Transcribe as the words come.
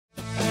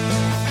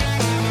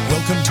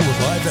Welcome to a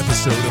live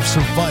episode of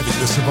Surviving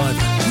the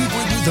Survivor. We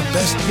bring you the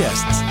best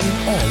guests in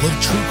all of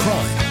true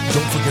crime.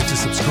 Don't forget to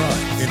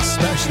subscribe and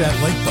smash that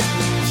like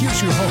button.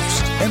 Here's your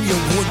host, Emmy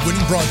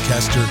Award-winning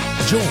broadcaster,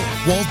 Joel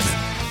Waldman.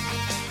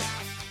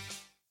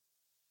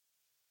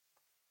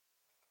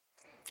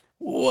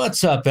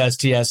 What's up,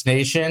 STS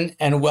Nation,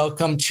 and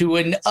welcome to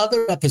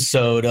another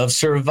episode of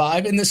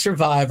Surviving the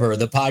Survivor,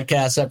 the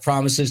podcast that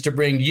promises to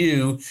bring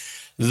you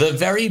the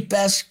very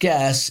best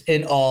guests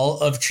in all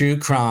of true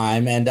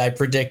crime. And I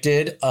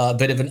predicted a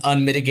bit of an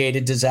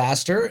unmitigated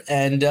disaster,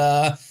 and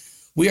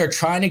we are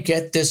trying to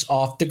get this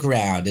off the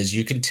ground. As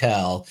you can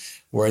tell,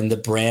 we're in the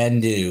brand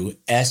new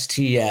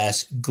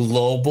STS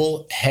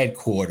global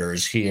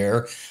headquarters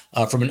here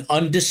from an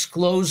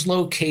undisclosed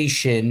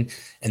location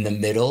in the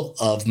middle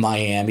of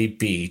Miami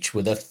Beach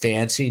with a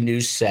fancy new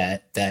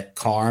set that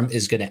Carm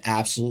is going to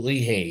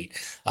absolutely hate.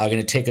 I'm going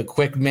to take a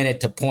quick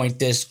minute to point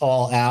this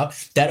all out.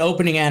 That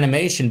opening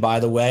animation, by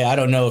the way, I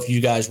don't know if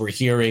you guys were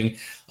hearing,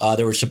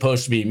 there was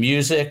supposed to be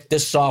music.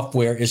 This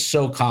software is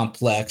so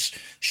complex.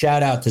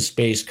 Shout out to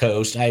Space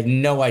Coast. I have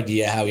no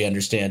idea how he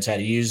understands how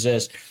to use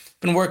this.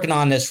 Been working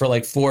on this for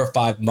like 4 or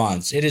 5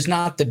 months. It is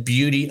not the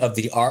beauty of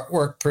the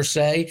artwork per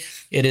se.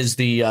 It is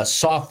the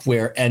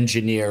software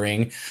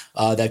engineering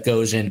that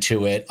goes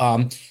into it.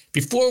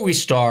 Before we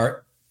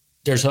start,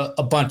 there's a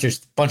bunch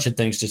of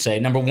things to say.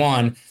 Number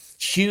one,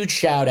 huge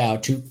shout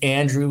out to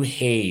Andrew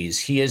Hayes.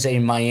 He is a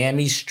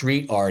Miami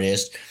street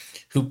artist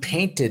who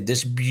painted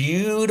this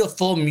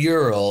beautiful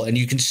mural, and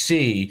you can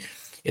see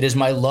it is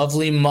my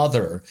lovely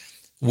mother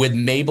with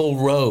Mabel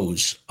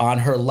Rose on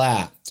her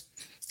lap.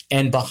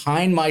 And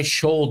behind my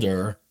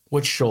shoulder,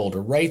 which shoulder?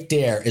 Right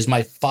there is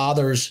my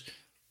father's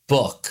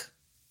book.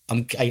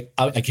 I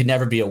can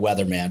never be a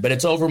weatherman, but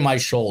it's over my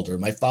shoulder,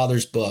 my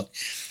father's book.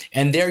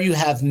 And there you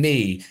have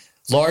me,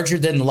 larger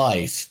than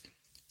life,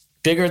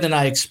 bigger than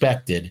I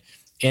expected,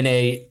 in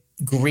a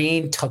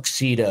green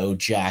tuxedo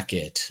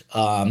jacket.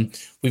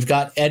 We've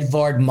got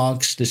Edvard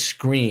Munch's The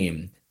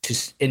Scream to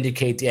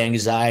indicate the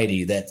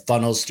anxiety that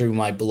funnels through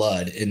my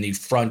blood in the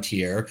front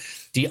here,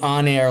 the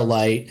on-air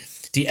light,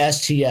 the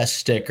STS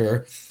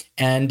sticker,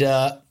 and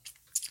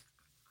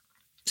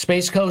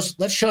Space Coast,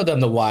 let's show them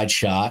the wide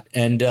shot.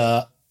 And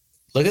look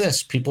at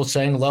this, people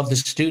saying love the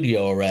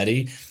studio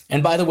already.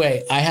 And by the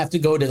way, I have to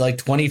go to like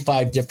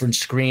 25 different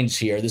screens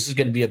here. This is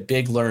going to be a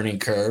big learning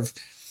curve.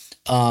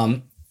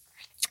 And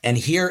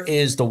here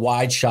is the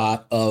wide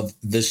shot of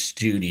the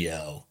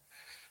studio.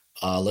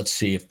 Let's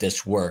see if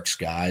this works,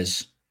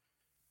 guys.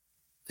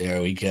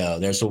 There we go.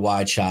 There's the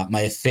wide shot.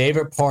 My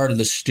favorite part of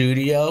the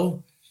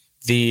studio,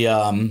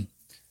 the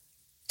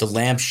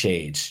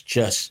lampshades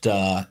just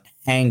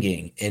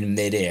hanging in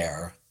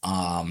midair.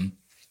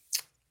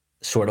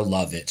 Sort of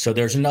love it. So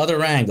there's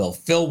another angle.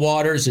 Phil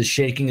Waters is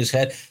shaking his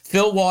head.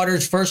 Phil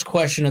Waters, first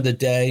question of the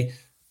day.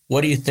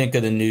 What do you think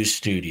of the new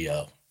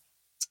studio?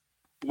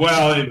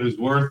 Well, it was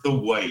worth the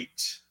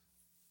wait.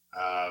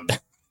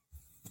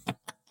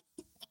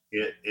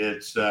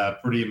 It's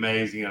pretty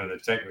amazing on the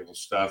technical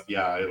stuff.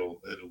 Yeah, it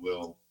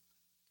will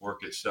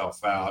work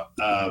itself out.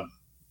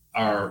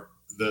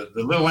 The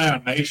little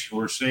animation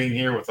we're seeing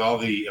here with all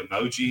the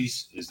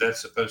emojis, is that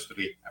supposed to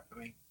be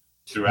happening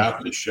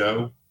throughout the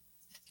show?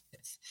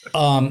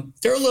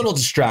 They're a little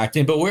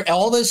distracting, but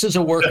all this is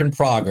a work in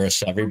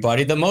progress,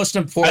 everybody. The most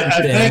important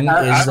thing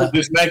I would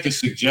just make a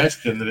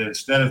suggestion that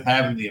instead of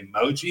having the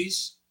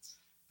emojis,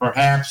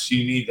 perhaps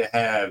you need to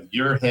have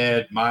your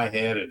head, my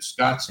head, and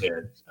Scott's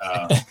head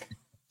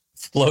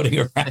floating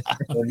around.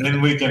 And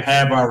then we can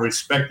have our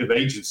respective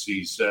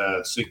agencies,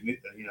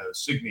 Signias,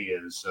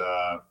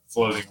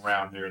 floating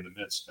around there in the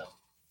midst of it.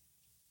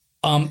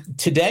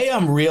 Today,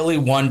 I'm really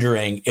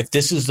wondering if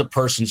this is the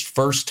person's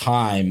first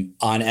time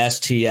on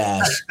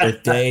STS,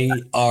 if they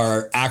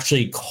are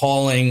actually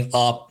calling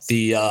up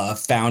the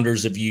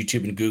founders of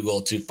YouTube and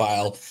Google to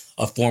file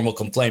a formal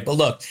complaint. But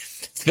look,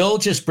 Phil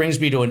just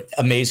brings me to an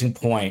amazing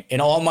point. In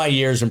all my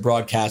years in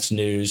broadcast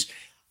news,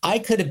 I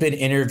could have been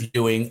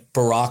interviewing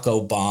Barack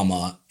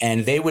Obama,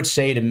 and they would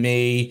say to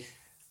me,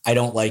 I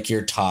don't like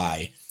your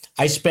tie.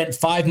 I spent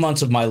 5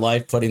 months of my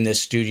life putting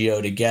this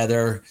studio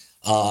together.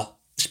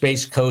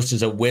 Space Coast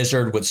is a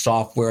wizard with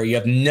software. You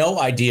have no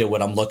idea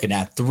what I'm looking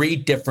at. 3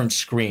 different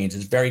screens.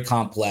 It's very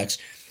complex.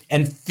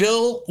 And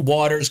Phil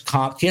Waters,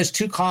 he has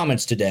 2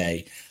 comments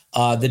today.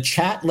 The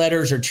chat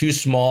letters are too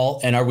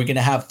small, and are we going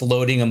to have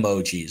floating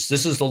emojis?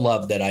 This is the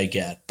love that I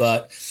get.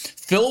 But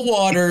Phil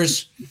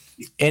Waters,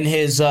 in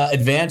his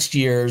advanced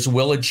years,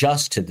 will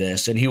adjust to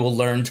this, and he will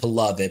learn to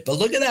love it. But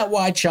look at that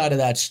wide shot of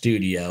that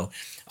studio.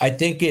 I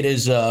think it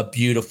is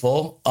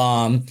beautiful.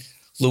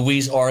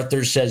 Louise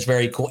Arthur says,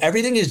 very cool.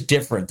 Everything is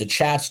different. The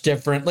chat's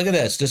different. Look at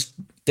this.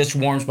 This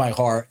warms my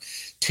heart.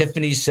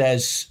 Tiffany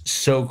says,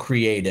 so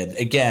creative.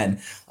 Again,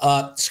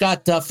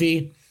 Scott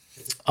Duffy,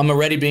 I'm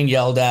already being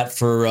yelled at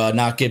for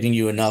not giving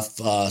you enough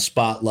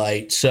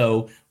spotlight.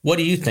 So what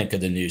do you think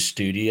of the new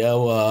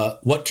studio?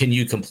 What can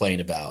you complain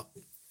about?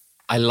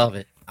 I love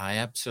it. I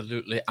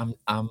absolutely.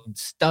 I'm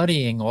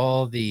studying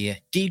all the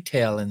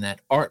detail in that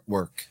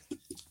artwork,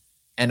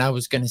 And I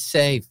was going to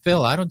say,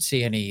 Phil, I don't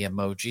see any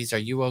emojis. Are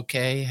you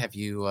okay? Have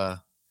you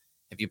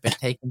been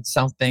taking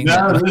something?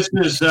 No, this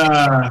is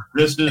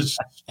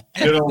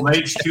good old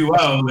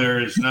H2O.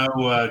 There is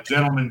no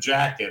gentleman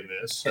Jack in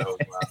this. So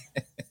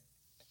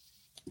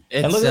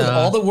and look at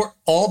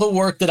all the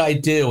work that I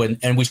do,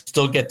 and we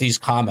still get these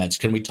comments.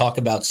 Can we talk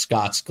about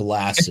Scott's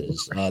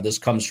glasses? This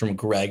comes from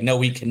Greg. No,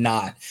 we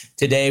cannot.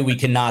 Today, we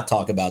cannot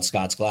talk about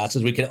Scott's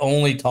glasses. We can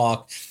only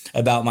talk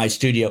about my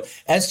studio.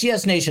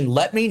 STS Nation,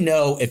 let me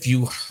know if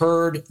you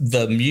heard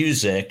the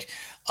music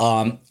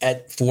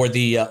for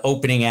the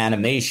opening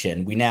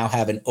animation. We now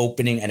have an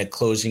opening and a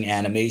closing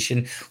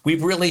animation.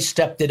 We've really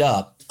stepped it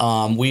up.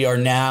 We are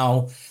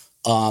now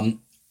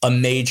a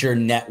major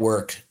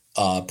network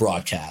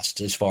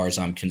broadcast as far as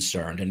I'm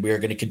concerned. And we are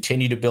going to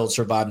continue to build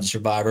Survive the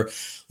Survivor.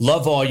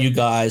 Love all you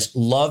guys.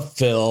 Love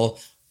Phil.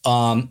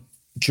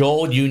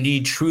 Joel, you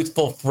need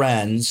truthful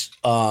friends,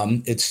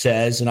 it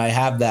says, and I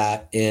have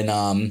that in,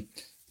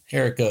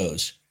 here it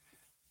goes.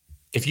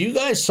 If you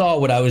guys saw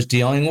what I was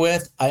dealing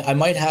with, I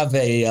might have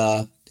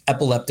a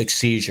epileptic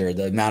seizure,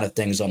 the amount of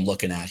things I'm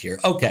looking at here.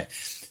 Okay,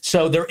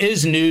 so there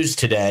is news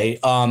today.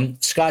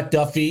 Scott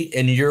Duffy,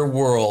 in your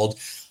world,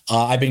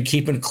 I've been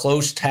keeping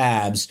close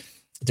tabs.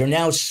 There are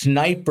now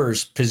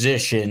snipers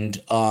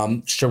positioned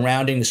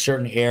surrounding a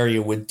certain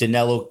area with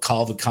Danilo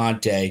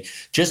Cavalcante,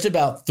 just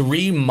about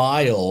 3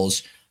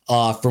 miles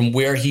from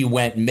where he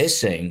went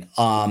missing.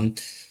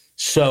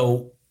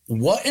 So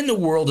what in the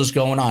world is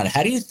going on?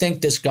 How do you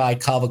think this guy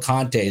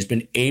Cavalcante has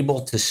been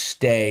able to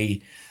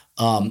stay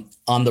on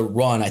the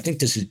run? I think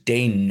this is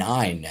day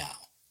 9 now.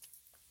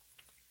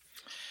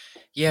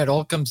 Yeah, it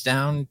all comes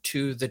down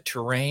to the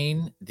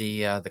terrain,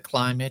 the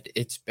climate.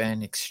 It's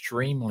been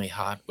extremely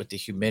hot with the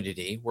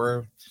humidity.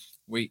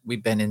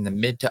 We've been in the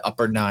mid to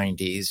upper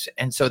 90s,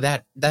 and so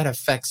that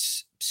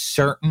affects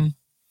certain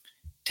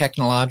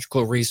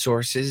technological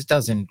resources.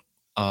 Doesn't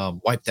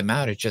wipe them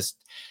out. It just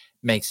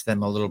makes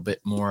them a little bit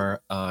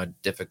more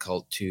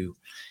difficult to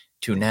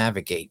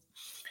navigate.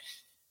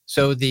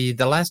 So the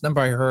last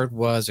number I heard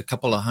was a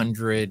couple of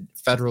hundred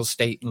federal,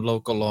 state, and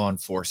local law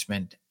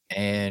enforcement.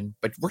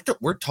 But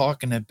we're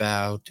talking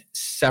about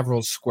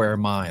several square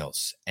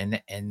miles,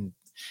 and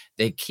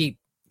they keep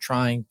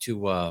trying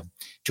to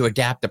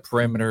adapt the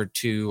perimeter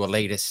to a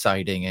latest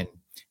sighting, and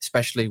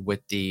especially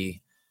with the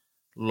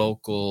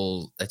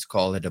local, let's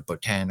call it a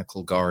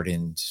botanical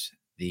gardens,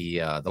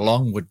 the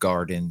Longwood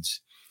Gardens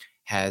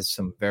has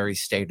some very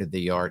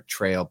state-of-the-art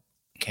trail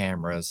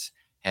cameras,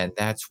 and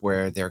that's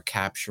where they're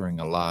capturing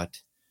a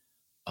lot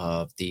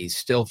of the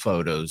still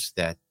photos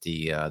that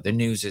the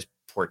news is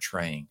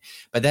portraying.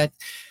 But that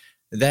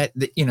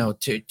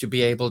to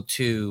be able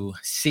to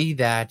see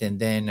that and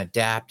then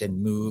adapt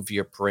and move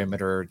your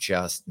perimeter,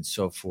 adjust and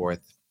so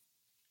forth,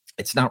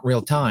 it's not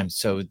real time.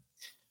 So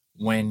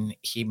when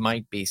he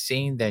might be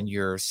seen, then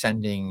you're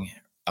sending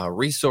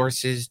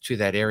resources to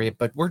that area.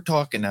 But we're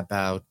talking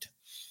about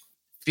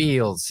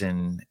fields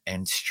and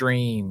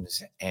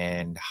streams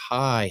and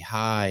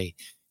high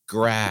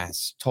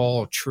grass,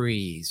 tall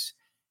trees.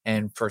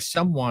 And for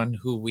someone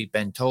who we've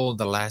been told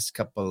the last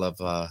couple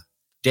of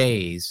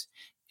days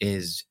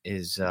is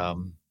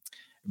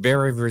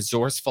very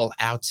resourceful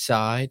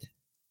outside,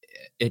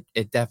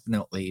 it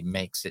definitely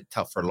makes it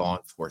tough for law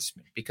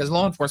enforcement, because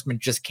law enforcement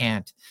just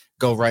can't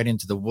go right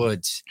into the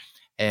woods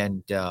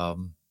and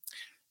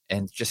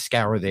just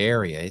scour the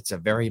area. It's a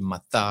very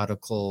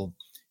methodical,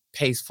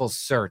 paceful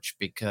search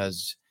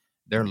because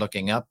they're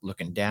looking up,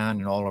 looking down,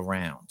 and all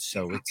around.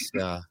 So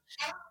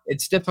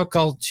it's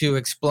difficult to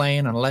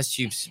explain unless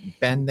you've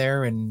been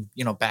there. And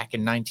back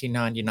in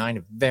 1999,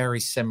 a very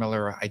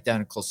similar,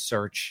 identical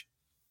search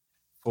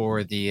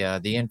for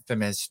the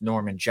infamous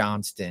Norman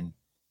Johnston.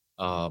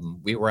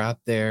 We were out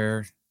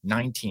there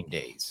 19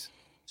 days.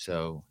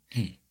 So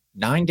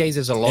 9 days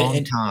is a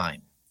long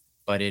time,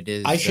 but it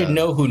is. I should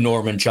know who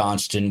Norman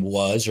Johnston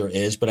was or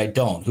is, but I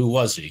don't. Who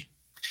was he?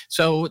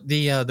 So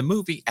the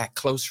movie At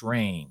Close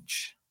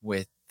Range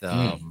with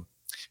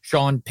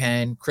Sean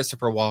Penn,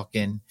 Christopher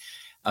Walken,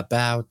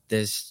 about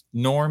this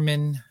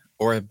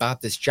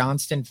about this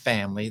Johnston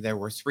family. There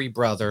were 3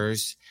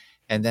 brothers,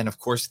 and then of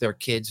course their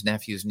kids,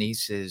 nephews,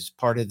 nieces,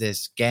 part of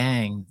this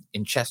gang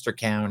in Chester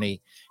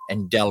County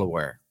and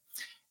Delaware.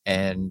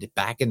 And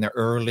back in the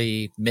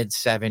early mid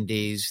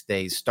 70s,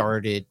 they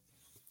started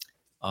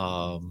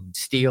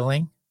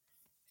stealing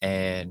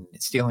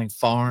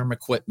farm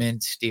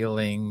equipment,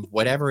 stealing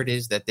whatever it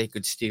is that they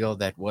could steal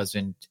that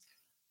wasn't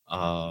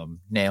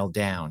nailed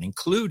down,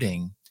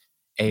 including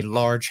a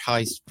large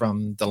heist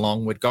from the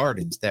Longwood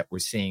Gardens that we're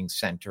seeing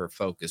center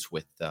focus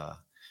with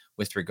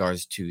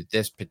regards to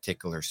this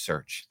particular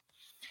search.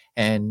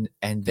 And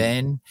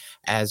then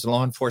as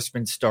law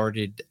enforcement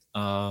started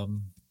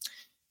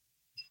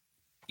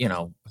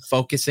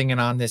focusing in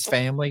on this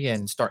family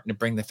and starting to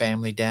bring the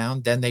family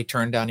down, then they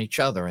turned on each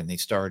other and they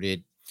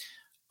started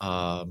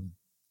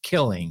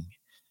killing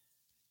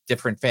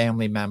different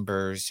family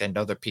members and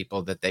other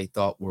people that they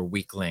thought were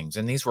weaklings.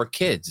 And these were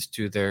kids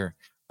to their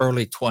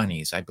early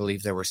 20s. I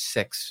believe there were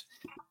 6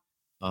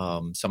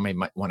 Somebody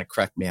might want to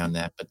correct me on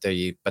that, but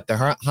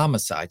the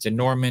homicides. And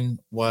Norman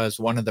was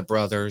one of the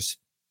brothers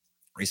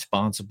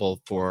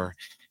responsible for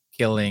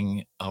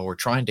killing or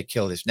trying to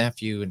kill his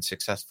nephew and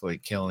successfully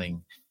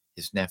killing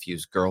his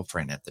nephew's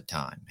girlfriend at the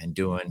time and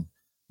doing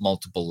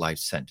multiple life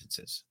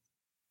sentences.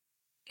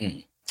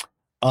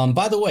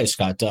 By the way,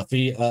 Scott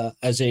Duffy,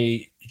 as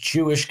a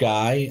Jewish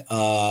guy,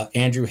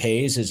 Andrew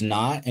Hayes is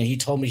not, and he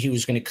told me he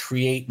was going to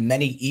create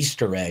many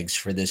Easter eggs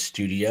for this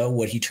studio,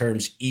 what he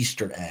terms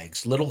Easter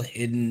eggs, little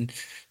hidden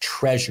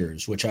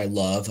treasures, which I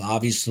love.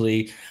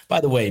 Obviously,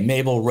 by the way,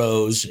 Mabel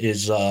Rose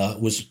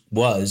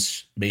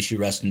was, may she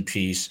rest in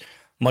peace,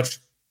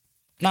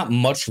 not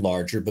much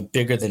larger, but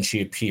bigger than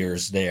she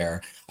appears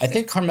there. I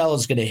think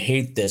Carmela's going to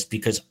hate this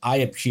because I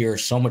appear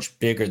so much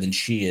bigger than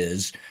she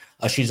is.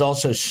 She's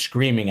also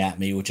screaming at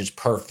me, which is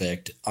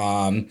perfect.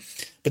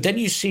 But then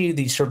you see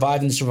the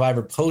Surviving the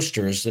Survivor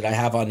posters that I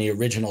have on the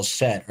original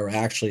set are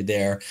actually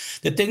there.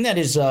 The thing that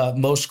is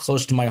most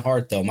close to my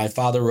heart, though, my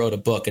father wrote a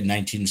book in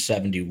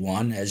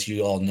 1971. As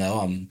you all know,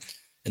 I'm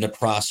in the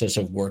process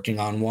of working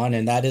on one,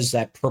 and that is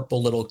that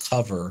purple little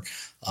cover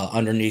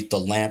underneath the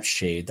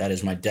lampshade. That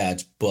is my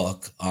dad's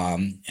book,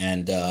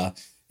 and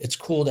it's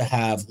cool to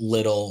have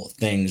little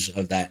things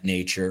of that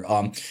nature.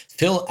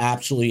 Phil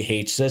absolutely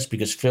hates this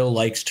because Phil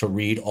likes to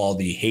read all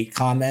the hate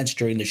comments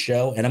during the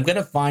show, and I'm going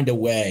to find a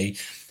way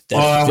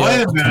that Phil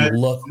wait a minute.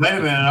 look. Wait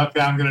a minute. Okay,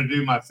 I'm going to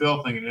do my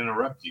Phil thing and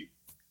interrupt you.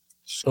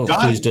 Oh,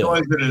 Scott please do.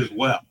 enjoys it as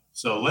well.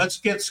 So let's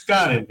get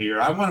Scott in here.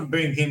 I want to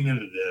bring him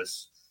into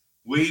this.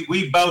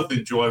 We both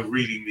enjoy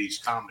reading these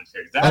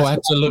commentaries.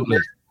 Absolutely.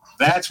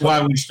 That's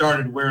why we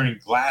started wearing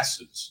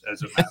glasses,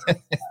 as a matter of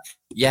fact.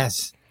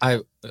 Yes,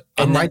 I'm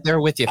right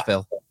there with you,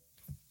 Phil.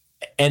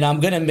 And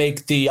I'm gonna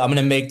make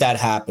that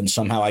happen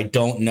somehow. I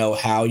don't know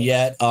how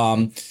yet.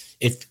 Phil,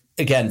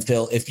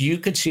 if you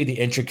could see the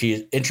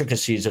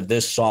intricacies of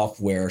this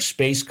software,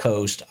 Space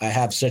Coast, I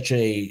have such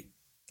a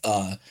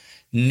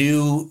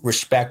new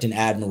respect and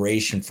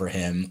admiration for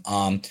him.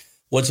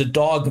 Was a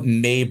dog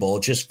Mabel,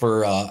 just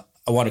for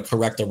I want to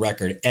correct the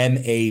record,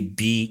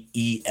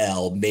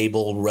 Mabel,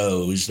 Mabel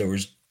Rose. There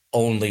was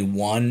only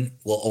one,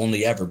 will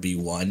only ever be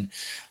one.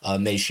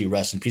 May she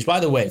rest in peace. By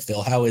the way,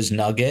 Phil, how is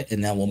Nugget?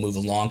 And then we'll move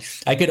along.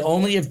 I could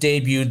only have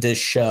debuted this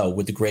show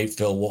with the great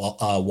Phil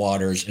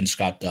Waters and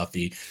Scott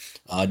Duffy.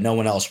 No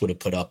one else would have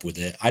put up with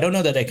it. I don't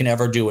know that I can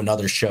ever do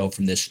another show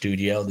from this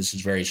studio. This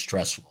is very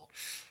stressful,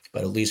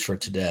 but at least for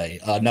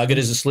today. Nugget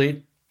is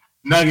asleep?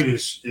 Nugget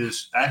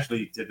is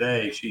actually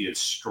today, she is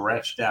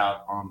stretched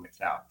out on the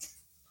couch.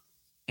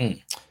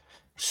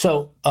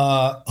 So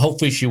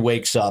hopefully she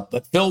wakes up.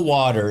 But Phil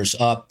Waters,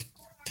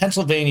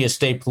 Pennsylvania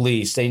State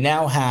Police, they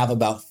now have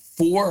about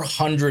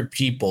 400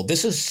 people.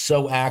 This is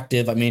so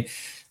active. I mean,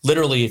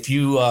 literally, if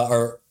you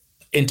are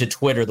into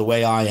Twitter the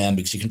way I am,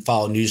 because you can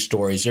follow news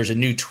stories, there's a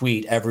new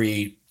tweet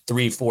every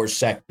 3-4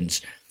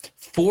 seconds.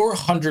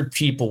 400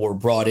 people were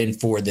brought in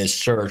for this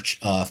search,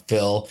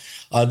 Phil.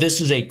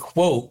 This is a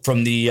quote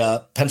from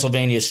the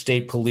Pennsylvania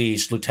State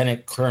Police,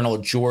 Lieutenant Colonel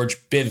George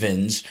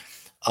Bivens,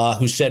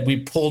 who said, "We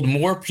pulled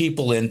more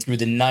people in through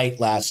the night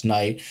last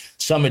night,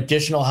 some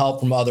additional help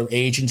from other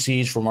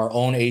agencies, from our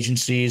own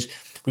agencies.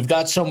 We've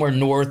got somewhere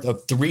north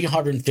of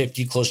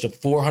 350, close to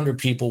 400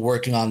 people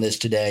working on this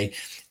today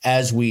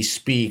as we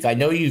speak." I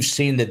know you've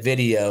seen the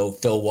video,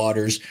 Phil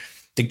Waters.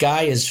 The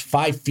guy is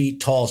 5 feet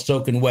tall,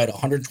 soaking wet,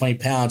 120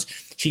 pounds.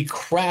 He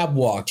crab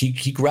walked.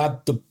 He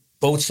grabbed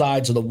both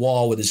sides of the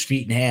wall with his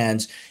feet and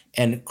hands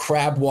and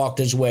crab walked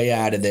his way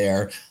out of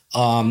there.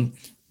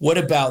 What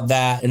about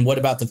that? And what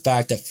about the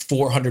fact that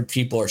 400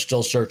 people are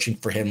still searching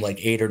for him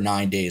like 8 or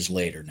 9 days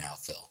later now,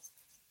 Phil?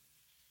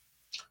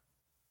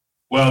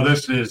 Well,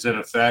 this is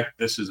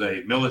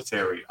a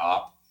military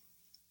op.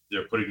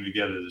 They're putting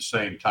together the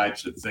same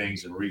types of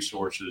things and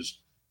resources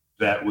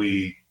that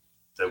we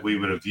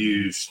would have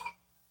used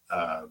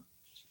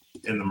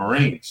in the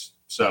Marines.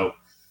 So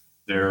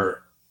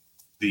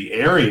the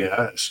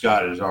area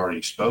Scott has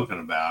already spoken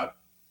about.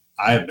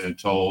 I have been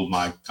told,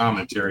 my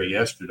commentary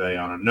yesterday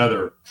on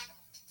another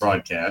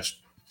broadcast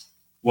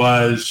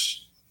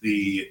was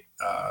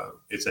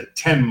it's a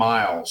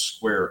 10-mile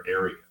square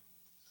area.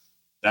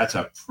 That's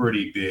a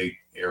pretty big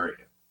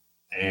area.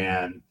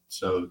 And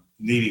so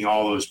needing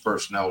all those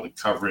personnel to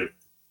cover it,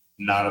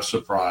 not a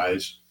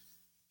surprise.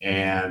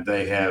 And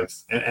they have,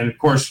 and of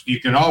course, you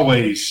can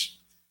always,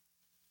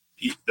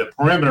 the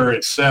perimeter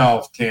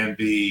itself can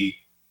be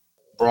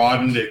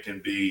broadened, it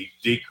can be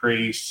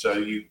decreased. So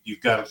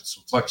you've got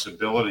some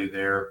flexibility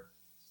there.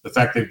 The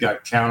fact they've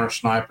got counter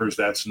snipers,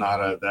 that's not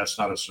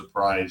a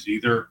surprise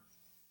either.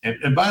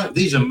 And by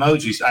these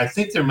emojis, I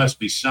think there must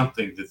be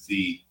something that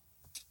the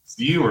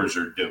viewers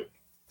are doing.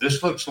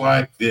 This looks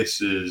like they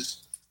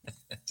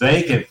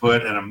can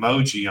put an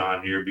emoji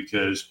on here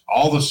because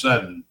all of a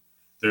sudden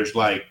there's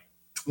like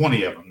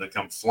 20 of them that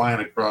come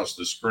flying across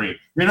the screen.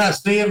 You're not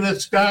seeing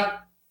this,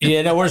 Scott?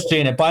 Yeah, no, we're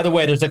seeing it. By the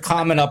way, there's a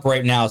comment up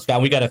right now,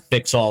 Scott. We got to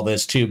fix all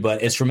this too,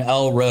 but it's from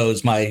Elle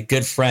Rose, my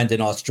good friend in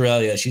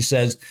Australia. She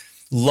says,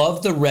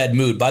 "Love the red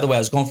mood." By the way, I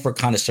was going for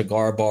kind of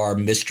cigar bar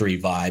mystery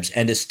vibes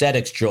and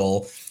aesthetics,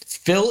 Joel.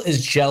 Phil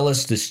is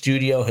jealous the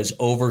studio has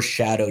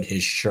overshadowed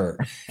his shirt.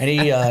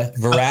 Any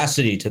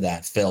veracity to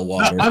that, Phil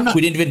Waters? No,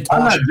 We didn't even talk.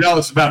 I'm not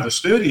jealous about the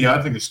studio.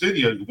 I think the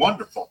studio is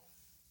wonderful.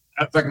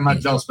 In fact, I'm not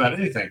jealous about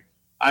anything.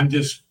 I'm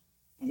just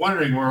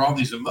wondering where all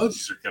these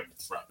emojis are coming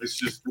from. It's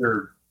just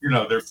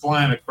they're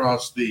flying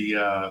across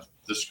the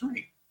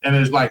screen, and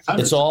there's like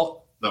hundreds.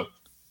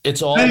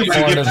 It's all anyway,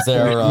 part of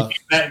their.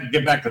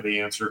 Get back to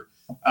the answer.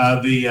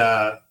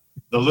 The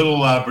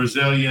little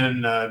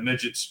Brazilian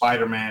midget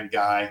Spider-Man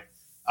guy,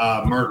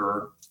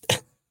 murderer.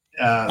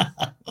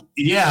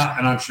 Yeah,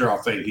 and I'm sure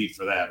I'll fade heat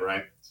for that,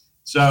 right?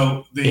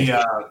 So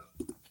the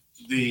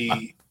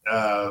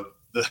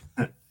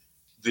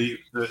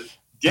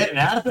getting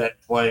out of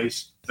that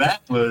place,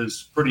 that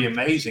was pretty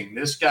amazing.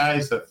 This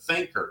guy's a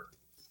thinker.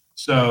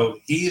 So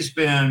he's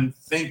been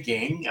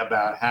thinking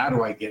about how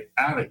do I get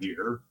out of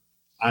here,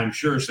 I'm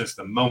sure, since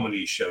the moment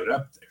he showed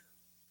up there.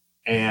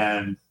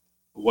 And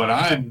what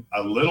I'm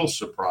a little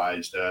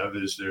surprised of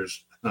is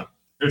there's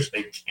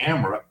a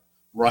camera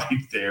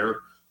right there.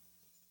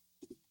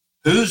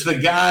 Who's the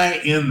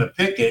guy in the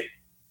picket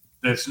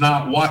that's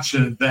not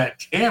watching that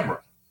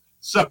camera?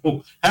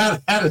 So how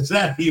does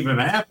that even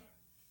happen?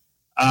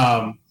 So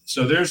I'm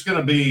sure there's going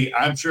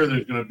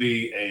to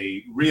be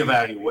a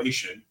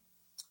reevaluation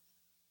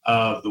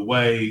of the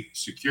way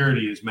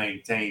security is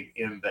maintained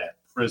in that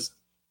prison.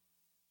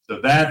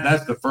 So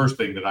that's the first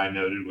thing that I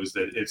noted, was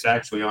that it's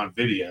actually on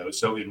video.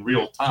 So in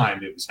real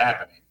time, it was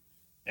happening.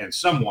 And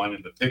someone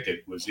in the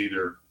picket was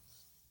either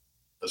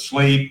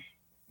asleep,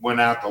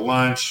 went out to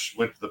lunch,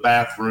 went to the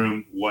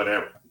bathroom,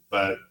 whatever.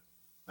 But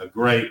a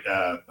great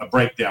a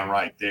breakdown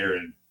right there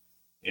in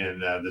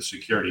the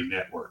security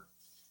network.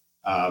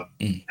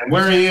 And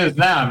where he is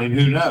now, I mean,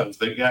 who knows?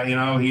 The guy,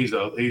 he's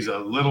a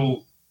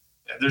little.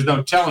 There's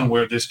no telling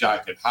where this guy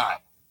could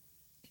hide,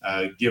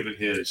 given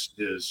his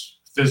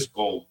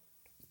physical,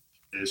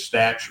 his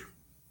stature.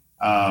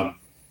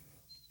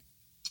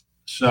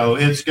 So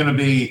it's going to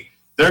be.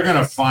 They're going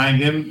to find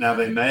him now.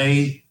 They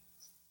may,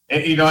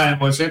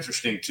 and what's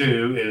interesting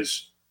too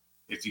is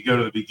if you go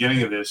to the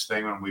beginning of this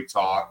thing when we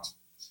talked.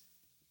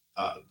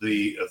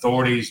 The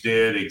authorities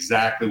did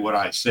exactly what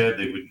I said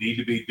they would need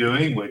to be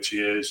doing, which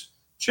is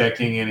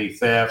checking any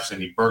thefts,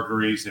 any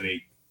burglaries,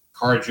 any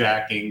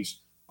carjackings,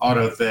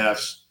 auto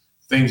thefts,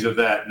 things of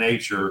that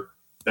nature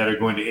that are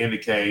going to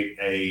indicate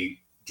a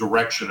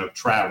direction of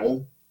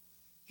travel.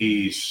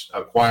 He's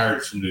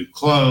acquired some new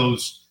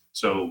clothes,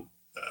 so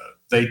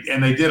they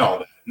did all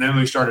that. And then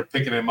we started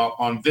picking him up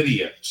on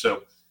video.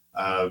 So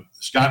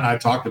Scott and I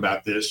talked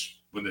about this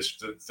when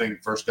this thing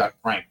first got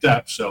cranked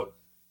up. So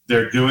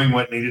they're doing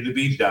what needed to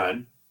be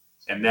done,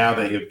 and now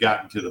they have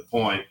gotten to the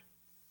point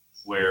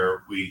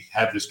where we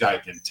have this guy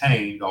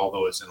contained,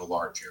 although it's in a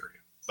large area.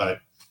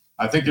 But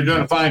I think they're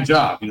doing a fine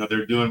job.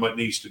 They're doing what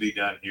needs to be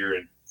done here,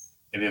 and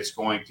it's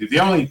going to. The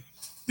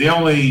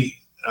only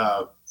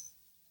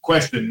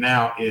question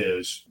now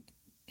is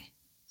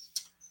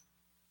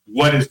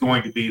what is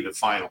going to be the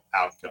final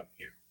outcome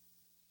here.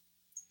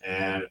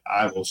 And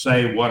I will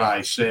say what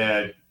I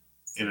said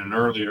in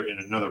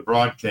another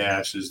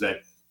broadcast is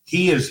that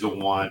he is the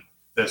one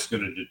that's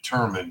going to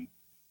determine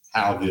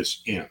how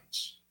this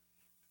ends.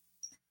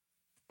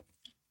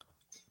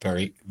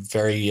 Very,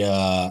 very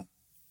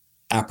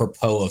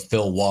apropos of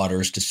Phil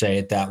Waters to say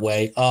it that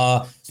way.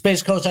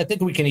 Space Coast, I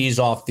think we can ease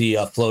off the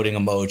floating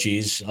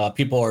emojis.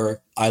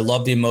 I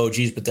love the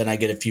emojis, but then I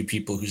get a few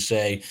people who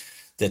say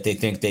that they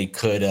think they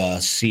could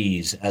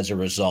seize as a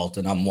result,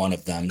 and I'm one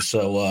of them.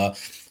 So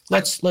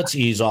let's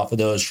ease off of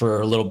those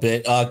for a little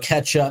bit.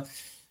 Ketchup.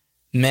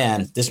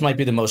 Man, this might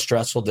be the most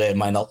stressful day of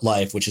my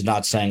life, which is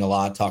not saying a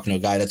lot, talking to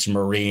a guy that's a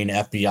Marine,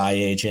 FBI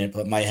agent,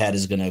 but my head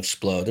is going to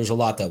explode. There's a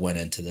lot that went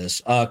into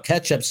this.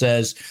 Ketchup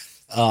says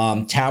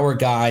tower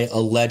guy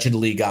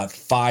allegedly got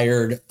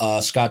fired.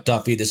 Scott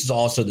Duffy, this is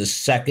also the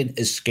second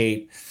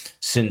escape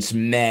since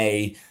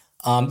May.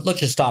 Let's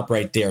just stop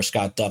right there,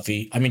 Scott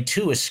Duffy. I mean,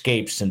 2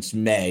 escapes since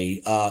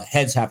May.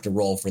 Heads have to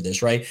roll for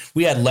this, right?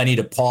 We had Lenny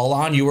DePaul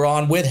on. You were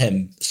on with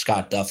him,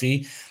 Scott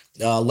Duffy.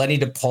 Lenny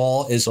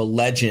DePaul is a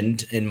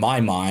legend in my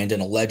mind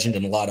and a legend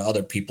in a lot of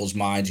other people's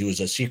minds. He was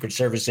a Secret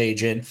Service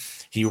agent.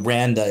 He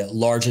ran the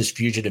largest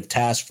fugitive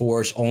task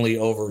force, only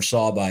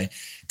oversaw by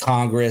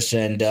Congress.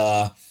 And,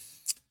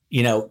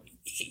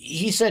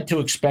 he said to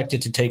expect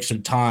it to take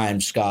some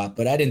time, Scott,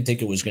 but I didn't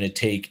think it was going to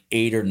take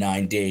 8 or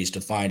 9 days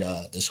to find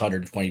this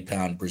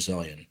 120-pound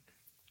Brazilian.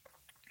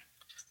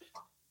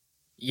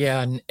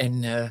 Yeah,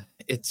 and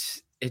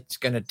it's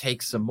going to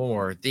take some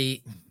more.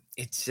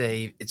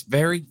 It's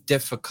very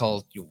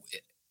difficult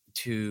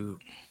to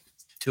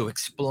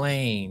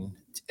explain,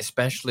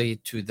 especially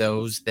to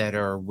those that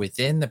are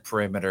within the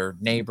perimeter,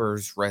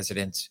 neighbors,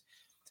 residents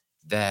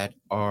that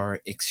are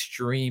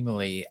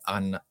extremely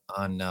on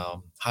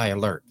high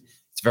alert.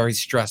 It's very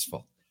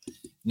stressful.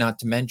 Not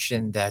to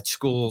mention that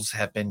schools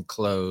have been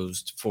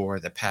closed for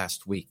the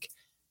past week,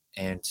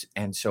 and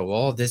so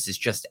all this is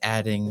just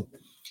adding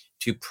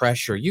to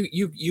pressure.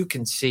 You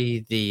can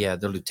see the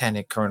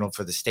lieutenant colonel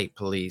for the state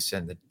police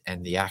and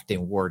the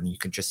acting warden. You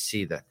can just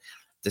see the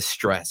the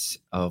stress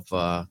of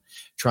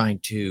trying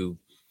to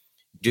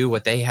do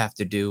what they have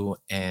to do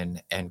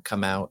and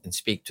come out and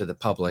speak to the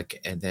public,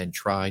 and then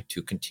try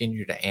to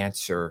continue to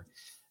answer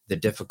the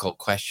difficult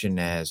question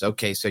as,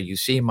 okay, so you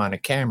see him on a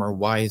camera,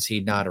 why is he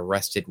not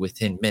arrested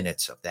within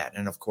minutes of that?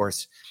 And of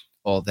course,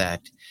 all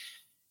that,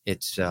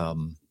 it's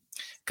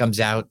comes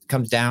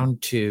down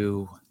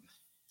to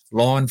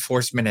law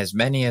enforcement, as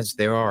many as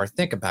there are.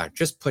 Think about it,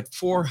 just put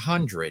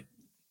 400.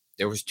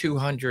 There was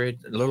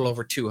 200, a little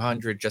over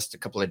 200 just a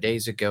couple of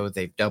days ago.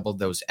 They've doubled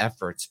those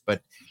efforts.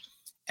 But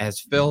as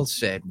Phil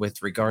said,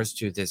 with regards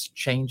to this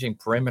changing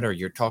perimeter,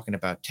 you're talking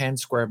about 10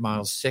 square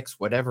miles, 6,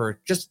 whatever.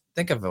 Just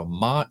think of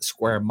a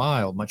square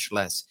mile, much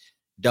less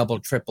double,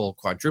 triple,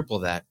 quadruple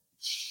that.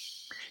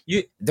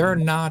 They're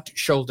not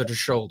shoulder to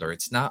shoulder.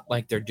 It's not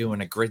like they're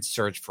doing a grid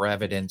search for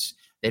evidence.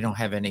 They don't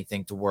have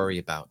anything to worry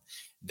about.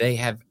 They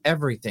have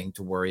everything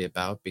to worry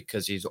about,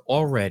 because he's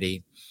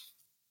already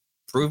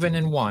proven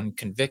in one,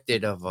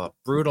 convicted of a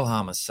brutal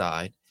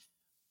homicide,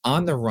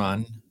 on the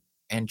run,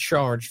 and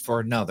charged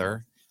for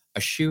another, a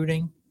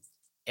shooting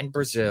in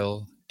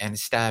Brazil and a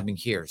stabbing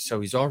here.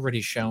 So he's already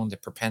shown the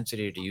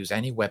propensity to use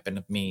any weapon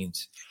of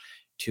means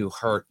to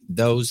hurt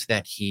those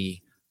that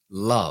he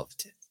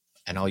loved.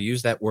 And I'll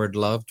use that word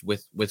loved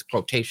with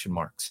quotation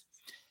marks.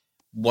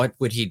 What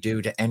would he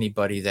do to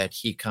anybody that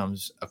he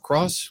comes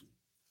across?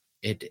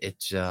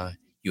 It's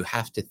you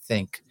have to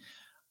think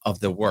of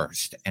the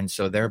worst. And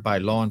so thereby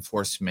law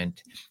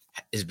enforcement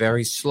is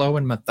very slow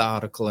and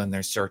methodical in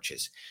their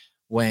searches.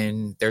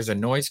 When there's a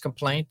noise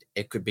complaint,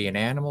 it could be an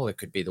animal, it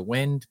could be the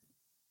wind.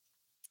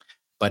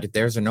 But if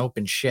there's an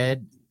open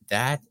shed,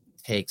 that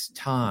takes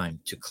time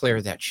to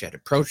clear that shed,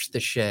 approach the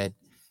shed,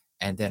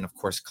 and then of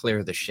course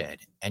clear the shed.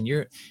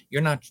 And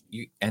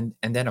and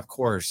then of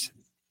course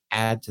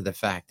add to the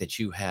fact that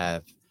you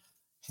have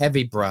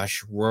heavy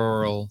brush,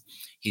 rural.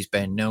 He's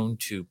been known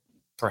to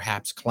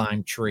perhaps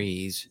climb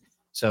trees.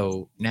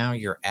 So now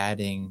you're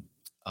adding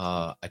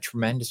a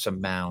tremendous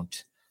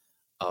amount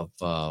of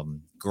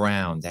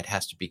ground that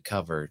has to be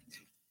covered,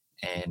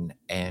 and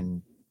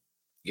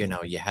you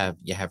know, you have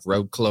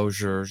road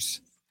closures,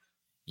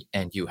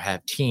 and you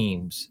have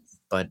teams.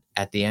 But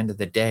at the end of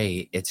the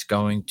day, it's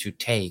going to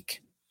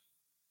take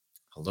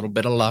a little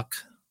bit of luck,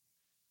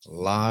 a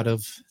lot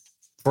of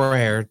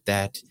prayer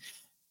that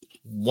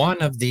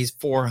one of these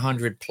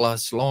 400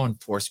 plus law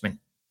enforcement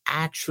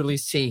actually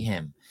see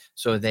him,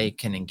 so they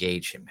can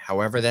engage him.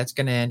 However that's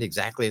going to end,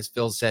 exactly as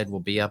Phil said, will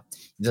be up.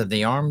 Either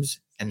the arms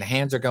and the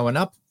hands are going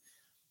up,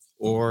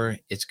 or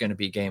it's going to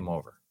be game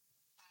over.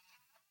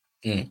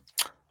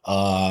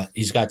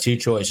 He's got two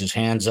choices: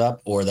 hands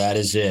up, or that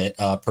is it.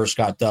 Per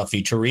Scott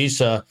Duffy.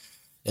 Teresa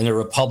in the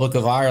Republic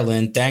of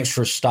Ireland, thanks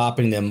for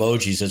stopping the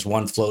emojis as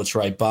one floats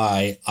right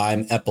by.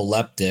 I'm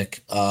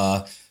epileptic.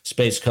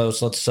 Space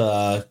Coast, let's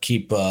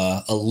keep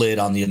a lid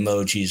on the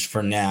emojis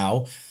for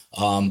now.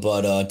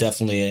 But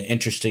definitely an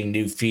interesting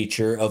new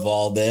feature of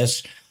all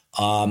this.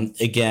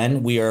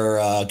 Again, we are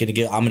I'm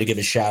going to give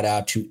a shout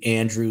out to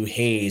Andrew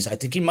Hayes. I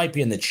think he might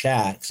be in the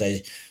chat because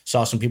I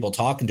saw some people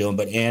talking to him,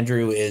 but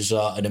Andrew is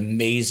an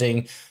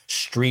amazing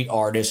street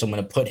artist. I'm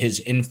going to put his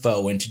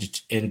info into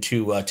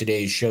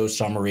today's show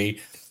summary.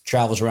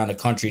 Travels around the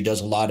country,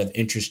 does a lot of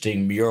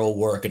interesting mural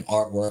work and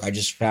artwork. I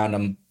just found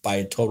him by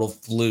a total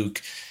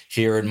fluke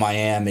here in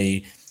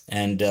Miami,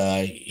 and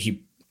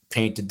he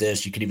painted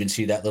this. You can even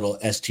see that little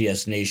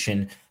STS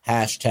Nation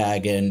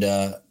hashtag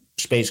and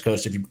Space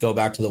Coast. If you go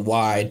back to the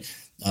wide,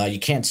 you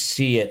can't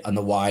see it on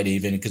the wide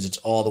even because it's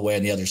all the way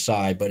on the other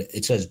side, but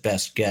it says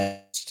best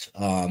guest.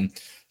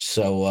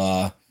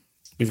 So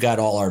we've got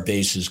all our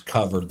bases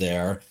covered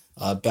there.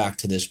 Back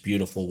to this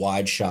beautiful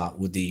wide shot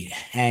with the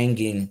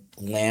hanging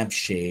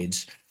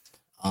lampshades.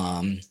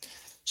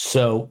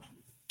 So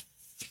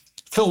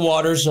Phil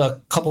Waters, a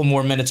couple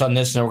more minutes on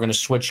this, and then we're going to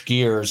switch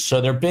gears.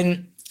 So there have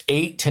been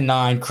 8 to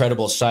 9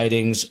 credible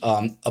sightings,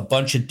 a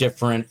bunch of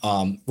different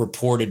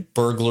reported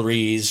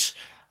burglaries.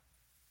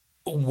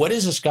 What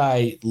is this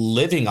guy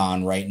living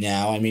on right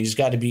now? I mean, he's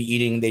got to be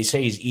eating, they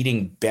say he's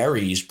eating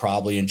berries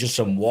probably, and just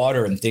some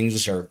water and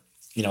things are,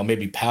 you know,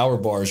 maybe power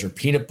bars or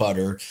peanut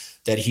butter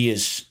that he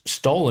has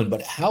stolen.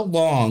 But how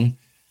long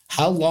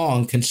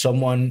can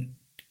someone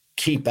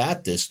keep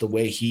at this the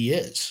way he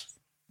is?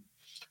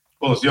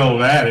 Well, it's the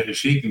old adage,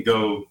 he can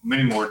go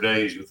many more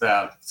days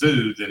without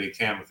food than he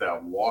can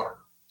without water.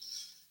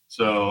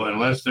 So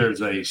unless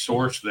there's a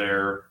source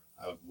there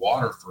of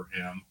water for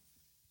him,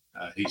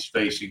 he's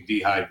facing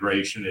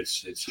dehydration.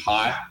 It's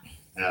hot.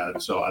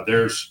 So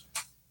there's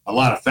a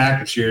lot of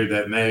factors here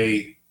that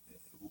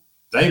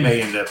they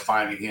may end up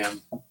finding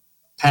him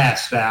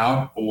passed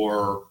out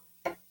or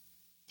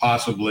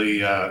possibly,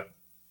 gone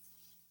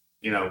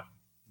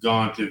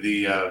to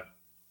the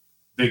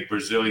big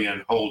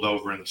Brazilian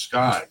holdover in the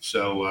sky.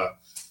 So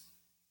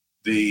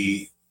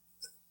there's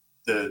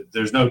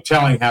no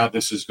telling how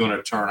this is going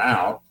to turn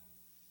out.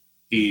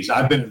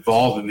 I've been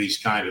involved in these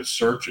kind of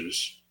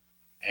searches,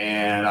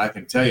 and I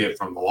can tell you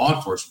from the law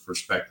enforcement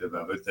perspective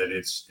of it that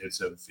it's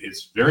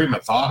very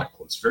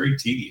methodical. It's very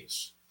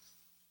tedious.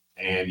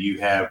 and you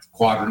have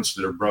quadrants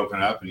that are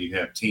broken up, and you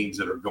have teams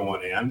that are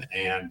going in,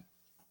 and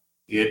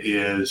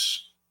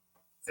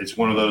it's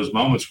one of those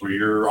moments where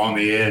you're on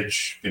the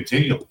edge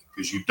continually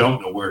because you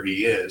don't know where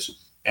he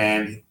is,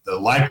 and the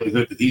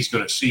likelihood that he's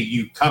going to see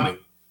you coming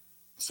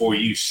before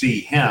you see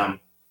him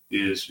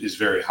is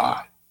very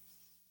high.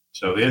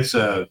 So it's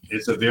a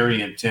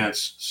very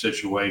intense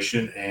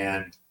situation,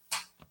 and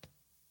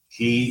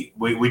we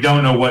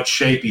don't know what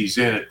shape he's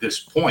in at this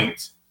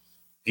point.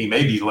 He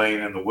may be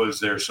laying in the woods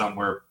there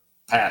somewhere,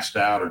 passed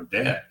out or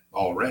dead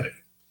already.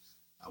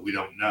 We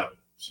don't know.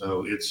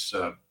 So it's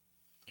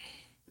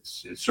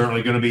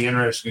certainly going to be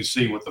interesting to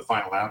see what the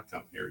final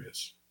outcome here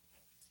is.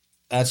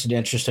 That's an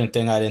interesting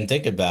thing I didn't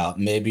think about.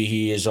 Maybe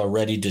he is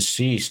already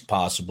deceased,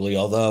 possibly,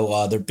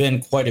 although there have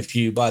been quite a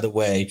few, by the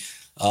way.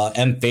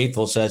 M.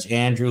 Faithful says,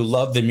 Andrew,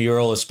 love the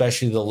mural,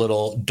 especially the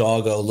little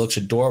doggo, looks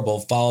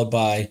adorable, followed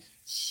by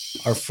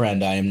our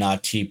friend, I am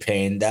not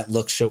T-Pain. That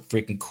looks so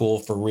freaking cool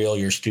for real.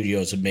 Your studio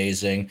is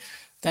amazing.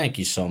 Thank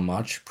you so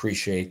much.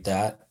 Appreciate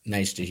that.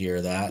 Nice to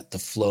hear that. The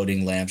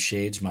floating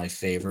lampshades, my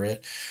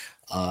favorite.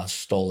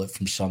 Stole it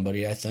from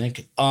somebody, I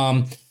think.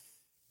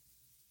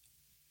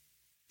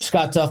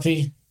 Scott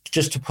Duffy,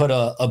 just to put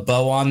a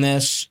bow on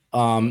this,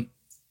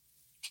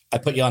 I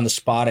put you on the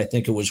spot. I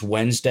think it was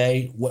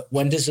Wednesday.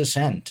 When does this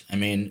end? I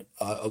mean,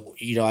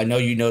 I know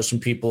you know some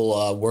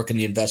people working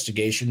the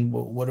investigation.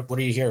 What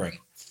are you hearing?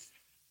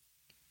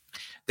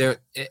 There,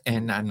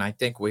 and I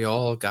think we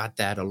all got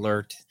that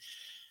alert.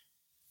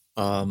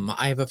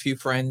 I have a few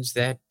friends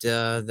that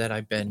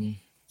I've been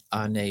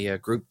on a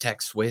group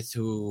text with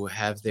who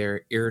have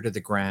their ear to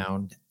the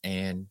ground,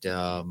 and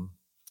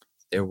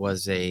there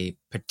was a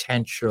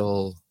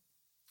potential.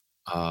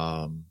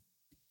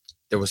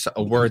 There was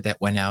a word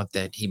that went out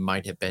that he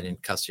might have been in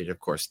custody. Of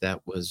course,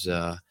 that was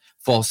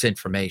false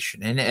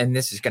information, and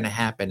this is going to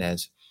happen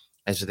as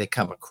they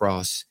come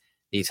across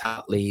these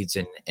hot leads,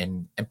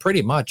 and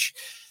pretty much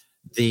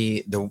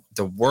the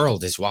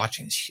world is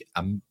watching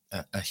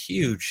a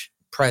huge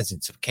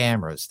presence of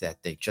cameras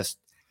that they just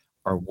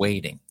are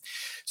waiting.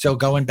 So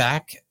going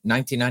back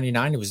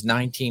 1999, it was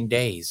 19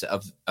 days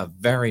of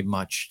very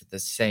much the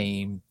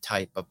same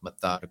type of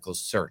methodical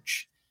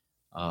search,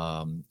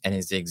 and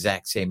it's the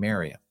exact same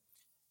area.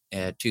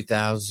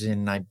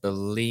 2000, I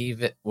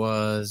believe it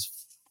was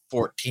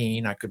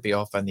 14. I could be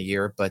off on the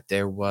year, but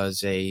there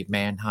was a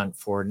manhunt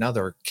for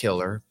another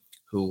killer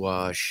who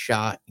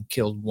shot and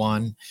killed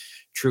one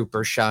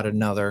trooper, shot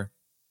another,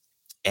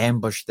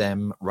 ambushed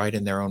them right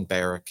in their own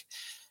barrack,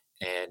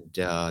 and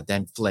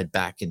then fled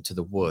back into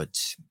the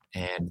woods.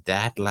 And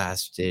that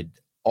lasted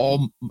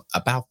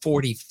about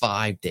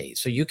 45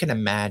 days. So you can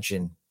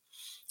imagine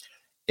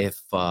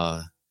if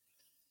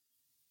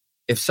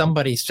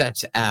somebody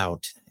sets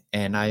out,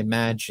 and I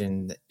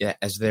imagine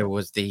as there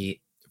was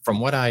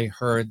from what I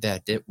heard,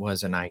 that it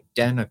was an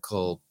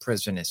identical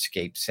prison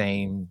escape,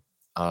 same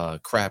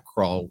crab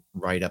crawl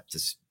right up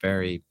this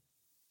very,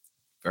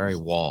 very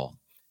wall,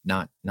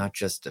 not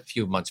just a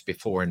few months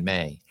before in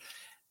May.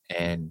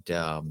 And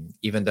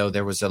even though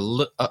there was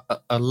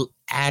a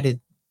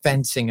added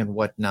fencing and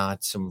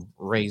whatnot, some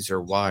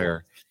razor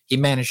wire, he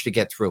managed to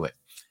get through it.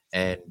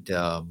 And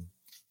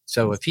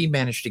so if he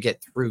managed to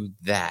get through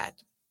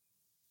that,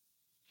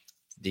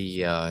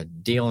 the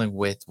dealing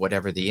with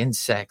whatever the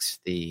insects,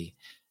 the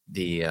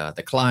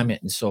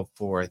climate and so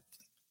forth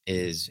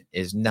is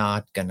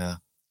not gonna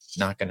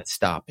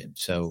stop him.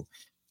 So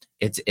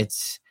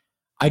it's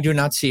I do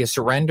not see a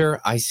surrender.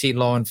 I see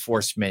law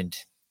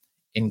enforcement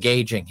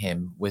engaging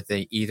him with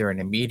either an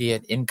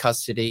immediate in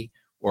custody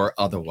or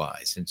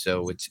otherwise. And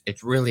so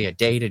it's really a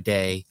day to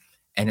day,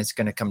 and it's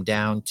going to come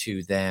down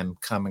to them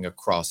coming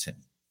across him.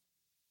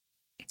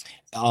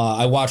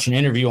 I watched an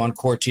interview on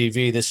Court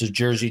TV. This is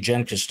Jersey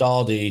Jen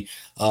Castaldi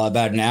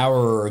about an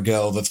hour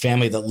ago of a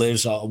family that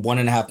lives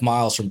 1.5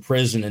 miles from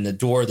prison, and the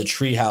door of the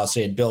treehouse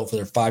they had built for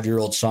their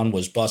 5-year-old son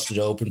was busted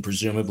open.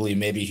 Presumably,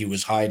 maybe he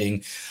was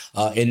hiding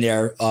in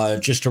there.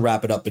 Just to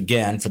wrap it up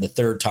again for the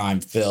third time,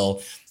 Phil,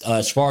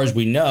 as far as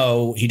we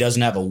know, he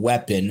doesn't have a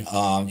weapon.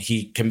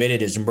 He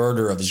committed his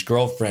murder of his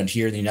girlfriend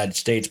here in the United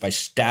States by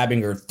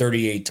stabbing her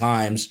 38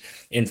 times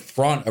in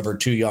front of her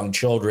 2 young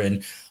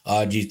children.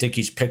 Do you think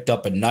he's picked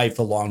up a knife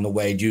along the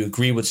way? Do you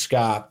agree with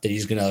Scott that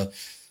he's going to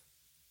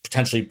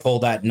potentially pull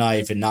that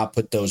knife and not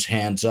put those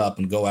hands up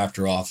and go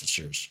after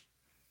officers?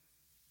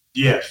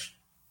 Yes.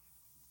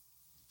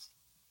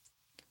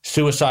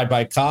 Suicide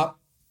by cop?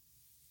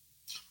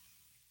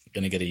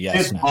 Going to get a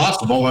yes. It's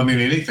possible. I mean,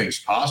 anything's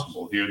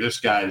possible here. This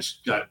guy's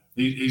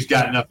he's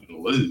got nothing to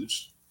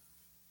lose.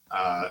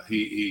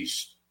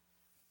 He's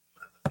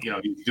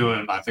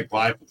doing, I think,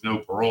 life with no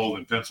parole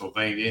in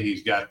Pennsylvania.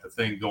 He's got the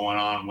thing going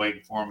on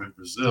waiting for him in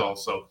Brazil.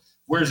 So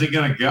where's he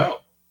going to go?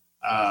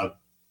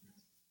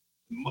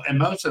 And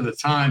most of the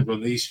time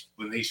when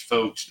these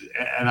folks,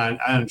 and I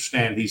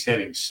understand he's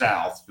heading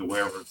south to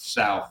wherever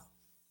south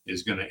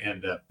is going to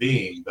end up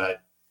being,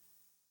 but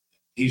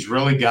he's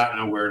really got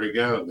nowhere to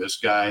go. This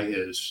guy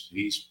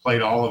he's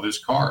played all of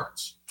his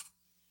cards.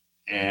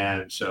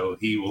 And so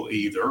he will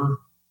either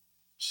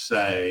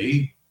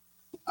say,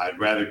 I'd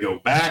rather go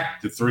back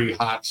to 3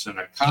 hots and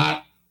a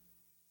cot,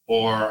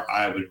 or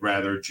I would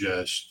rather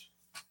just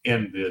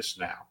end this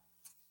now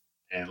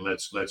and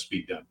let's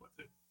be done with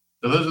it.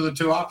 So those are the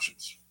 2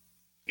 options: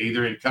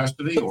 either in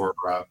custody or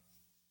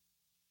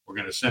we're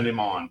going to send him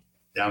on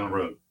down the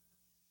road.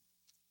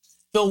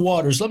 Phil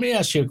Waters, let me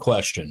ask you a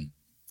question.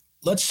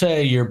 Let's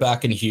say you're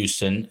back in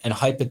Houston and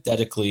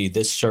hypothetically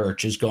this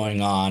search is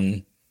going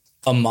on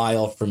a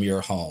mile from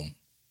your home.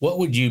 What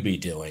would you be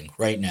doing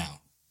right now?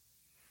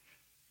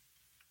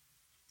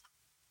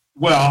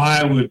 Well,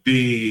 I would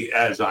be,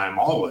 as I'm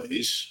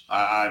always,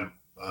 I'm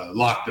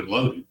locked and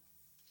loaded.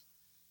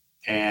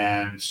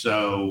 And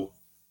so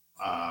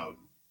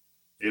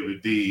it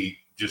would be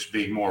just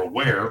being more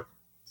aware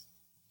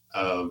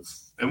of,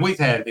 and we've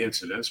had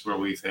incidents where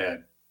we've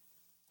had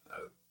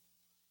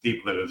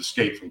people that have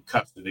escaped from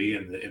custody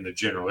in the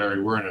general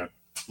area. We're in a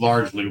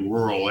largely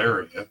rural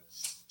area,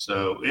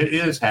 so it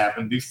has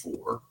happened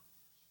before,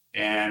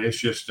 and it's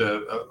just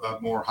a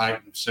more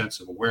heightened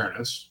sense of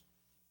awareness.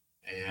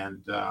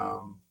 And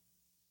I'm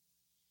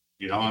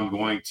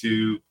going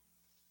to,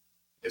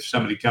 if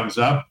somebody comes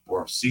up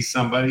or see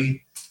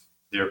somebody,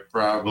 they're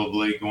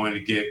probably going to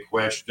get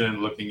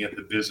questioned looking at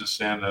the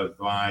business end of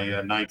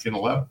my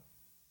 1911.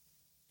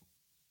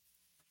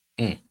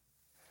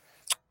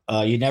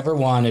 You never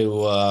want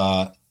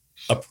to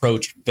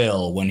approach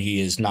Phil when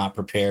he is not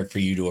prepared for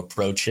you to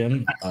approach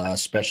him,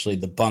 especially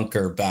the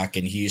bunker back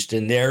in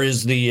Houston. There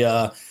is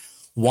the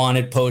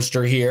wanted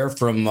poster here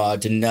from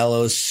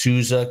Danilo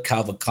Souza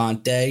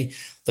Cavalcante.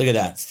 Look at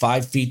that,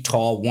 5 feet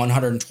tall,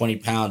 120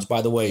 pounds.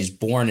 By the way, he's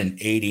born in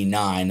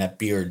 89. That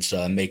beard's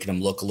making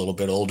him look a little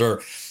bit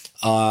older.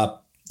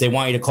 They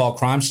want you to call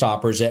Crime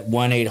Stoppers at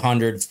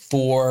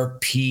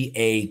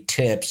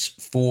 1-800-4PA-TIPS,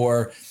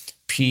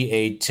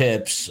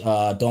 4PA-TIPS.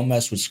 Don't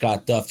mess with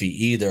Scott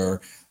Duffy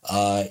either.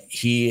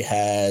 He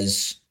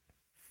has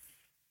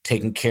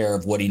taken care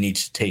of what he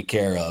needs to take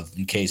care of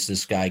in case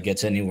this guy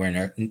gets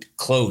anywhere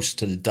close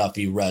to the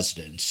Duffy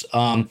residence.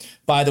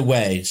 By the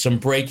way, some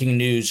breaking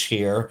news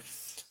here.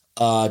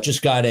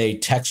 Just got a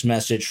text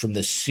message from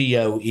the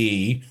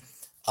COE.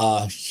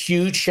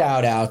 Huge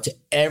shout out to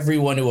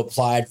everyone who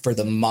applied for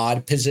the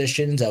mod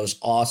positions. That was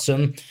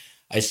awesome.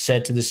 I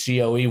said to the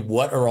COE,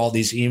 what are all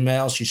these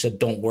emails? She said,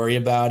 don't worry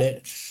about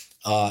it.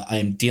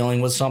 I'm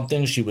dealing with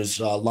something. She was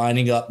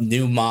lining up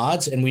new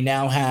mods, and we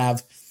now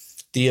have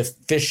the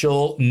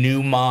official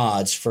new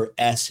mods for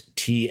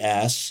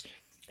STS,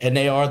 and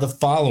they are the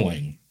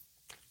following.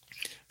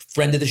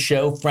 Friend of the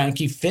show,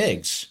 Frankie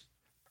Figs.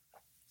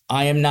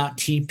 I am not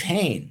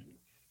T-Pain.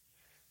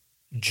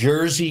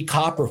 Jersey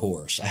Copper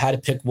Horse. I had to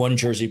pick one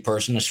Jersey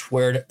person. I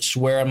swear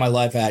on my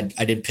life I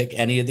didn't pick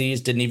any of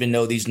these. Didn't even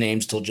know these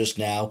names till just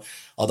now,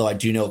 although I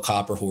do know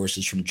Copper Horse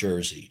is from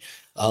Jersey.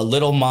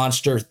 Little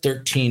Monster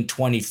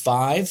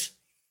 1325,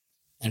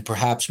 and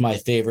perhaps my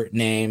favorite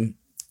name,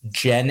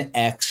 Gen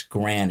X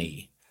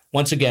Granny.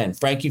 Once again,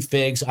 Frankie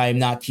Figs, I am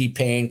not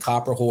T-Pain,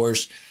 Copper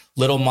Horse,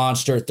 Little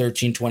Monster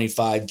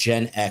 1325,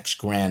 Gen X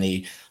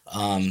Granny.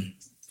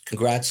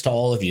 Congrats to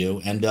all of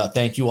you, and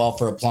thank you all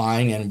for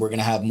applying, and we're going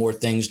to have more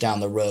things down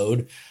the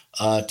road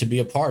to be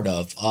a part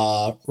of.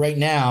 Right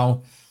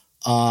now,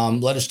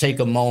 let us take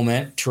a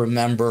moment to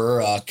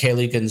remember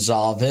Kaylee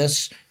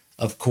Gonzalez,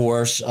 of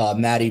course,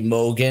 Maddie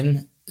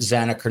Mogan,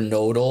 Xana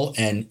Kernodal,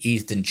 and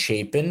Ethan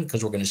Chapin,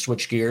 because we're going to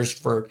switch gears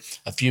for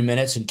a few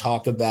minutes and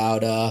talk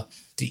about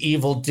the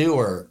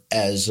evildoer,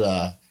 as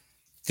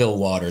Phil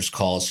Waters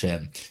calls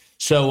him.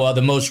 So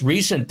the most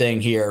recent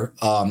thing here,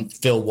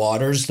 Phil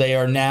Waters, they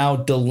are now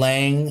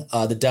delaying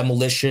the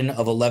demolition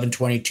of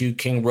 1122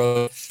 King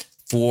Road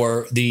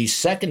for the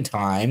second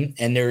time,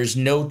 and there is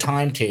no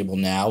timetable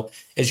now.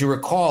 As you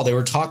recall, they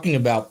were talking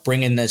about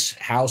bringing this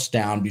house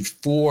down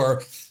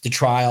before the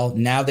trial.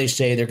 Now they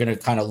say they're going to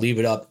kind of leave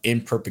it up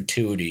in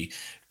perpetuity.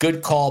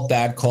 Good call,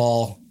 bad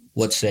call.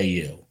 What say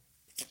you?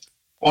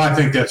 Well, I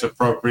think that's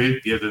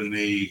appropriate given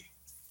the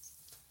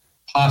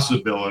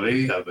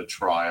possibility of a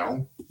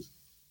trial.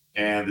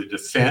 And the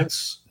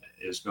defense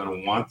is going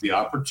to want the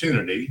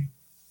opportunity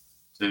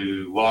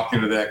to walk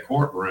into that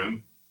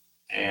courtroom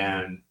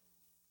and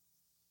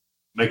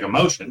make a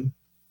motion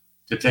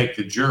to take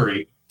the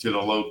jury to the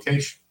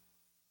location.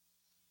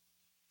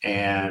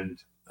 And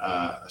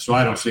so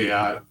I don't see,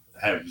 I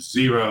have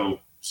zero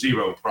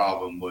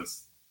problem with,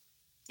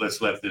 let's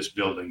let this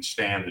building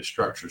stand, the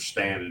structure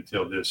stand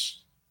until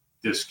this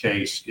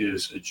case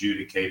is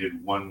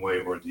adjudicated one way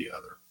or the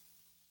other.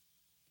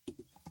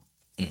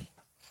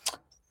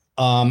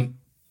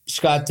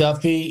 Scott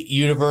Duffy,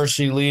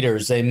 university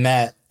leaders, they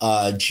met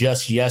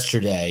just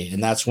yesterday,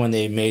 and that's when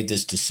they made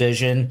this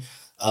decision.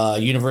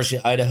 University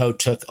of Idaho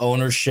took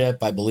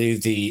ownership. I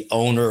believe the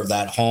owner of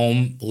that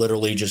home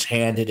literally just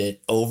handed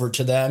it over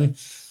to them.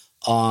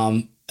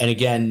 And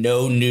again,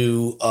 no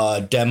new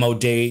demo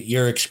date.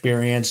 Your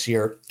experience,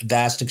 your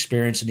vast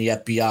experience in the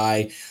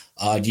FBI,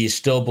 do you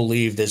still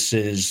believe this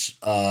is,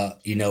 a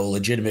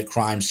legitimate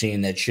crime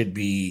scene that should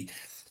be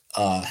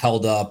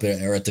held up,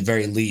 or at the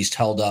very least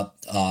held up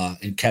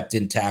and kept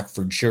intact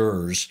for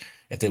jurors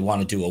if they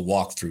want to do a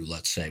walkthrough,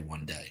 let's say,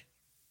 one day?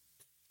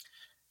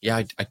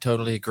 Yeah, I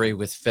totally agree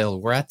with Phil.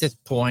 We're at this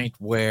point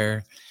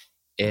where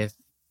if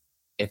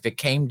it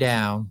came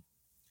down,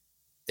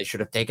 they should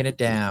have taken it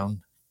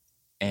down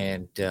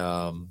and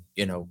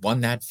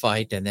won that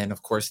fight. And then,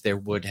 of course, there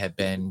would have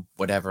been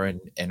whatever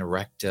and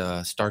erect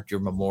start your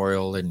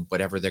memorial and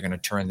whatever they're going to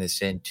turn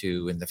this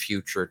into in the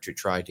future to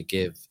try to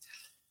give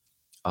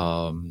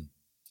an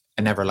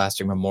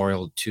everlasting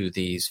memorial to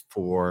these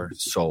 4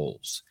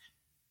 souls.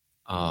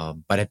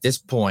 But at this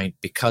point,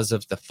 because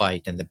of the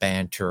fight and the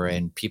banter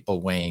and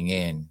people weighing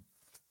in,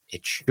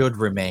 it should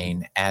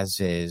remain as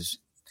is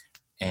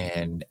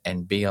and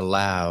be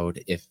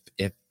allowed if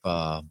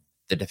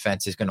the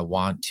defense is going to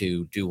want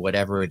to do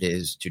whatever it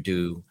is to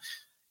do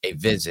a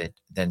visit,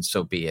 then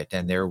so be it.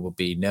 And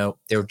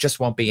there just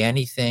won't be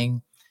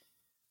anything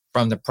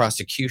from the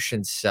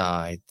prosecution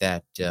side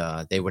that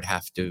they would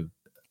have to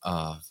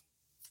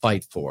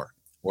fight for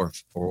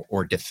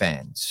or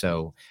defend.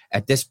 So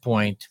at this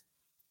point,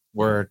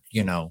 we're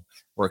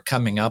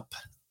coming up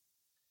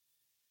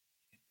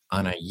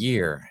on a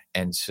year,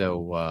 and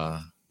so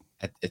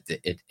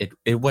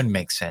it wouldn't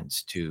make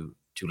sense to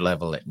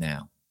level it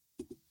now.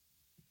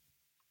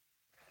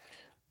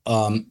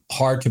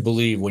 Hard to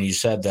believe when you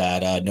said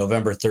that.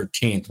 November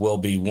 13th will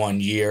be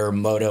 1 year.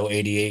 Moto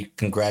 88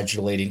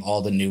 congratulating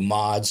all the new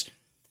mods.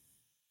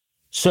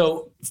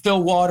 So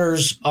Phil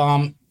Waters,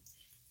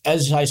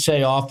 as I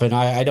say often,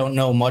 I don't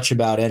know much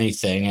about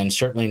anything, and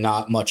certainly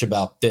not much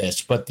about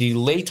this, but the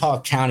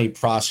Latah County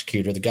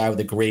prosecutor, the guy with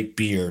the great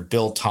beard,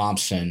 Bill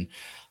Thompson,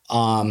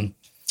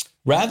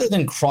 rather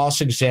than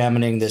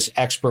cross-examining this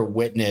expert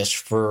witness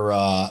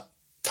for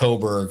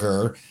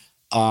Kohberger,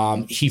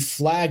 he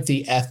flagged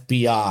the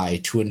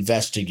FBI to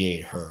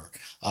investigate her.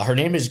 Her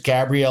name is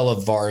Gabriela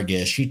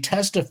Vargas. She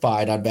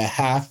testified on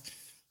behalf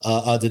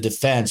of the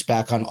defense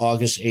back on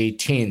August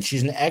 18th.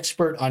 She's an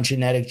expert on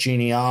genetic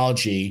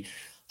genealogy,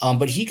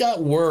 but he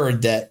got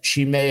word that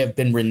she may have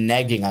been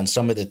reneging on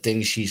some of the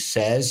things she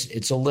says.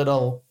 It's a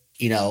little,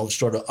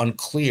 sort of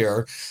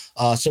unclear.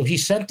 So he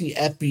sent the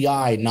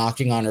FBI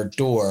knocking on her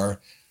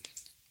door.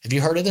 Have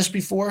you heard of this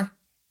before?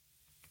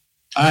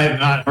 I have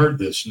not heard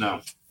this,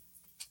 no.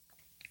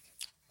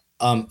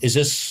 Is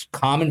this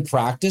common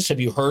practice? Have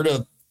you heard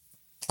of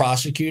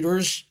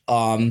prosecutors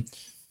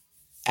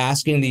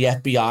asking the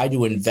FBI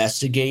to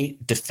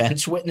investigate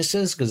defense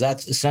witnesses? Because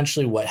that's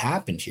essentially what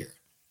happened here.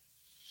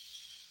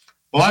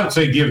 Well, I would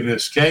say, given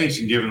this case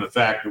and given the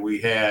fact that we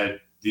had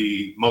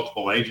the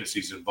multiple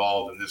agencies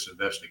involved in this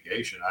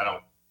investigation,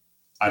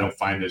 I don't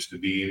find this to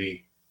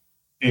be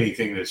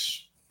anything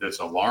that's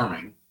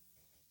alarming.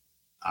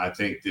 I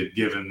think that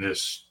given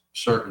this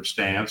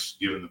circumstance,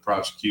 given the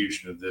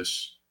prosecution of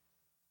this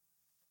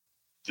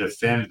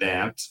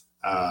defendant,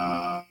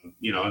 and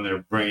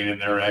they're bringing in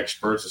their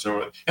experts and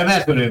so on. And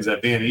that's what it ends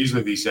up being.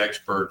 Usually these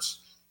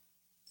experts,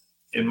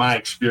 in my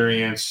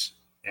experience,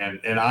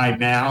 and I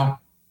now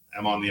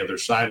am on the other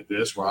side of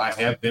this, where I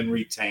have been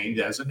retained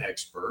as an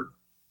expert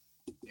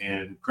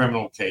in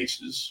criminal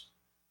cases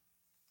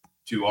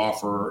to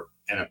offer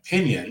an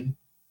opinion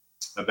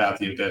about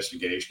the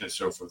investigation and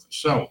so forth and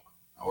so on,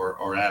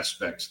 or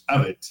aspects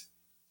of it.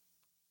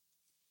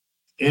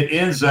 It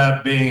ends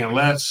up being,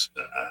 unless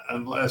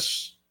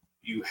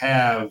you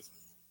have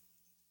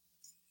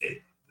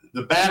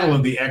the battle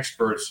of the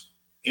experts,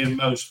 in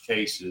most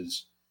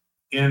cases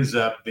ends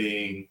up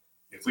being,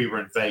 if we were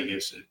in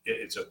Vegas,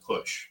 it's a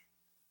push.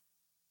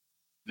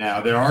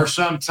 Now, there are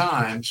some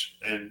times,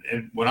 and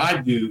when I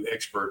do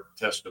expert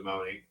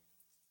testimony,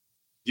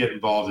 get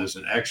involved as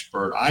an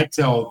expert, I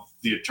tell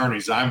the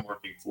attorneys I'm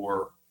working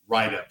for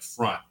right up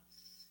front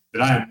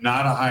that I am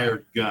not a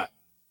hired gun.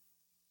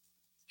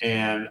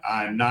 And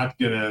I'm not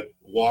going to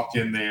walk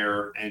in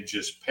there and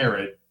just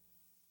parrot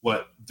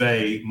what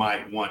they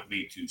might want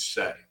me to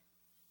say.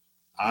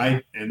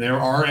 And there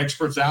are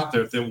experts out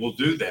there that will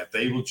do that.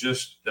 They'll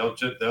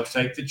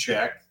take the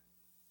check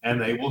and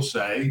they will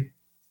say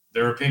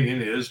their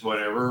opinion is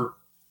whatever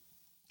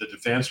the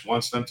defense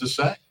wants them to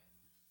say.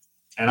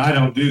 And I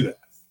don't do that.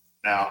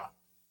 Now,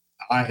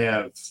 I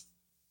have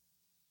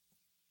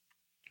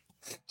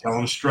tell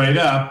them straight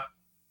up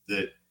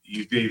that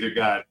you've either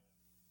got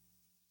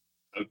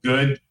a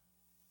good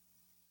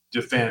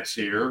defense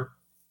here,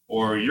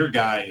 or your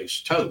guy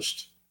is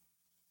toast.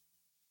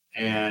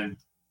 And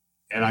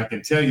I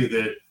can tell you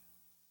that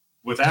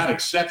without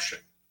exception,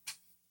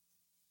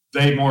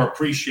 they more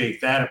appreciate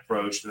that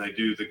approach than they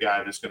do the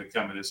guy that's going to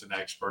come in as an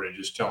expert and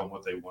just tell them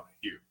what they want to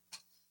hear,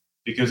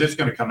 because it's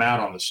going to come out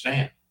on the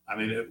stand. I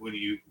mean, when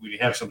you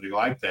have somebody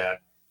like that,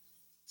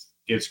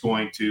 it's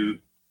going to,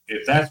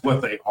 if that's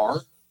what they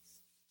are,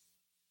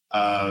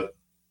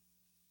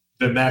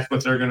 then that's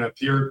what they're going to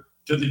appear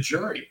to the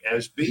jury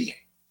as being.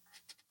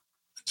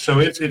 So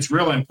it's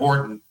real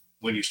important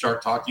when you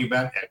start talking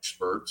about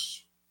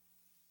experts.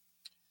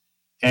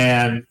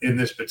 And in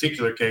this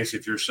particular case,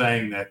 if you're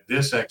saying that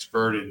this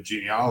expert in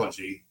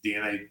genealogy,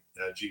 DNA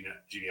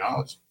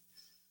genealogy,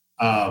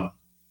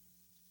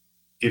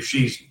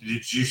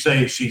 did you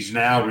say she's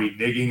now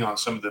reneging on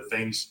some of the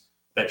things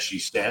that she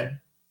said?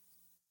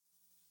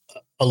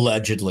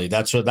 Allegedly,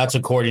 that's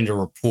according to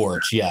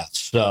reports. Yes.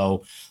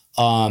 So,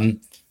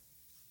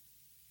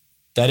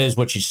 that is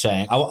what she's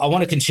saying. I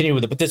want to continue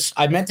with it, but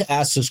I meant to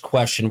ask this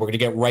question. We're going to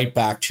get right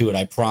back to it.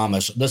 I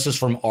promise. This is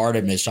from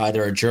Artemis,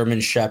 either a German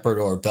Shepherd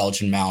or a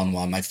Belgian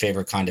Malinois, my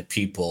favorite kind of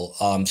people.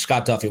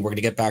 Scott Duffy, we're going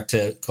to get back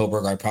to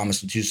Kohberger, I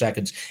promise, in 2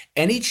 seconds.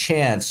 Any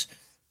chance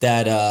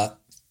that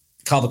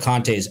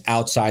Cavalcante is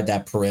outside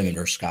that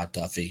perimeter, Scott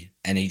Duffy,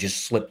 and he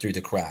just slipped through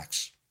the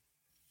cracks?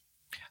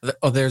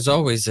 Oh, there's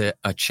always a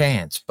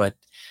chance, but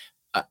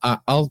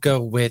I'll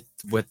go with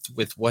what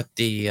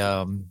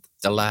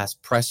the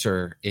last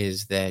presser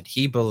is, that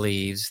he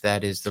believes,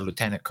 that is the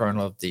lieutenant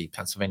colonel of the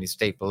Pennsylvania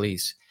State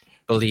Police,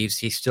 believes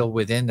he's still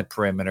within the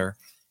perimeter,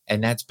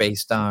 and that's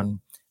based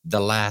on the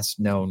last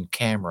known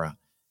camera.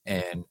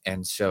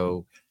 And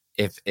so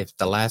if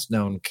the last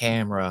known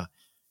camera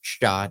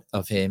shot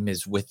of him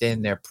is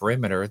within their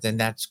perimeter, then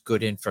that's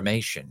good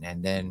information.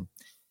 And then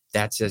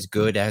that's as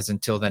good as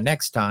until the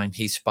next time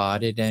he's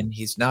spotted and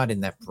he's not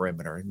in that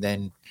perimeter.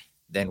 And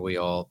then we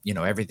all,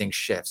 everything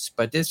shifts.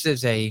 But this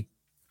is a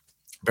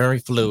very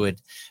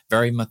fluid,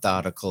 very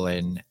methodical,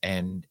 and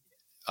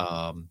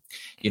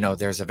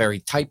there's a very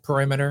tight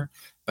perimeter,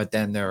 but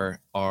then there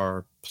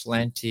are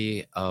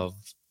plenty of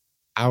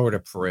outer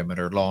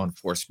perimeter law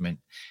enforcement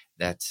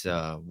that's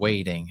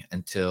waiting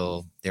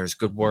until there's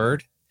good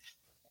word,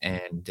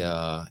 and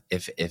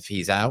if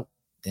he's out,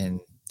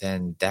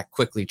 then that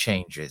quickly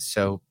changes.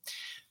 So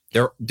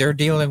they're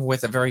dealing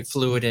with a very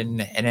fluid,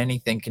 and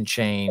anything can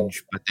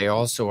change, but they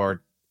also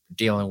are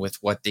dealing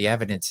with what the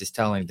evidence is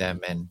telling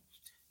them,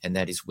 and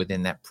that is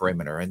within that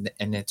perimeter. And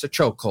it's a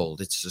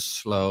chokehold. It's a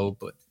slow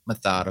but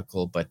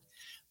methodical, but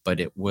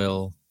they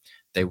will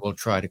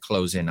try to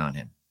close in on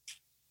him.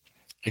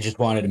 I just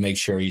wanted to make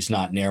sure he's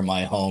not near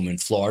my home in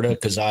Florida,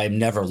 because I'm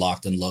never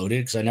locked and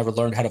loaded, because I never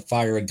learned how to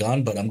fire a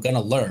gun, but I'm going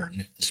to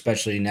learn,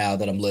 especially now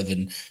that I'm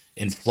living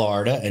in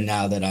Florida and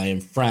now that I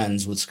am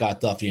friends with Scott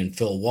Duffy and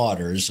Phil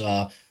Waters.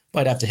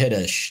 Might have to hit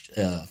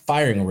a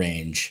firing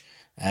range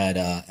at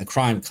a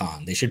crime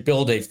con. They should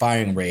build a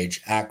firing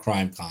range at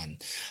crime con.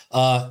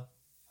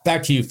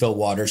 Back to you, Phil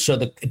Waters. So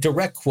the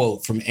direct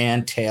quote from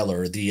Ann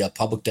Taylor, the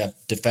public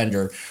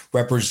defender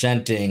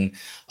representing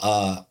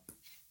Bryan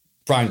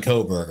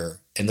Kohberger,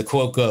 and the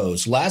quote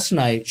goes, "Last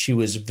night she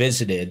was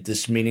visited,"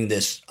 this meaning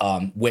this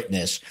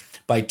witness,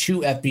 "by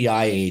 2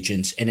 FBI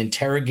agents and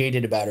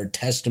interrogated about her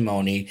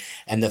testimony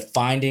and the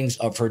findings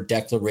of her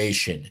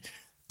declaration.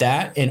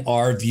 That, in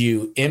our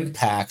view,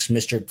 impacts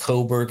Mr.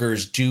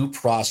 Kohberger's due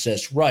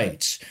process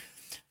rights."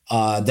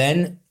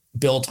 Then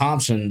Bill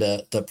Thompson,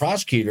 the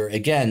prosecutor,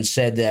 again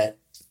said that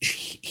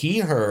he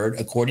heard,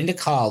 according to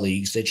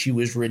colleagues, that she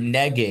was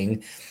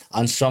reneging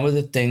on some of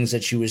the things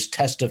that she was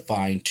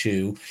testifying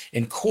to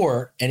in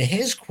court. And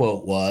his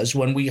quote was,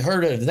 "When we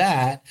heard of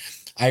that,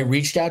 I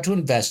reached out to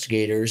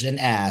investigators and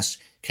asked,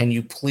 can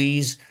you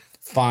please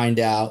find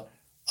out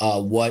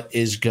what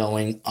is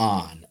going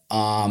on?"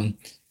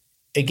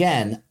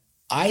 Again,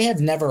 I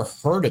have never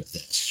heard of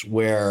this,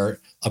 where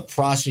a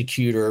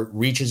prosecutor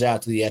reaches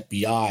out to the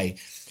FBI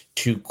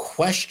to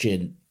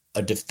question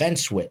a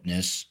defense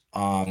witness.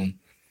 I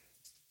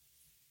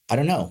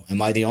don't know.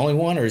 Am I the only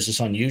one, or is this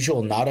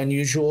unusual? Not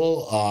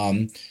unusual?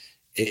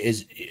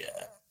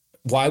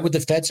 Why would the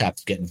feds have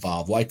to get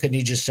involved? Why couldn't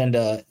he just send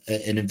an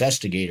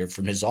investigator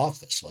from his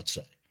office, let's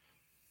say?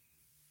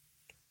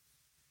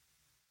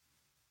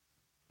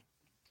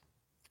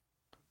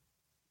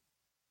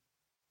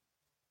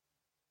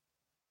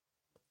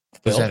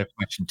 Was that a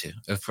question too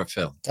for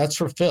Phil? That's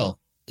for Phil.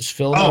 Is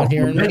Phil not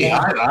hearing me?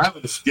 I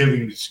was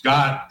giving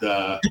Scott.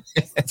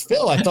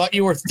 Phil, I thought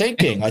you were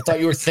thinking. I thought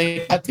you were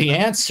thinking at the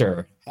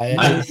answer.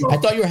 I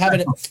thought you were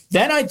having.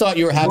 Then I thought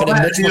you were having a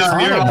Mitch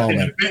McConnell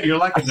moment. You're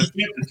like a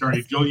defense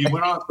attorney, Joe. You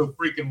went on so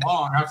freaking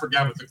long. I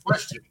forgot what the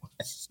question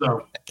was.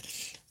 So,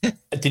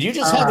 did you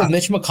just have a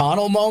Mitch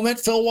McConnell moment,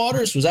 Phil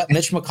Waters? Was that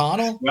Mitch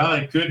McConnell? Well,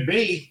 it could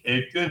be.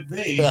 It could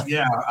be.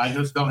 Yeah, I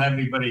just don't have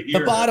anybody here.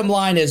 The bottom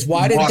line is,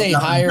 why didn't they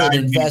hire an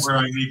investigator?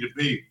 Where I need to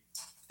be.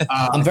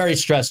 I'm very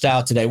stressed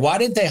out today. Why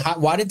didn't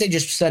they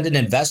just send an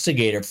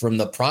investigator from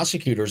the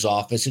prosecutor's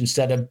office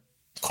instead of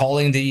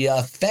calling the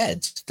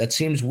feds? That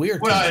seems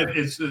weird. Well,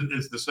 it's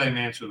the same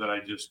answer that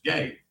I just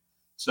gave.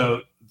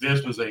 So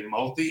this was a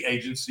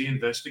multi-agency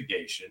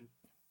investigation.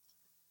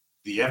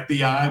 The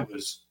FBI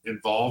was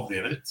involved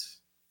in it.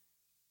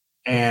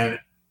 And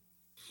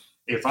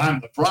if I'm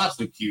the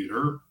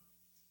prosecutor,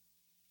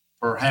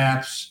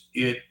 perhaps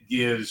it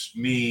gives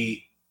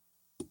me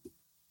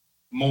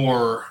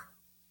more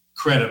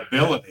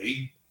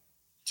credibility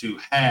to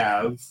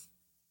have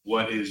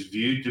what is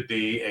viewed to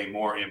be a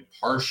more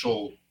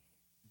impartial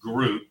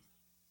group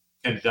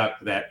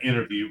conduct that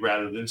interview,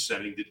 rather than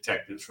sending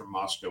detectives from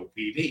Moscow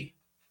PD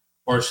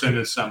or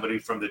sending somebody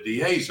from the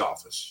DA's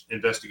office,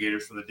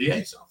 investigators from the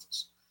DA's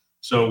office.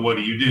 So what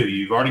do?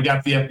 You've already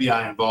got the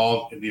FBI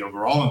involved in the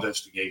overall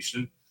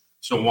investigation.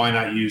 So why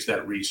not use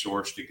that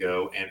resource to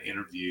go and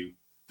interview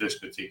this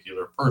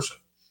particular person?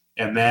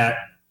 And that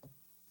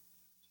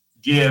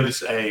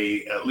gives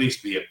at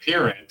least the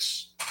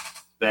appearance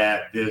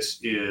that this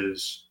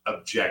is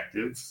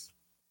objective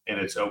and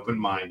it's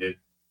open-minded,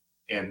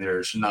 and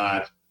there's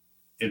not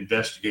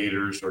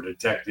investigators or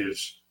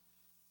detectives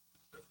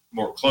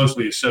more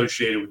closely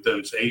associated with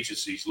those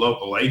agencies,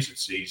 local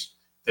agencies,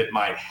 that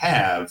might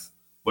have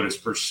what is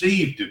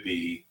perceived to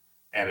be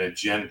an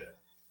agenda.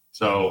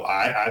 So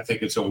I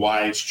think it's a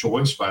wise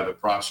choice by the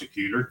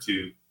prosecutor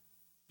to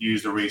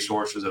use the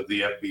resources of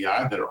the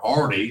FBI that are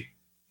already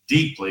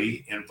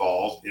deeply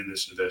involved in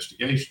this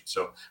investigation.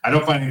 So I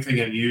don't find anything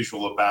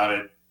unusual about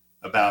it,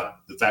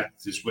 about the fact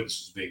that this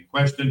witness is being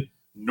questioned,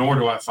 nor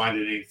do I find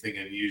it anything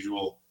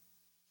unusual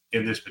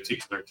in this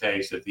particular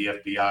case that the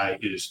FBI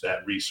is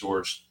that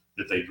resource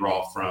that they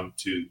draw from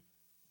to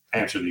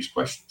answer these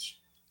questions.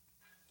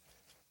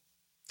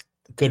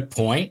 Good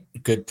point.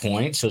 Good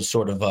point. So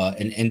sort of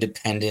an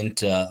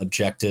independent,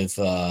 objective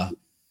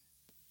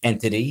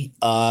entity.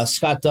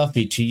 Scott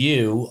Duffy, to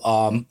you,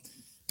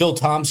 Bill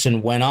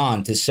Thompson went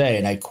on to say,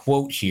 and I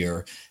quote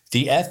here,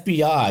 "The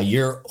FBI,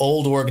 your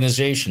old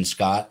organization,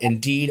 Scott,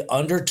 indeed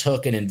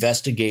undertook an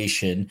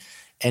investigation,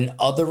 and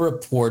other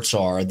reports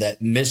are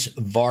that Miss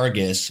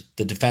Vargas,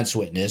 the defense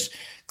witness,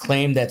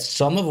 claimed that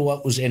some of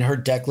what was in her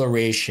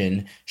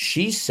declaration,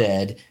 she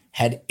said,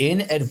 had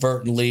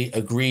inadvertently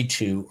agreed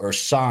to or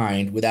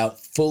signed without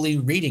fully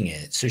reading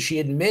it." So she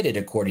admitted,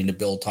 according to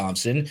Bill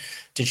Thompson,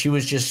 that she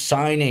was just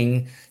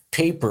signing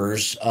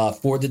papers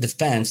for the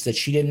defense that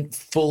she didn't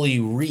fully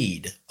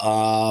read.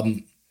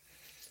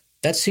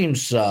 That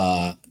seems,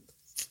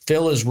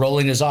 Phil is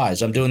rolling his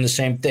eyes. I'm doing the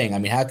same thing. I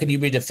mean, how can you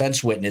be a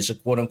defense witness, a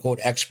quote unquote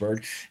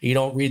expert? You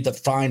don't read the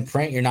fine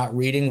print. You're not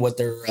reading what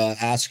they're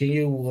asking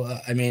you.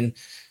 I mean,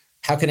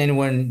 how can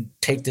anyone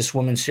take this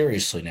woman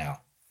seriously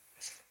now?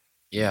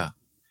 Yeah.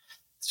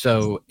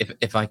 So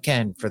if I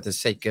can, for the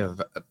sake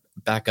of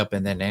back up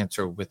and then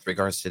answer with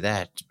regards to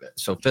that.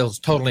 So Phil's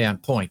totally on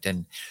point,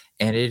 and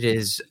it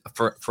is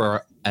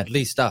for at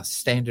least us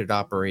standard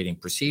operating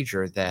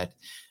procedure that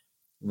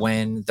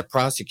when the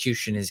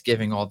prosecution is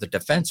giving all the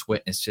defense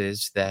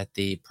witnesses, that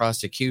the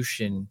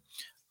prosecution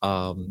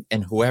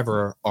and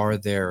whoever are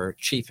their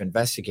chief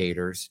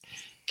investigators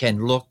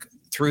can look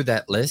through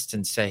that list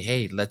and say,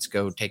 hey, let's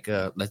go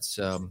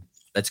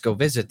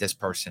visit this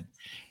person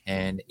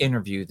and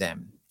interview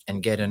them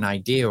and get an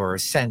idea or a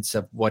sense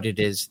of what it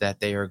is that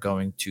they are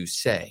going to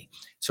say.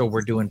 So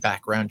we're doing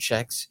background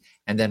checks.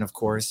 And then, of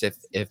course, if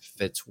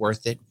it's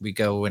worth it, we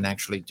go and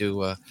actually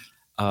do a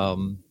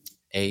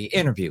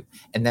interview.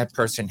 And that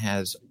person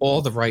has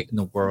all the right in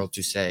the world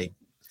to say,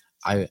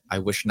 I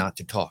wish not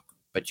to talk,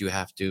 but you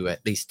have to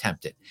at least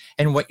tempt it.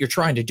 And what you're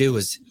trying to do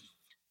is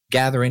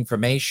gather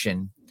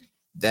information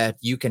that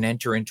you can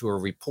enter into a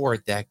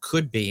report that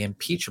could be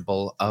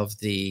impeachable of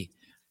the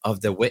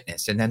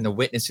witness. And then the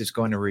witness is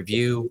going to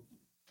review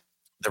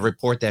the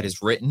report that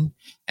is written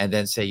and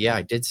then say, yeah,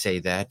 I did say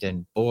that.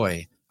 And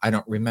boy, I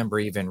don't remember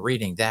even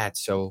reading that.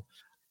 So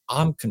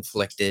I'm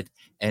conflicted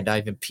and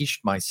I've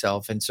impeached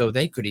myself. And so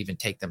they could even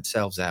take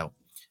themselves out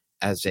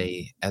as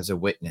a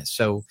witness.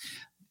 So,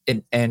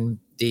 and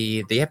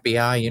the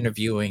FBI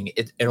interviewing,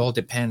 it all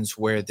depends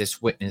where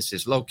this witness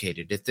is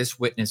located. If this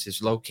witness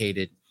is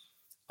located,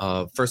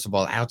 first of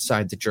all,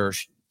 outside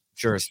the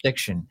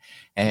jurisdiction,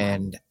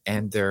 and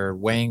they're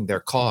weighing their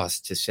costs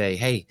to say,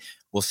 hey,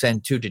 we'll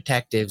send 2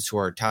 detectives who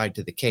are tied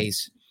to the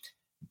case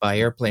by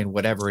airplane,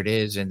 whatever it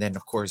is, and then,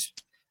 of course,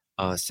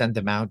 send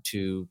them out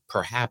to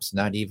perhaps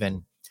not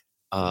even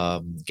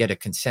get a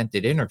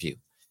consented interview.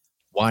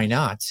 Why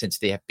not, since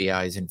the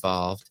FBI is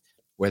involved,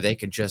 where they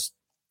could just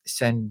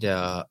send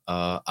a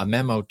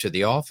memo to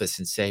the office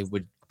and say,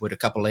 would a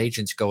couple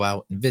agents go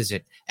out and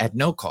visit at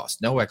no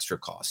cost, no extra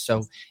cost?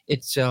 So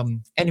it's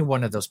any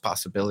one of those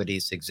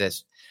possibilities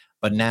exist.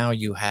 But now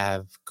you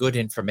have good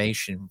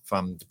information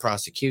from the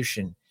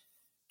prosecution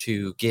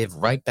to give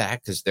right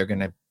back, because they're going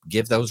to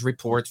give those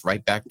reports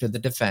right back to the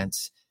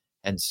defense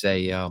and say,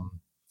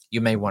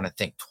 you may want to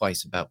think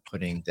twice about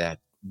putting that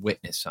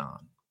witness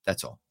on.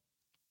 That's all.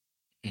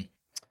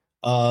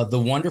 The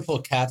wonderful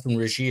Catherine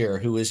Regier,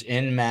 who is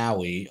in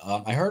Maui,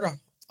 I heard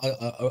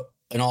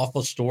an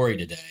awful story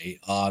today.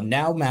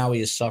 Now Maui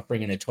is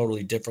suffering in a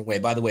totally different way.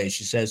 By the way,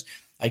 she says,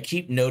 I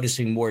keep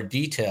noticing more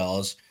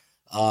details.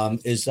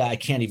 Is that I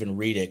can't even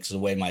read it because of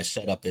the way my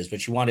setup is,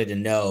 but she wanted to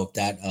know if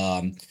that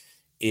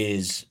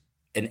is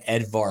an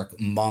Edvard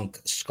Munch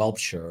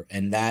sculpture,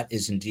 and that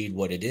is indeed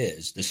what it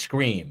is. The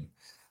Scream.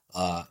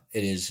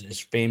 It is his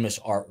famous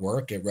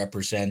artwork. It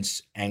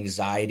represents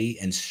anxiety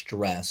and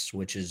stress,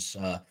 which is,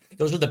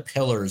 those are the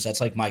pillars.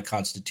 That's like my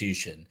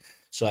constitution.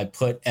 So I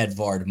put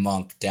Edvard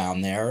Munch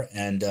down there,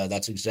 and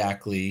that's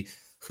exactly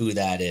who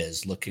that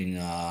is, looking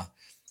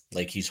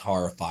like he's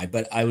horrified.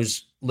 But I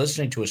was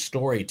listening to a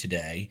story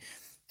today,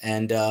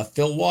 and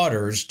Phil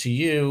Waters, to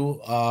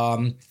you,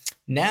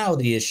 now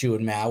the issue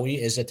in Maui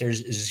is that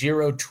there's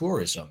zero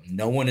tourism.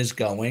 No one is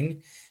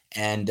going,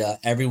 and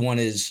everyone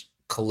is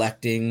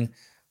collecting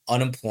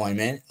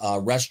unemployment.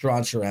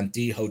 Restaurants are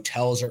empty,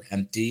 hotels are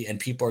empty, and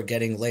people are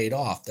getting laid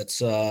off. That's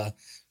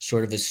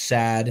sort of a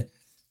sad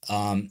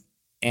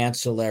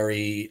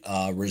ancillary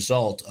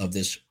result of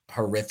this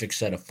horrific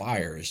set of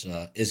fires.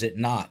 Is it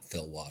not,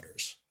 Phil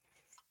Waters?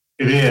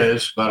 It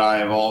is, but I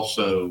have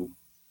also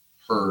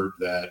heard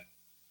that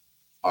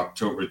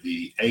October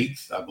the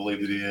 8th, I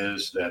believe it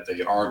is, that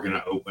they are going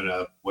to open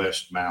up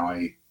West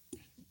Maui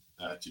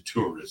to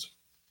tourism.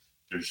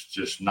 There's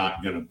just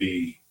not going to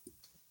be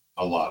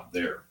a lot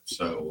there.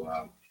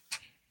 So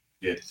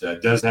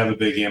it does have a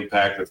big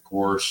impact, of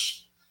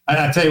course. And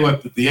I tell you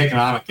what, the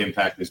economic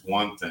impact is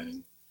one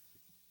thing.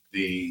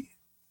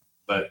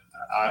 But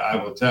I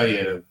will tell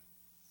you,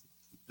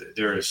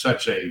 there is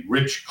such a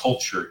rich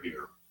culture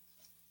here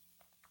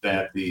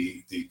that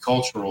the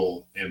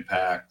cultural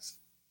impact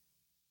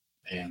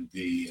and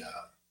the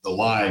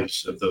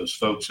lives of those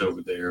folks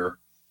over there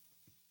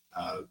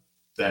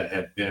that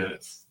have been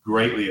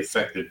greatly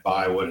affected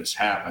by what has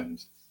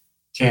happened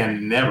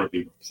can never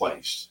be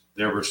replaced.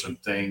 There were some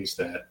things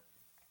that,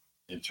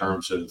 in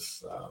terms of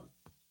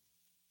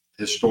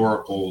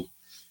historical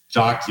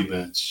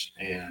documents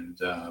and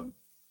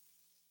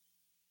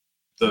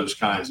those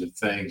kinds of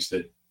things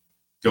that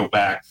go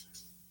back,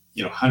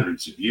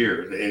 hundreds of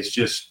years, it's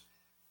just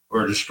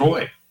were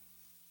destroyed,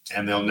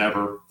 and they'll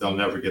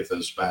never get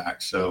those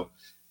back. So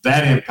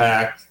that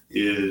impact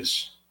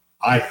is,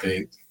 I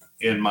think,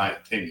 in my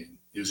opinion,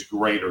 is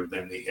greater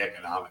than the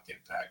economic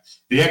impact.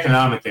 The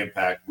economic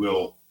impact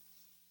will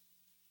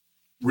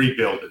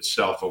rebuild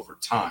itself over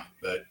time,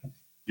 but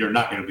you're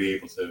not going to be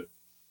able to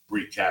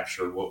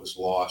recapture what was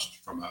lost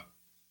from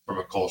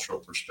a cultural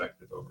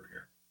perspective over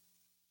here.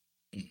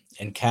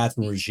 And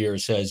Catherine Regier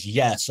says,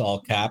 yes, all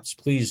caps.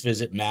 Please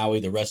visit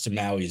Maui. The rest of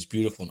Maui is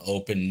beautiful and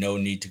open. No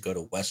need to go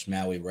to West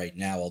Maui right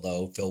now,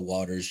 although Phil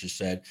Waters just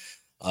said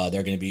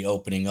they're going to be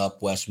opening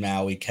up West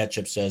Maui.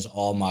 Ketchup says,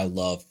 all my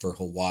love for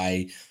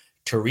Hawaii.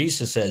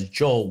 Teresa says,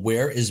 Joel,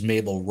 where is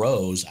Mabel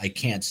Rose? I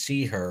can't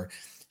see her.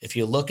 If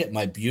you look at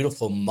my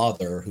beautiful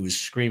mother, who is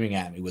screaming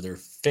at me with her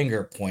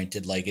finger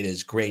pointed like it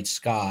is Great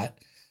Scott,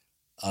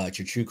 it's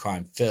your True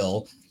Crime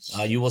Phil,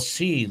 you will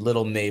see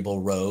little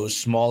Mabel Rose,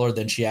 smaller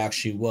than she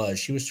actually was.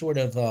 She was sort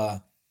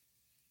of,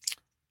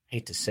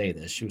 hate to say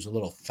this, she was a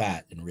little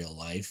fat in real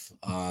life,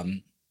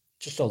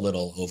 just a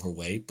little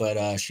overweight,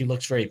 but she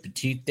looks very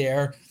petite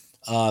there,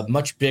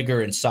 much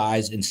bigger in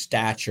size and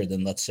stature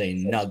than, let's say,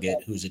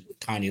 Nugget, who's a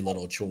tiny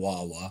little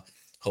chihuahua.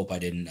 Hope I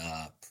didn't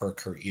perk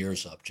her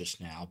ears up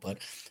just now. But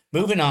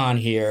moving on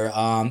here,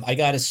 I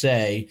got to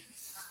say,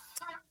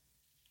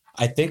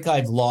 I think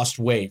I've lost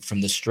weight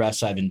from the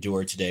stress I've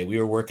endured today. We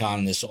were working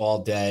on this all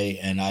day,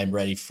 and I'm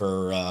ready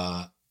for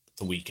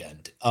the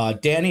weekend.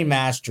 Danny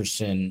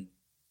Masterson,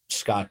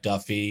 Scott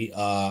Duffy,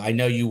 I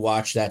know you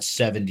watched that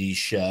 70s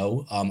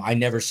show. I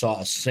never saw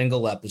a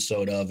single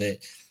episode of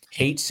it.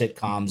 Hate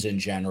sitcoms in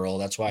general.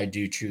 That's why I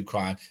do true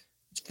crime.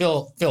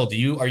 Phil,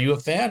 are you a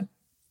fan?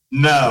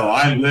 No,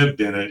 I lived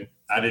in it.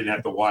 I didn't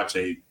have to watch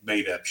a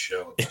made-up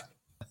show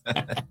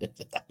about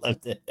it. I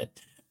loved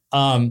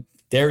it.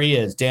 There he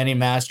is, Danny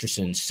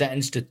Masterson,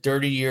 sentenced to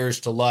 30 years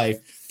to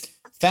life.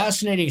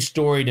 Fascinating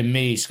story to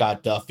me,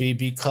 Scott Duffy,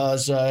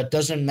 because it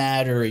doesn't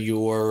matter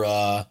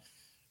your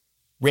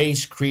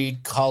race,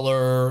 creed,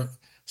 color,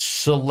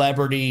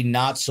 celebrity,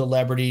 not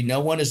celebrity. No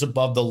one is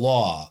above the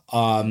law.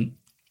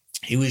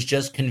 He was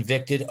just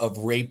convicted of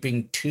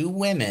raping 2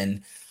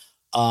 women.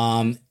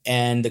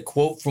 And the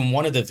quote from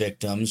one of the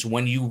victims,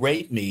 when you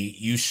raped me,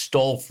 you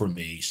stole from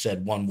me,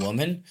 said one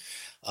woman.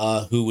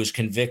 Who was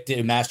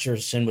convicted,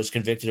 Masterson was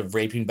convicted of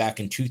raping back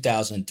in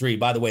 2003.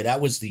 By the way,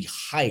 that was the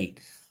height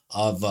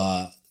of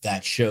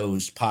that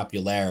show's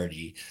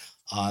popularity.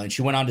 And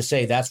she went on to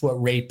say, that's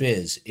what rape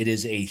is. It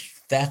is a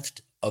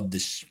theft of the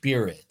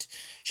spirit.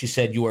 She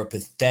said, you are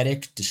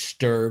pathetic,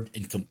 disturbed,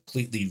 and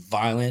completely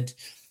violent.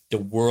 The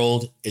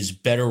world is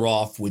better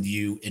off with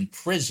you in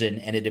prison.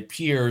 And it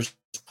appears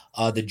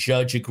the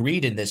judge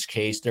agreed in this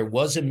case. There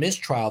was a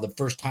mistrial the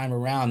first time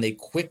around. They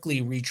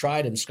quickly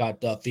retried him,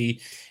 Scott Duffy,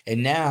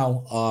 and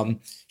now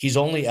he's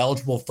only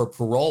eligible for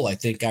parole, I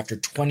think, after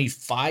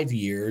 25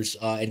 years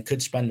and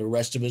could spend the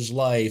rest of his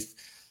life.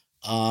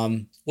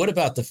 What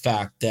about the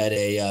fact that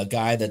a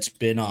guy that's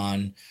been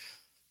on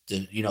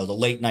the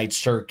late night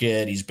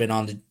circuit, he's been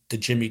on the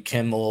Jimmy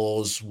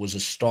Kimmels, was a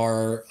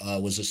star,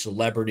 was a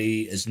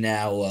celebrity, is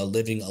now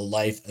living a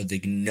life of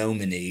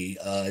ignominy?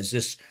 Is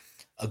this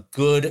a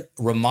good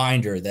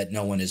reminder that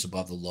no one is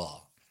above the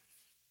law?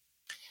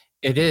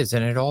 It is,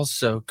 and it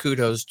also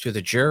kudos to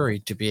the jury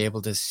to be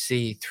able to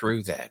see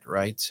through that,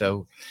 right?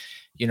 So,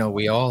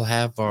 we all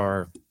have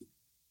our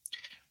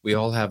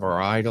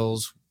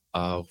idols,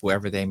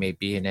 whoever they may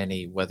be in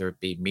any, whether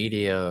it be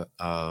media,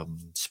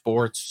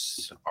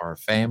 sports, or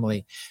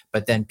family,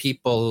 but then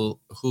people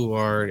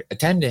who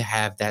tend to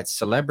have that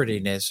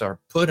celebrityness are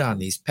put on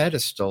these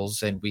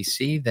pedestals, and we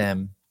see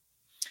them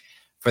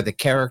for the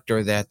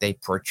character that they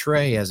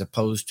portray as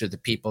opposed to the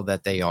people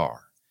that they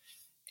are.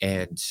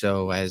 And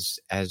so as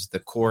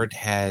the court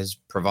has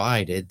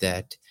provided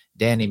that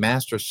Danny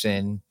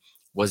Masterson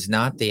was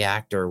not the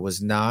actor,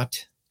 was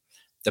not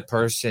the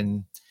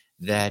person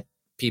that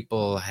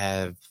people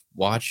have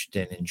watched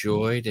and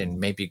enjoyed and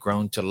maybe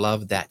grown to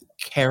love, that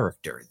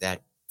character,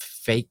 that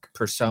fake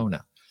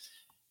persona.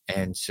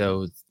 And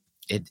so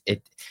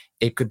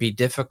it could be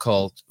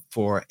difficult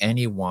for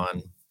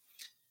anyone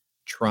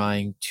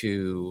trying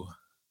to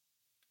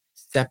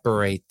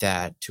separate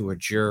that to a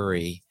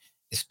jury,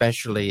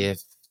 especially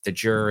if the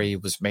jury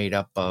was made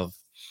up of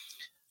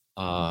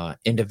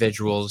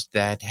individuals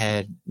that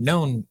had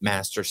known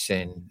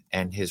Masterson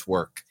and his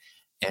work,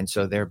 and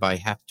so thereby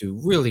have to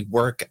really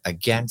work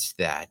against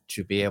that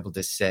to be able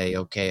to say,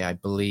 okay, I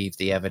believe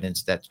the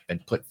evidence that's been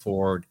put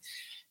forward,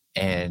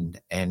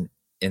 and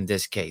in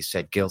this case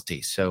said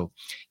guilty. So,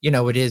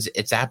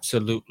 it's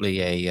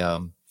absolutely a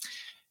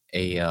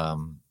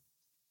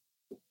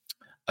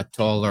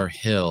taller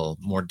hill,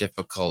 more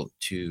difficult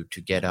to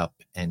get up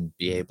and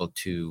be able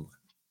to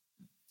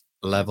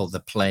level the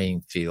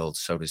playing field,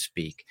 so to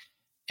speak,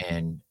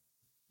 and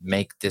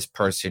make this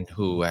person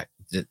who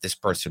this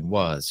person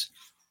was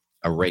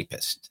a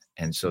rapist,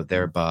 and so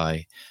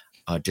thereby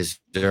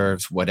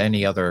deserves what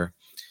any other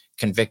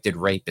convicted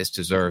rapist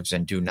deserves,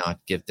 and do not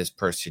give this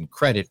person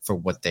credit for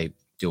what they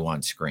do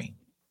on screen.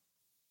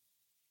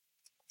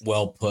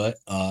 Well put.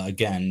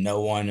 Again,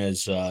 no one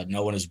is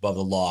above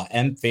the law.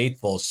 M.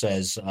 Faithful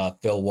says,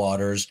 Phil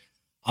Waters,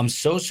 I'm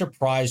so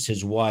surprised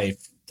his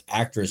wife,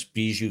 actress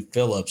Bijou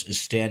Phillips,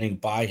 is standing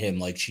by him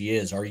like she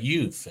is. Are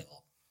you, Phil?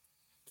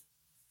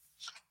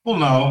 Well,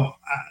 no.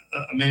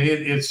 I mean,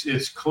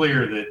 it's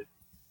clear that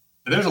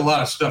there's a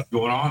lot of stuff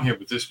going on here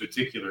with this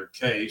particular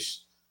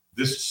case.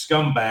 This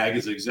scumbag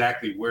is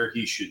exactly where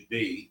he should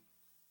be.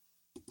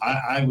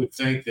 I would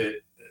think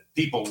that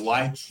people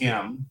like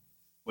him,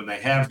 when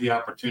they have the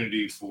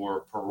opportunity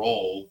for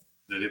parole,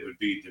 that it would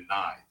be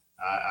denied.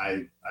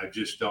 I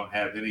just don't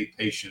have any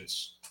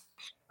patience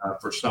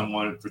for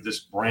this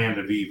brand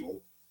of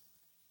evil.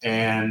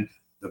 And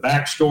the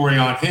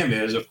backstory on him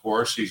is, of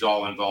course, he's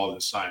all involved in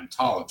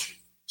Scientology.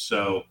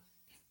 So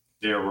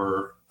there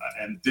were,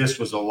 and this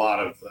was a lot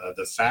of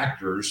the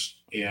factors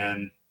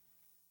in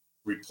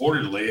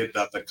reportedly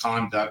about the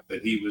conduct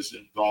that he was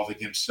involving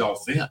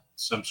himself in,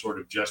 some sort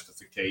of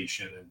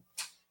justification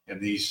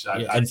and these.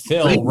 And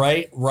Phil,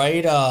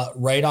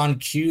 right on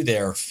cue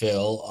there,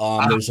 Phil.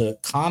 There's a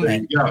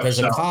comment. There's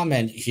a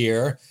comment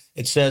here.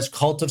 It says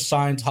cult of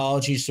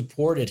Scientology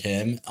supported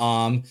him.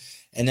 And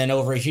then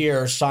over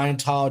here,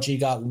 Scientology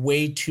got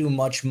way too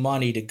much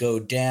money to go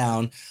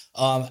down.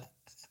 Do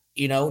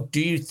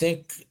you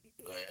think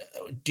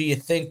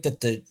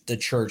that the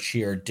church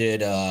here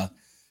did, I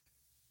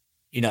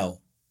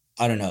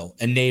don't know,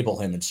 enable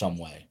him in some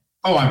way?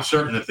 Oh, I'm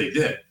certain that they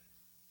did.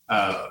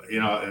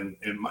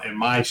 In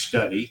my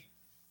study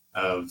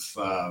of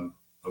a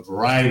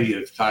variety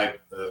of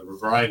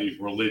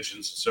religions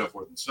and so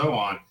forth and so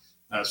on,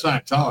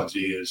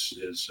 Scientology is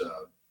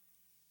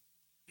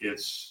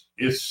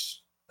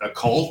it's a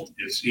cult.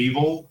 It's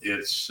evil.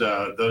 It's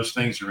those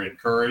things are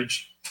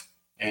encouraged,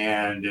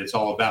 and it's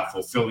all about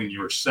fulfilling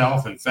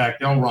yourself. In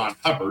fact, L. Ron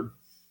Hubbard,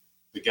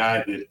 the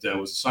guy that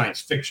was a science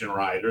fiction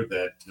writer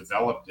that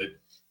developed it,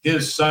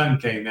 his son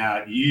came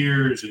out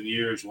years and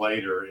years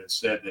later and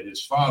said that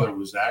his father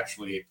was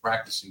actually a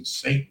practicing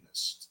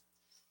Satanist,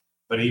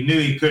 but he knew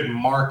he couldn't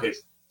market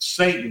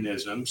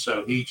Satanism,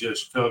 so he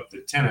just took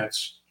the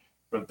tenets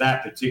from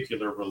that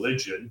particular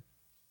religion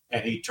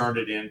and he turned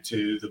it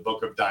into the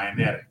Book of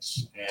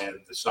Dianetics and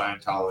the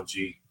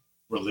Scientology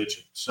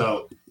religion.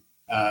 So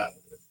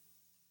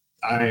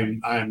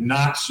I'm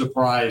not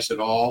surprised at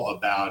all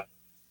about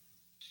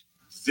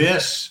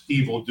this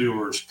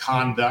evildoer's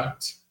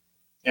conduct.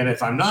 And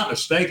if I'm not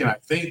mistaken, I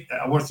think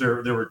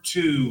there were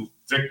two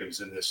victims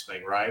in this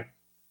thing, right?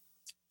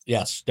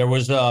 Yes, there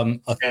was a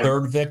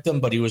third victim,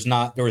 but he was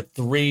not. There were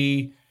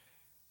three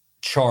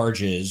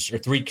charges, or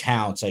three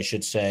counts, I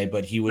should say,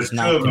 but he was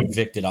not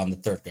convicted on the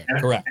third count.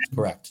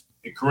 Correct.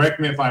 Correct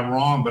me if I'm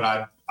wrong, but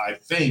I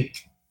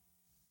think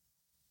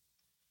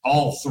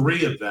all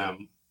three of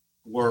them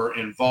were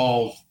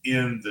involved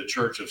in the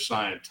Church of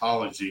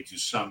Scientology to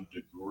some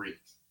degree.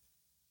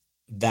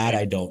 That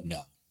I don't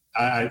know.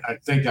 I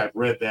think I've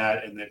read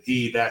that, and that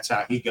that's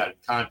how he got in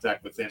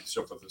contact with them, and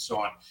so forth and so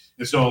on.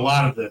 And so a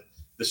lot of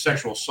the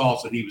sexual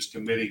assaults that he was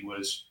committing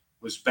was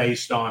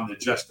based on the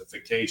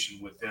justification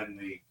within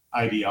the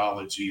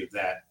ideology of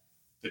that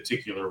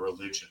particular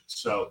religion.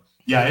 So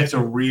yeah, it's a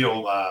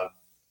real,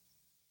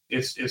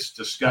 it's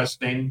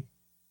disgusting.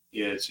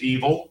 It's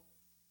evil.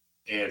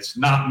 It's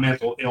not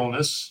mental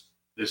illness.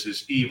 This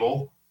is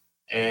evil.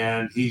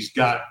 And he's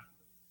got,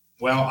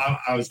 well,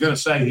 I was going to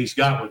say he's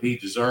got what he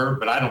deserved,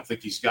 but I don't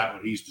think he's got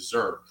what he's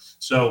deserved.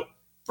 So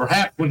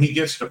perhaps when he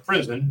gets to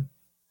prison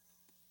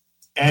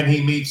and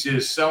he meets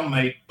his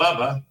cellmate,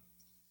 Bubba,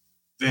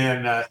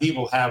 then he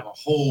will have a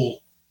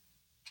whole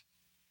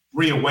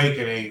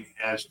reawakening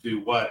as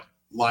to what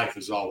life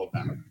is all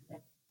about.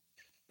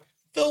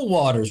 Phil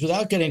Waters,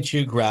 without getting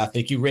too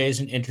graphic, you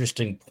raise an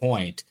interesting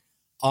point.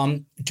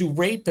 Do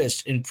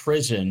rapists in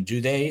prison,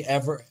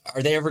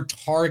 are they ever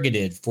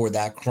targeted for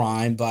that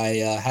crime by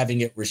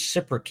having it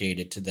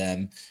reciprocated to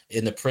them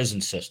in the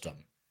prison system?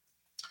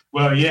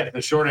 Well, yeah,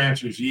 the short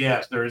answer is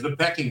yes. There is a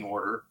pecking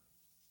order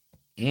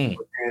Mm.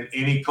 In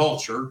any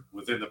culture,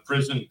 within the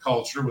prison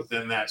culture,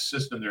 within that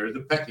system, there is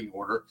a pecking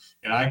order.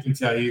 And I can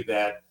tell you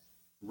that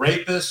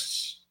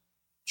rapists,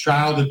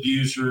 child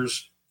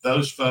abusers,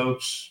 those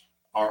folks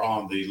are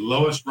on the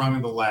lowest rung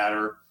of the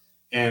ladder,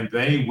 and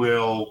they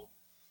will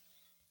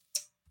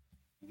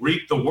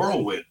reap the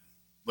whirlwind.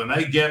 When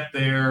they get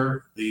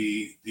there,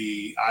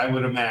 I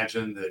would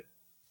imagine that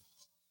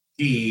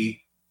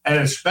he, and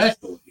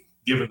especially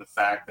given the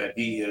fact that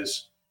he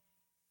has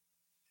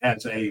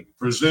a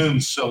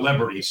presumed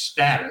celebrity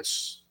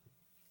status,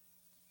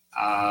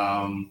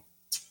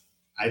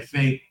 I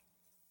think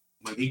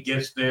when he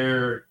gets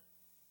there,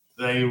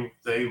 they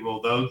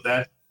will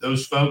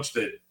those folks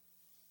that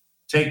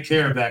take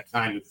care of that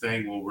kind of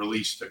thing will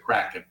release the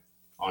Kraken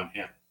on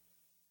him.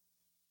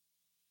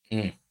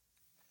 Mm.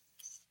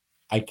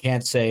 I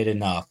can't say it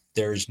enough.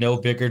 There's no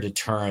bigger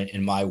deterrent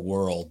in my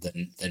world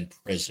than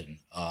prison.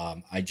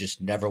 I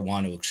just never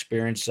want to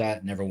experience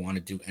that, never want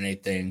to do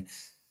anything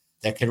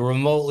that could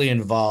remotely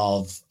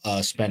involve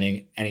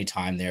spending any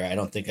time there. I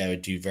don't think I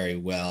would do very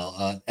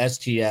well.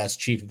 STS,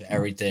 chief of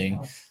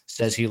everything,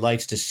 says he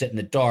likes to sit in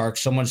the dark.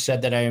 Someone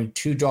said that I am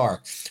too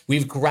dark.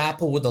 We've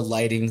grappled with the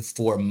lighting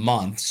for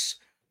months.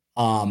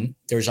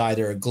 There's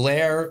either a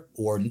glare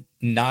or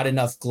not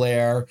enough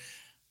glare.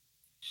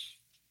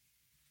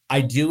 I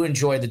do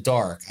enjoy the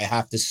dark, I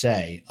have to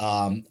say.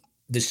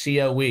 The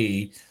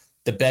COE,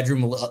 the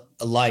bedroom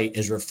light,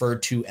 is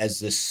referred to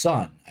as the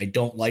sun. I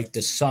don't like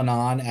the sun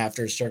on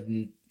after a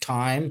certain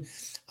time.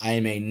 I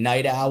am a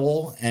night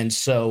owl. And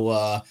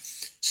so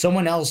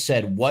someone else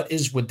said, what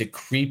is with the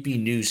creepy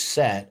new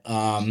set?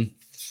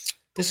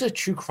 This is a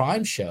true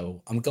crime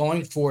show. I'm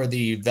going for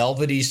the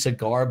velvety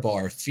cigar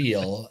bar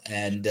feel,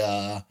 and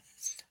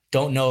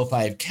don't know if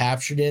I've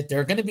captured it. There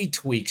are going to be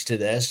tweaks to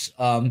this.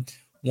 By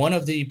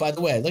the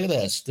way, look at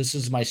this. This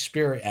is my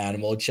spirit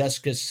animal.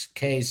 Jessica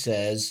K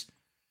says,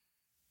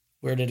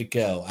 where did it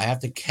go? I have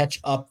to catch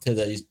up to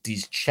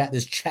these chat.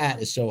 This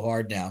chat is so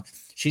hard now.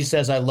 She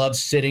says, I love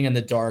sitting in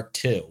the dark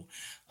too.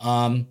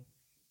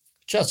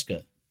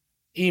 Jessica,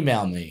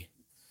 email me.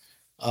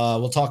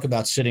 We'll talk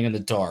about sitting in the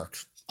dark.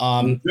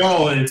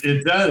 Joel,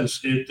 it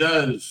does.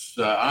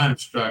 I'm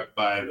struck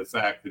by the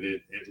fact that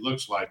it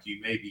looks like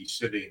you may be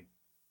sitting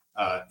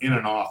in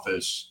an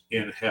office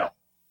in hell.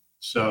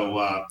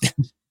 So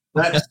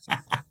that's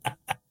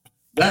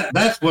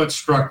what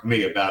struck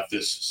me about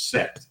this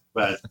set.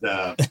 But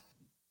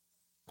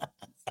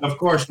of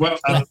course,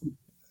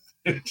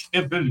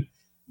 given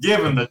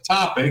the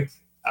topic,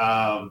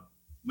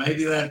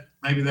 maybe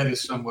that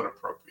is somewhat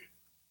appropriate.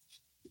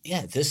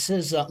 Yeah, this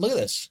is look at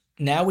this.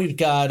 Now we've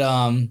got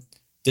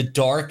the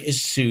dark is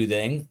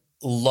soothing.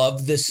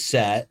 Love this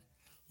set.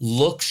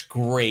 Looks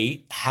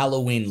great.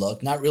 Halloween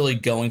look. Not really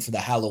going for the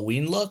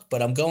Halloween look,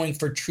 but I'm going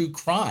for true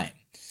crime.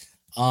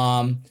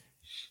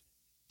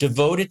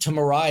 Devoted to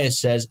Mariah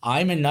says,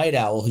 I'm a night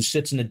owl who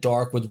sits in the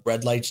dark with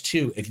red lights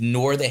too.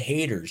 Ignore the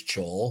haters,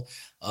 Joel.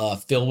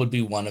 Phil would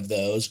be one of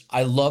those.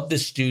 I love the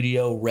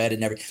studio, red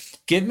and everything.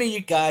 Give me,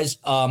 you guys,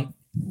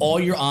 all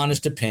your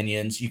honest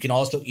opinions. You can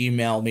also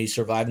email me,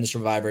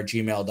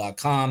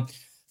 survivingthesurvivor@gmail.com.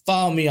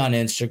 Follow me on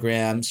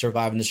Instagram,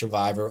 Surviving the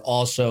Survivor.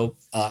 Also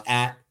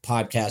at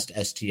Podcast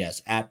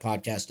STS, at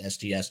Podcast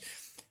STS.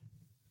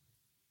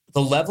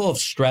 The level of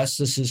stress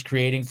this is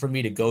creating for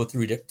me to go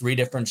through 3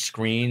 different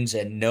screens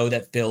and know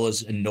that Bill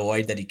is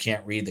annoyed that he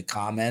can't read the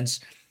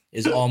comments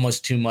is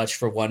almost too much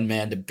for one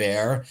man to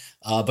bear.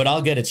 But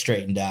I'll get it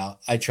straightened out.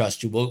 I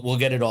trust you. We'll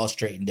get it all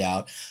straightened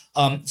out.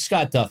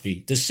 Scott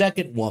Duffy, the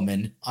second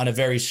woman, on a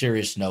very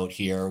serious note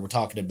here, we're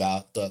talking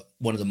about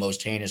one of the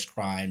most heinous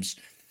crimes.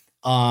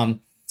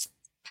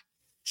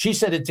 She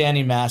said that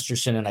Danny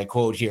Masterson, and I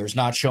quote here, has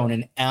not shown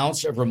an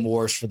ounce of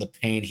remorse for the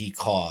pain he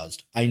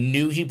caused. I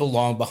knew he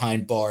belonged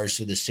behind bars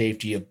for the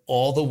safety of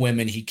all the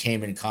women he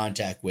came in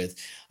contact with.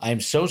 I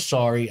am so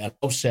sorry. I'm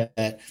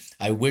upset.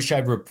 I wish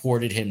I'd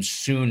reported him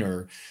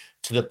sooner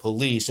to the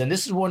police. And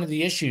this is one of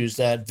the issues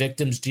that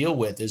victims deal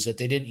with, is that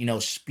they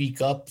didn't,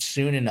 speak up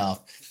soon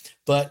enough.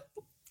 But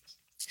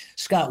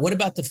Scott, what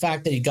about the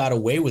fact that he got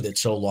away with it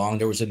so long?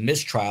 There was a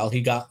mistrial.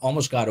 He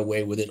almost got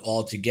away with it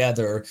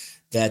altogether,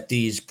 that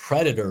these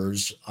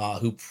predators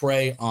who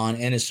prey on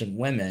innocent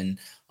women,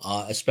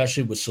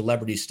 especially with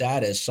celebrity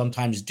status,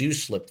 sometimes do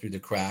slip through the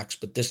cracks.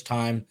 But this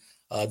time,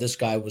 this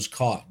guy was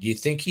caught. Do you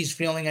think he's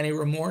feeling any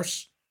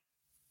remorse?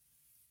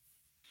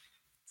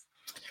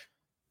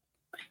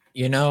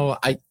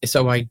 I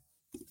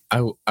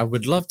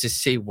would love to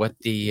see what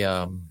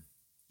the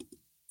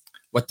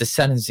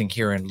sentencing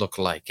hearing looked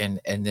like, and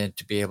then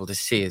to be able to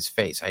see his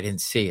face. I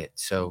didn't see it,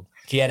 so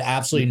he had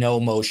absolutely no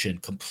emotion,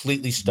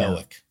 completely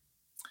stoic.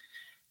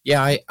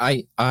 Yeah,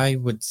 I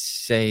would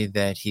say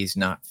that he's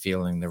not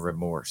feeling the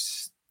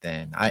remorse.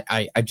 Then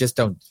I just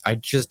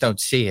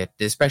don't see it,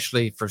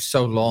 especially for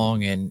so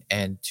long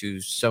and to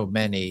so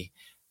many,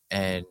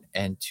 and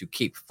to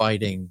keep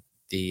fighting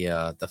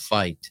the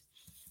fight.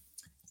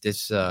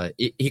 This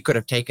he could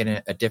have taken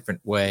it a different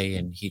way,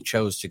 and he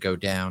chose to go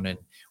down. And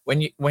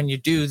when you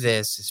do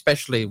this,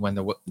 especially when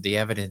the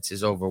evidence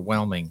is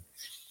overwhelming,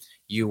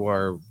 you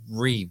are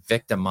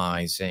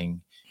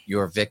re-victimizing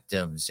your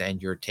victims,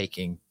 and you're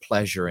taking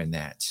pleasure in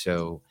that.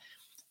 So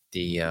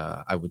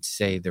I would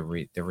say the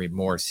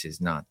remorse is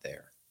not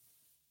there.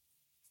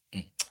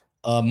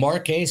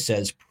 Mark A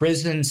says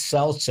prison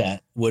cell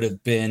set would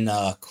have been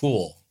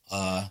cool.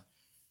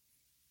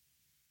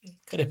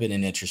 Could have been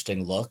an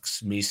interesting look.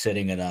 Me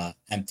sitting in a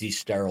empty,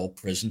 sterile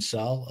prison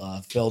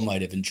cell. Phil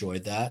might have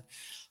enjoyed that.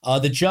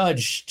 The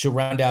judge, to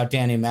round out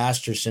Danny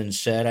Masterson,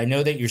 said, "I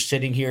know that you're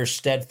sitting here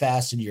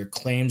steadfast in your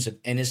claims of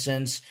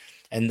innocence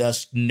and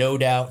thus no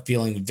doubt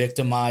feeling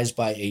victimized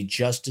by a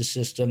justice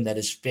system that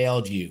has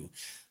failed you.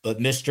 But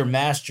Mr.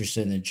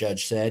 Masterson," the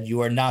judge said,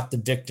 "you are not the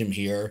victim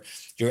here.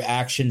 Your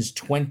actions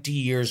 20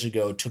 years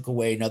ago took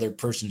away another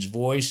person's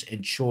voice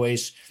and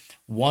choice.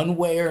 One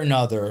way or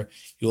another,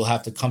 you'll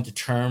have to come to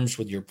terms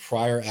with your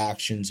prior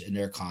actions and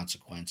their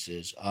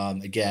consequences."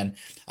 Again,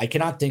 I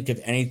cannot think of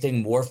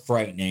anything more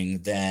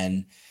frightening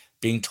than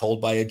being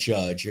told by a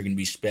judge you're going to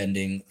be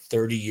spending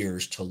 30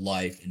 years to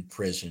life in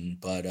prison.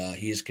 But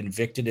he is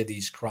convicted of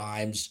these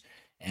crimes,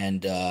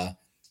 and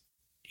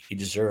he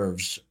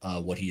deserves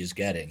what he is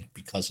getting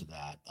because of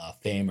that,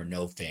 fame or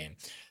no fame.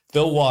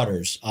 Phil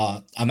Waters,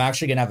 I'm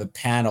actually going to have a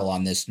panel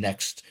on this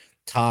next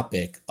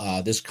topic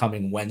this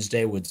coming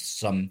Wednesday with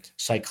some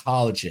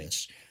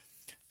psychologists.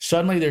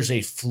 Suddenly there's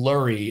a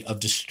flurry of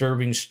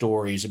disturbing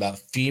stories about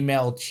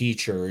female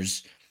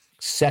teachers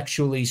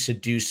sexually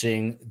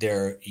seducing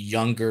their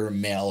younger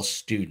male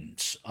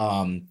students.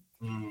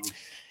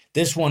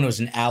 This one was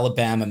an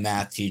Alabama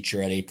math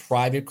teacher at a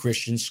private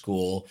Christian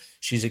school.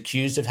 She's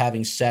accused of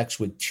having sex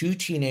with two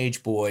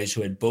teenage boys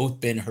who had both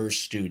been her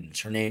students.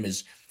 Her name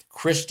is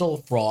Crystal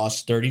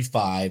Frost,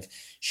 35.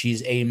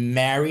 She's a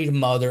married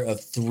mother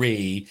of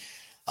three,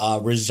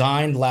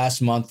 resigned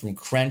last month from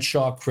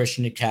Crenshaw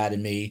Christian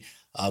Academy,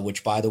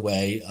 which, by the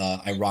way,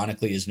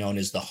 ironically is known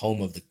as the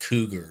home of the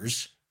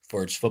Cougars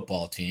for its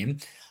football team.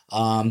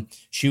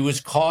 She was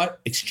caught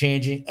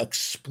exchanging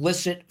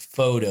explicit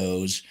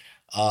photos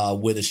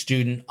with a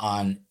student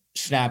on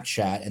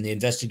Snapchat, and the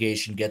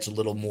investigation gets a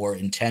little more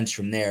intense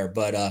from there.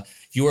 But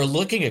you are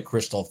looking at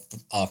Crystal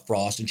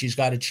Frost, and she's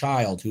got a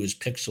child who is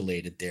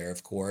pixelated there,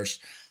 of course.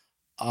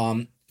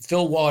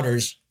 Phil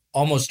Waters,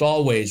 almost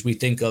always we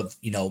think of,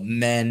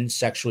 men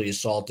sexually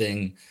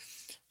assaulting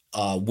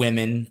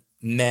women,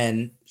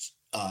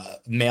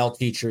 male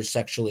teachers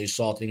sexually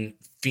assaulting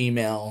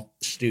female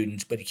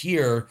students. But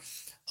here,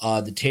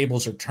 the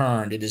tables are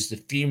turned. It is the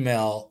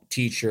female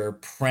teacher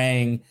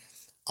preying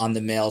on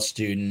the male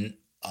student.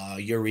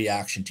 Your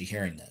reaction to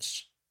hearing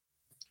this?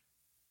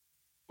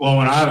 Well,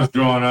 when I was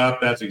growing up,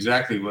 that's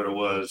exactly what it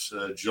was,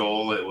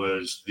 Joel. It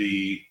was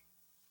the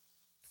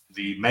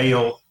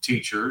male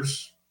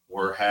teachers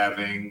were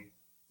having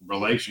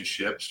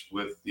relationships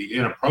with the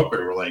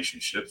inappropriate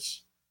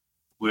relationships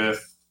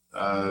with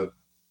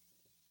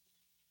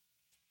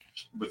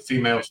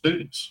female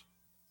students.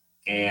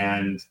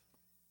 And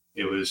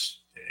it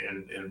was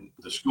in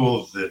the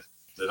schools that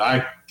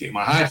I did,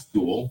 my high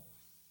school,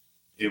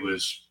 it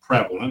was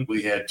prevalent.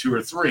 We had two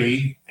or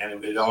three,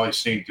 and it always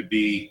seemed to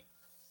be,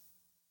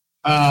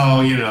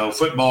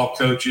 football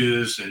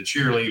coaches and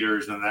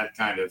cheerleaders and that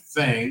kind of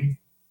thing.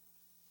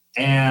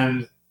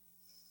 And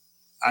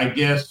I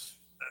guess,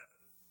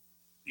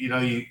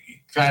 you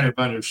kind of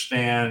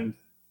understand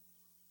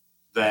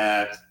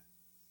that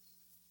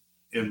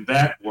in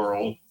that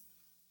world,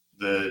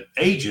 the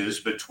ages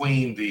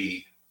between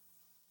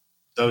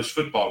those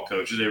football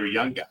coaches, they were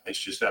young guys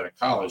just out of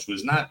college,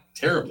 was not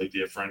terribly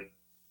different,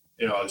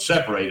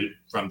 separated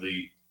from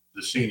the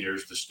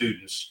seniors, the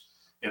students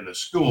in the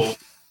school.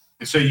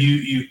 And so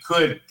you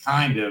could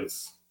kind of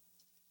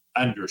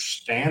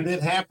understand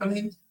it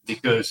happening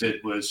because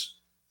it was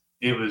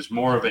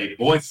more of a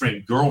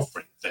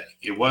boyfriend-girlfriend thing.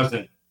 It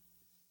wasn't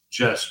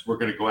just we're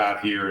going to go out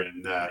here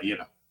and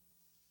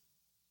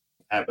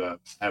have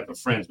a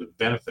friends with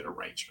benefit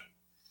arrangement.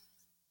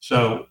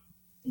 So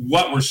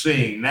what we're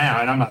seeing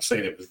now, and I'm not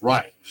saying it was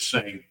right, I'm just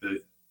saying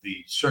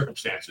the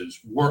circumstances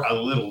were a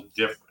little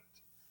different.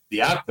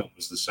 The outcome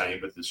was the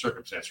same, but the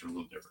circumstances were a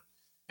little different.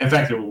 In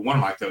fact, there was one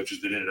of my coaches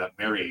that ended up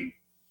marrying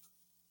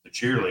the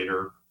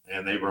cheerleader,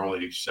 and they were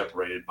only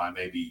separated by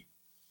maybe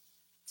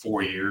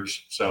 4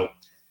 years. So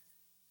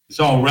it's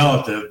all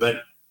relative,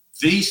 but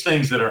these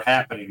things that are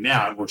happening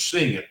now, and we're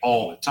seeing it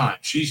all the time.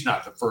 She's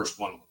not the first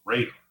one on the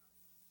radar.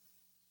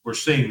 We're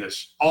seeing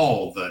this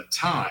all the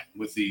time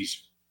with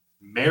these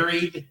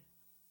married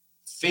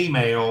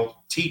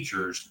female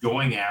teachers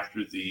going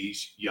after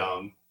these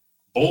young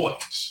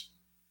boys.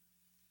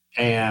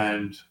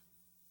 And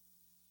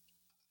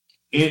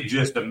it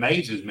just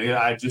amazes me.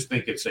 I just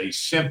think it's a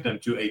symptom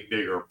to a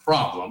bigger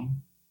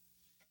problem.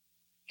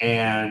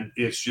 And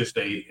it's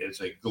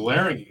a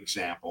glaring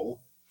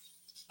example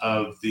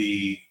of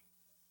the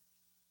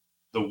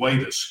way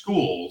the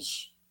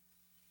schools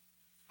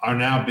are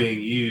now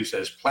being used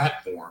as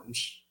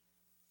platforms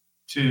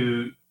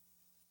to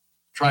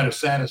try to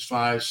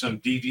satisfy some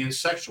deviant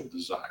sexual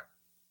desire.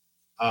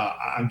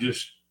 I'm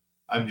just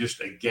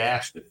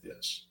aghast at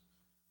this.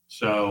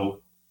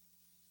 So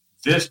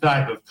this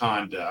type of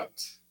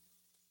conduct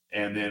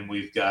And then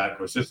we've got, of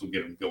course, this will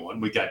get them going.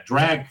 We got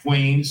drag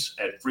queens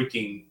at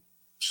freaking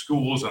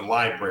schools and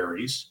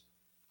libraries.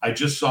 I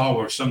just saw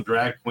where some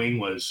drag queen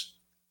was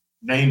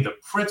named the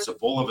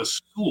principal of a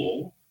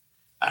school.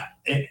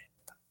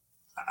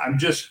 I'm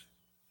just,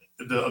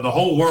 the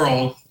whole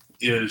world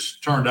is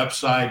turned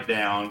upside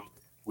down.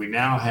 We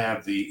now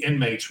have the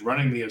inmates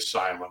running the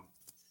asylum,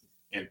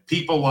 and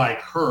people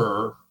like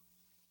her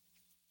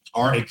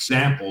are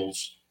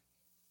examples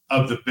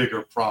of the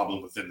bigger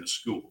problem within the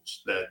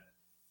schools, that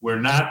we're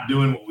not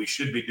doing what we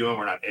should be doing.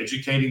 We're not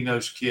educating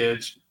those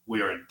kids.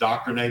 We are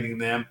indoctrinating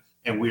them,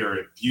 and we are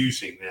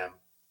abusing them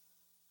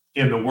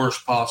in the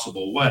worst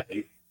possible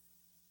way,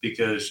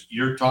 because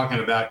you're talking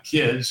about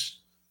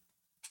kids,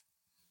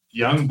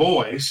 young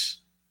boys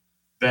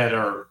that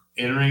are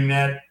entering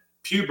that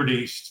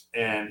puberty,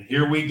 and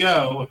here we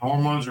go, and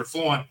hormones are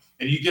flowing,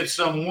 and you get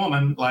some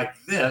woman like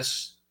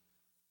this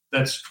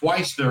that's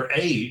twice their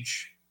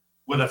age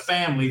with a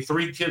family,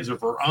 3 kids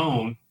of her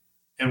own,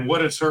 and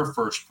what is her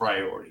first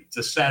priority?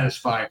 To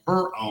satisfy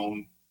her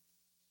own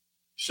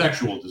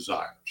sexual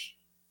desires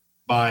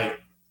by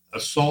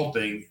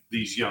assaulting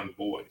these young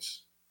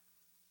boys.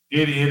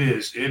 It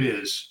is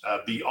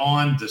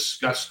beyond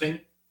disgusting,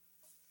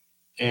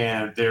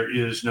 and there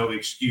is no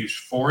excuse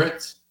for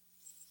it.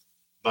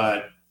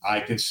 But I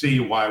can see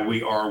why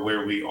we are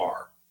where we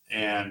are,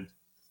 and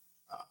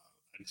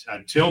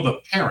until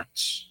the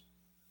parents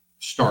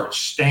start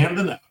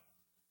standing up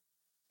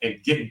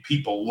and getting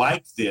people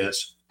like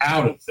this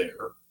out of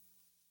there,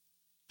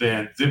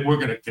 then we're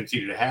going to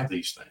continue to have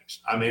these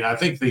things. I mean, I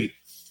think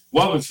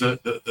what was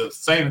the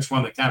famous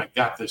one that kind of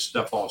got this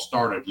stuff all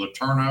started?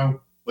 Letourneau,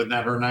 wasn't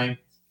that her name?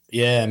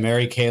 Yeah,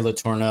 Mary Kay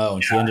Letourneau,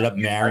 and she ended up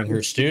marrying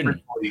her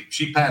student.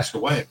 She passed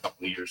away a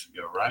couple of years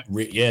ago, right?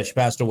 Yeah, she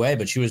passed away,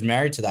 but she was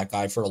married to that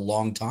guy for a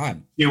long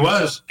time. She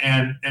was,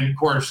 and of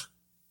course,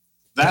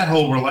 that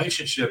whole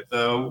relationship,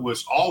 though,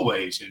 was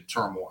always in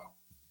turmoil.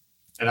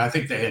 And I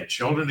think they had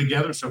children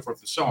together, so forth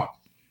and so on.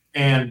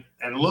 And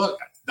look,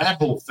 that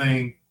whole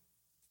thing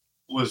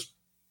was,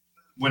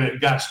 when it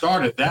got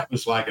started, that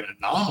was like an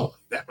anomaly.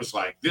 That was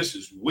like, this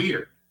is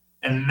weird.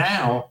 And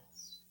now,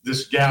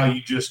 this gal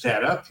you just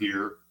had up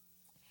here,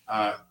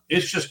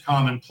 it's just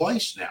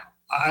commonplace now.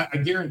 I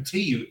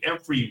guarantee you,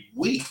 every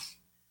week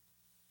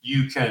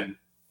you can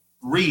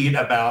read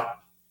about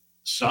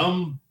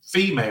some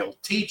female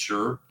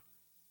teacher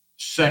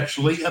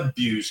sexually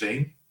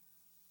abusing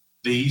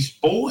these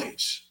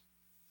boys.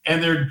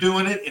 And they're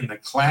doing it in the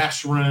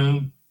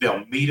classroom.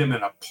 They'll meet them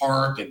in a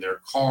park in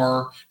their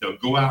car. They'll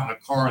go out in a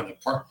car in the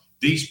park.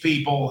 These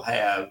people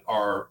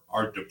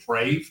are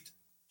depraved.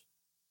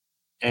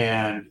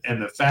 And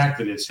the fact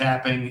that it's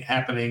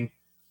happening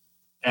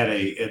at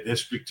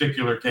this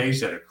particular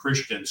case at a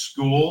Christian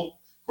school,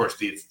 of course,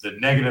 the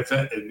negative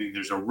effect, I mean,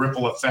 there's a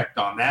ripple effect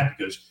on that,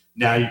 because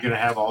now you're going to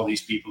have all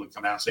these people that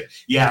come out and say,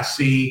 yeah,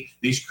 see,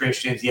 these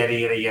Christians, yada,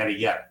 yada, yada,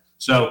 yada.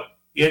 So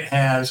it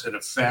has an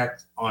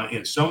effect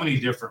in so many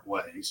different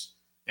ways.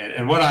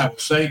 And what I will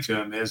say to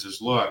them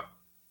is look,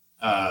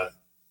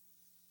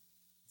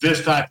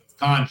 this type of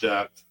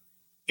conduct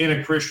in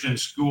a Christian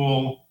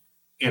school,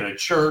 in a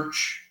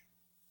church,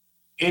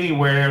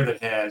 anywhere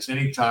that has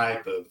any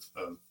type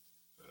of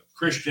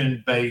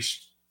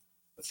Christian-based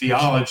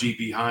theology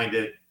behind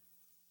it,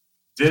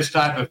 this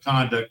type of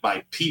conduct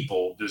by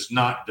people does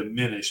not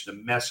diminish the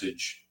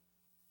message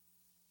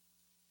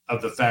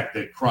of the fact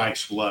that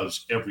Christ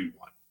loves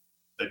everyone,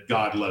 that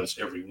God loves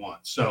everyone.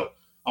 So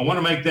I want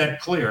to make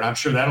that clear, and I'm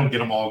sure that'll get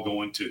them all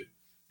going too,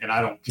 and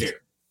I don't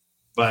care.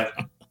 But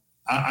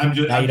I'm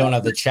just... Now you don't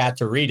have the chat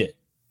to read it.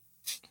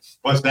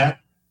 What's that?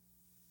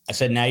 I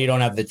said, now you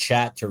don't have the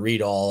chat to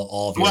read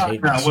all of your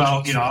hate messages.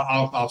 Well, you know,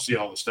 I'll see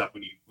all the stuff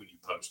when you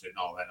post it and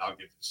all that. I'll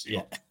get to see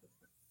it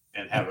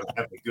and have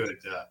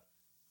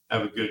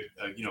a good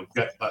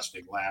gut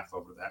busting laugh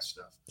over that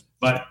stuff.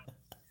 But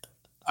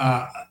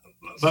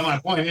my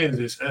point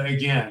is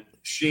again,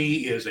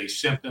 she is a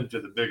symptom to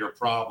the bigger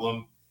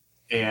problem,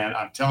 and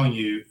I'm telling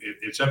you,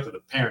 it's up to the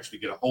parents to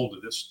get a hold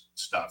of this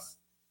stuff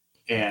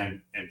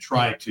and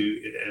try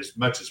to, as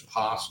much as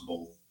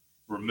possible,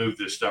 remove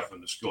this stuff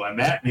from the school. And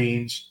that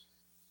means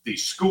the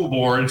school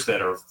boards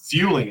that are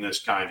fueling this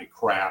kind of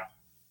crap,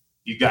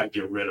 you got to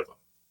get rid of them.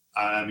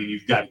 I mean,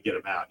 you've got to get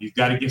them out. You've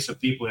got to get some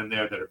people in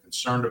there that are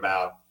concerned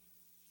about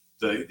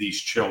these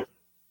children.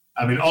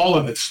 I mean, all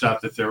of this stuff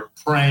that they're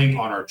preying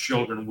on our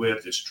children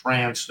with, this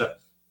trans stuff,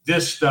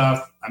 this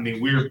stuff, I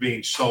mean, we're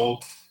being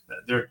sold.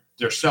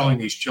 They're selling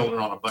these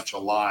children on a bunch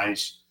of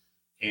lies.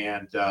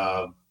 And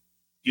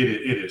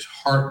it is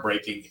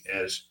heartbreaking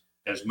as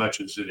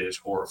much as it is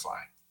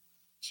horrifying.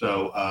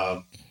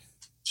 So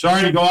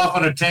sorry to go off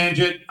on a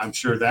tangent. I'm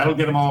sure that'll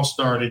get them all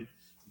started,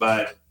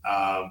 but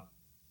I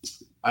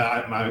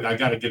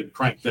got to get them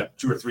cranked up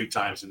 2 or 3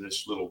 times in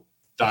this little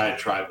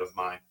diatribe of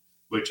mine,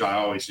 which I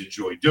always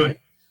enjoy doing.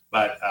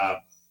 But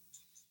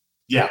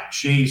yeah,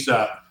 she's and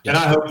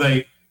I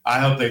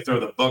hope they throw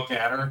the book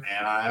at her,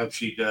 and I hope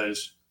she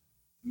does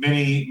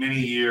many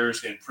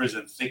years in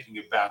prison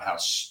thinking about how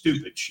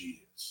stupid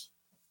she is.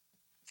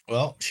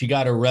 Well, she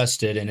got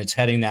arrested, and it's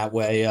heading that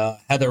way.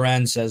 Heather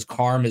N says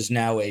Carm is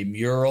now a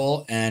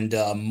mural, and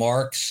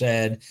Mark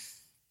said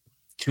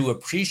to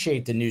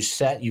appreciate the new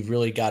set, you've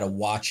really got to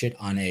watch it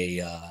on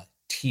a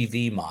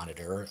TV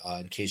monitor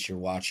in case you're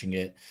watching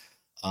it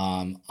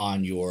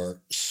on your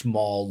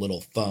small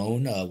little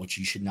phone, which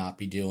you should not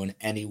be doing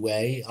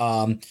anyway.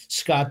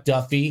 Scott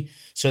Duffy.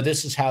 So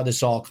this is how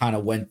this all kind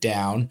of went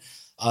down.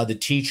 The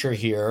teacher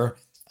here,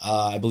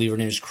 I believe her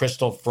name is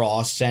Crystal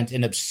Frost, sent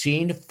an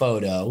obscene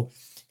photo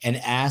and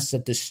asked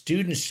that the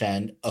student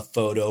send a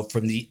photo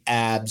from the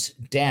abs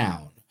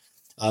down.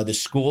 The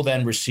school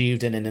then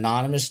received an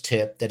anonymous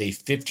tip that a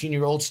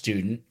 15-year-old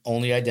student,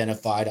 only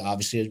identified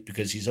obviously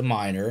because he's a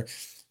minor,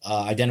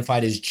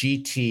 identified as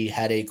GT,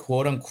 had a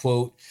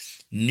quote-unquote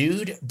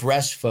nude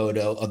breast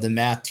photo of the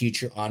math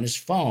teacher on his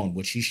phone,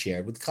 which he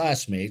shared with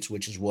classmates,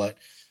 which is what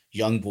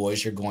young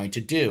boys are going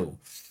to do.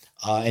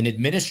 An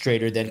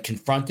administrator then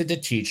confronted the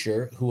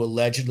teacher, who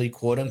allegedly,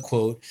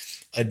 quote-unquote,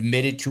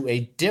 admitted to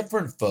a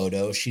different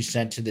photo she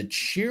sent to the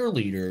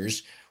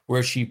cheerleaders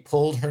where she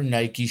pulled her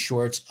Nike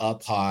shorts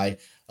up high,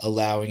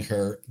 allowing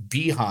her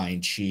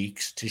behind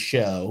cheeks to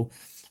show.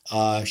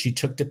 She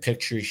took the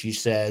picture, she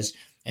says,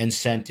 and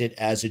sent it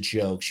as a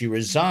joke. She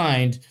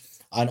resigned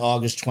on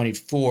August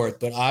 24th,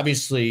 but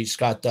obviously,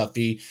 Scott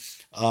Duffy,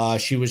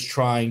 she was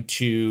trying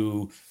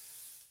to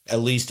at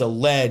least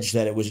allege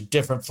that it was a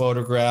different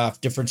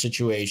photograph, different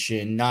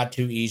situation, not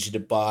too easy to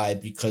buy,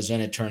 because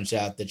then it turns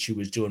out that she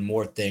was doing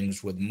more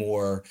things with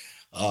more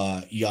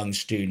young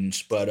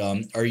students. But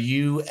are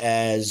you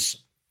as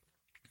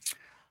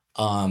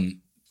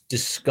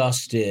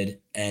disgusted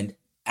and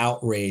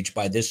outraged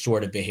by this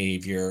sort of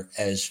behavior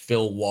as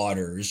Phil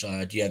Waters?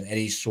 Do you have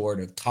any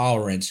sort of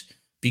tolerance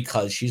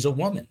because she's a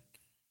woman?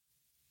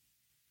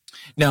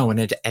 No, and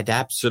it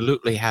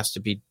absolutely has to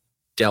be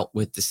dealt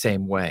with the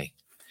same way.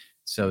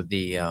 So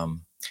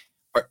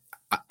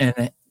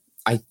and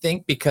I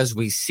think because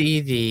we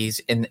see these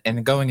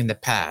and going in the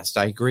past,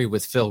 I agree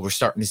with Phil, we're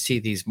starting to see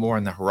these more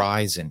on the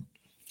horizon,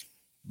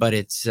 but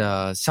it's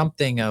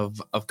something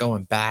of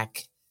going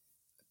back,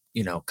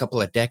 a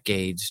couple of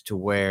decades, to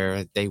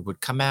where they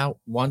would come out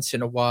once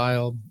in a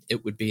while.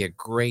 It would be a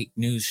great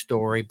news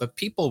story, but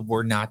people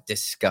were not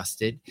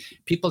disgusted.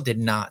 People did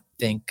not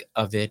think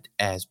of it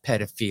as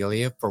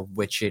pedophilia, for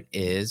which it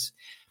is.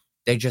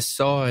 They just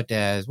saw it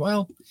as,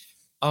 well,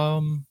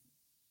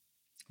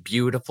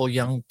 beautiful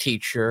young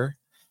teacher,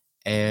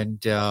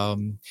 and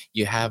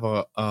you have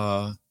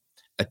a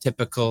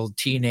typical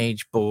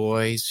teenage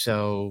boy,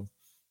 so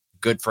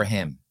good for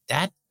him.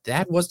 That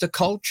was the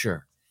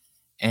culture.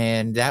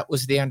 And that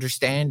was the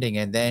understanding.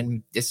 And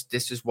then this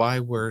is why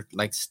we're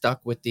like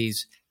stuck with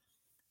these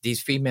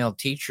female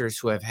teachers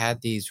who have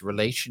had these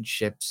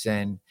relationships,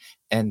 and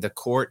the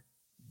court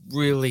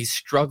really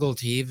struggled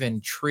to even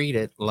treat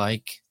it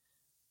like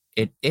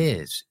it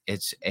is.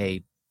 It's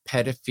a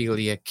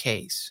pedophilia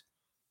case.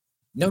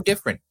 No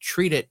different.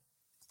 Treat it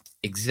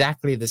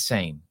exactly the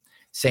same.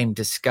 Same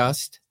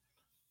disgust.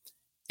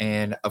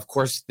 And of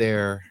course,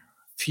 they're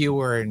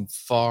fewer and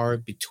far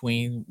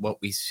between what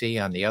we see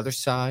on the other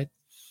side.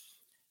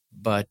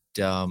 But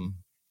I'm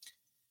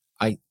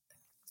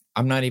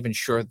not even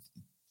sure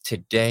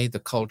today the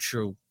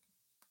culture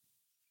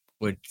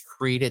would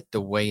treat it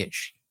the way it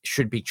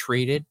should be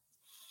treated.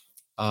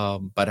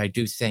 But I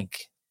do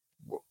think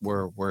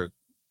we're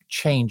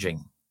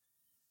changing.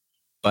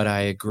 But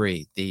I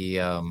agree.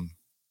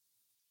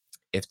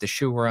 If the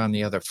shoe were on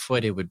the other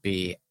foot, it would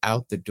be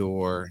out the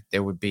door.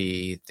 There would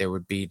be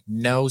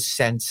no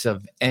sense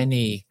of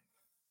any.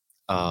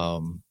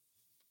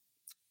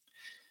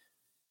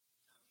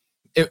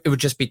 It would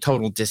just be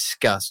total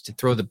disgust to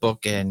throw the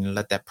book and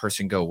let that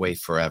person go away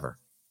forever.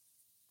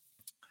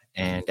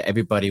 And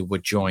everybody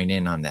would join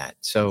in on that.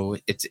 So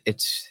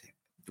it's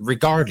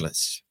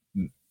regardless,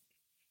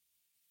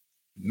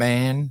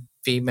 man,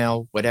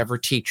 female, whatever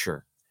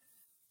teacher,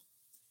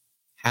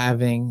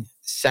 having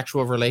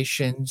sexual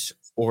relations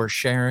or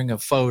sharing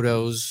of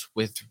photos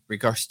with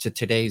regards to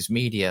today's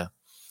media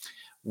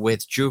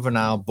with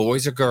juvenile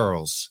boys or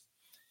girls,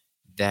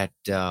 that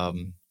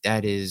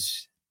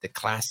is the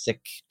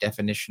classic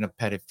definition of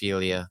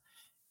pedophilia,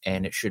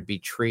 and it should be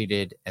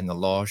treated, and the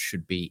law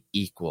should be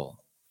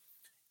equal.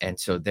 And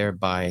so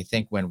thereby, I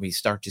think when we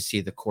start to see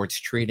the courts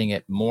treating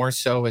it more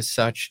so as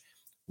such,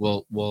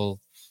 we'll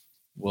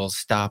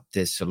stop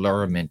this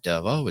allurement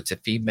of, oh, it's a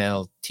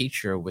female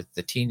teacher with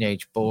the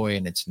teenage boy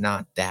and it's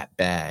not that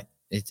bad.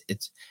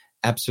 It's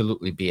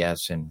absolutely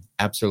BS and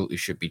absolutely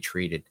should be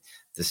treated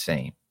the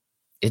same.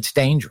 It's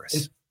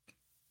dangerous.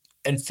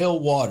 And Phil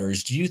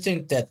Waters, do you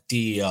think that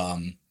the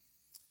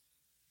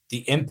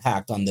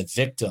impact on the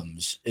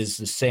victims is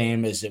the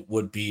same as it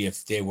would be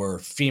if they were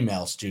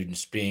female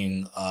students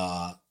being,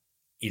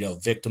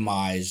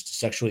 victimized,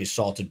 sexually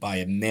assaulted by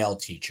a male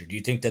teacher? Do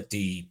you think that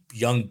the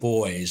young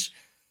boys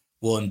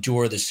will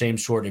endure the same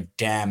sort of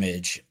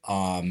damage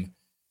and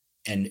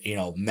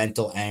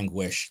mental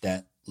anguish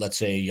that, let's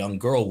say, a young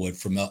girl would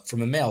from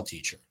a male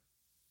teacher?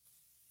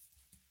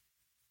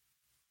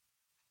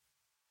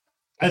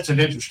 That's an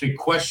interesting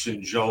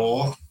question,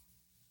 Joel.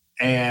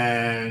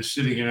 And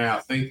sitting here now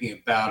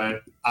thinking about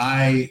it,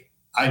 I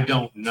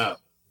don't know.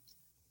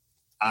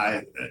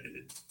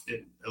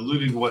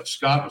 Alluding to what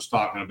Scott was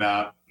talking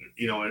about,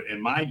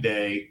 in my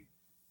day,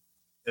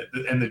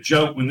 and the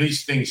joke when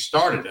these things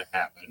started to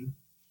happen,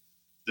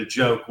 the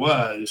joke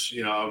was,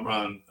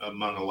 among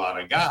a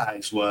lot of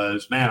guys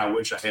was, man, I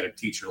wish I had a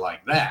teacher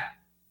like that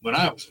when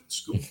I was in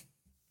school.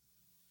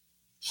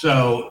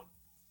 So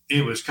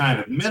it was kind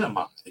of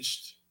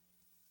minimized.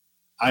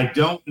 I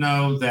don't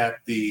know that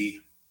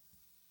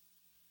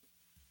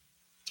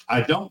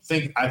I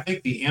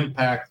think the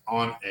impact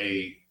on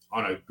a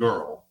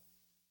girl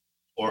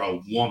or a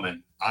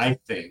woman, I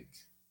think,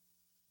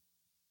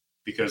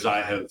 because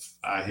I've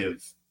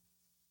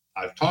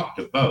talked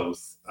to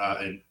both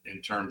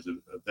in terms of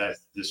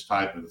this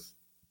type of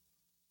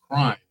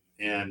crime,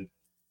 and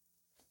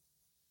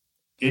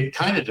it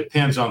kind of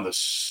depends on the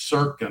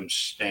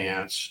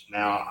circumstance.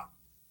 Now,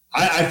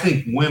 I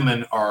think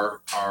women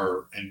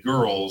and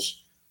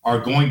girls are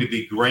going to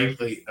be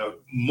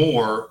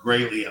more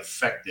greatly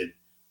affected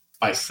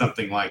by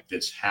something like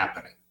this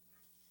happening,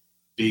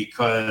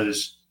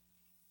 because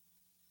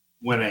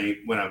when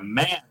a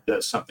man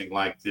does something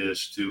like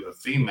this to a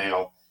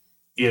female,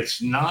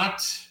 it's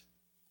not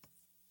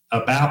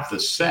about the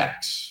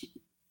sex.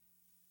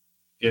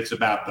 It's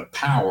about the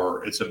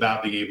power. It's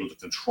about being able to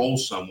control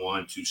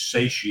someone to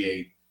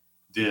satiate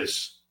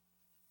this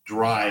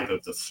drive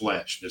of the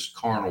flesh, this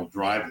carnal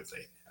drive that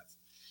they have.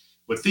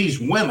 With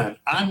these women,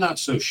 I'm not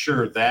so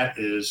sure that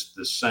is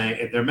the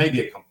same. There may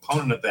be a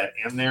component of that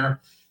in there,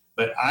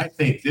 but I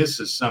think this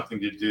is something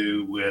to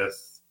do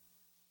with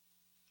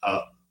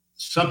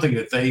something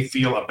that they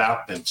feel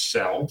about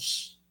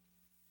themselves.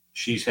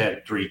 She's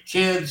had 3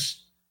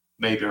 kids.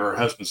 Maybe her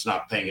husband's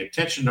not paying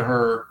attention to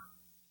her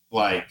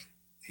like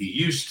he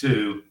used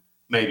to.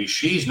 Maybe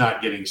she's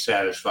not getting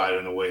satisfied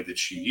in the way that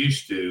she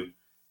used to.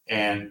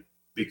 And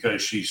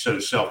because she's so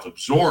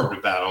self-absorbed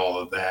about all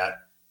of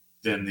that,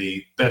 then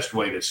the best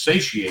way to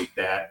satiate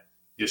that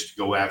is to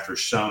go after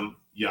some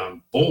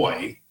young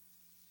boy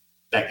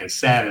that can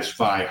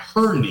satisfy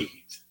her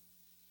need.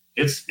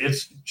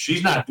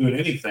 She's not doing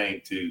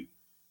anything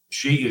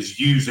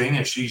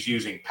she's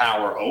using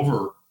power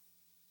over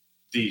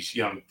these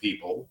young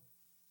people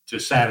to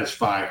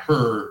satisfy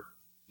her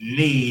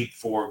need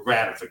for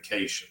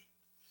gratification.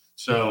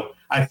 So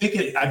I think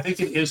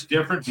it is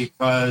different,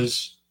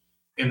 because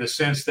in the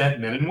sense that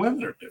men and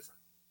women are different.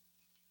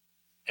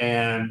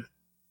 And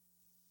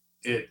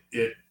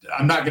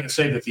I'm not going to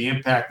say that the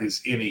impact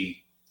is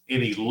any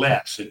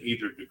less in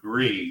either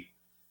degree,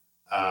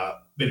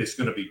 but it's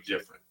going to be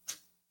different,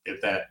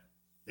 if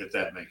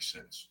that makes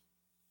sense.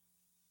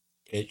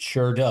 It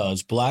sure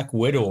does. Black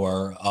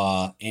Widower,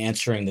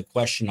 answering the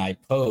question I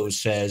posed,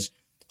 says,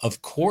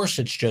 of course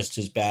it's just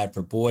as bad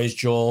for boys,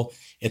 Joel.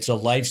 It's a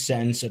life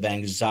sentence of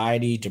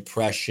anxiety,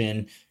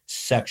 depression,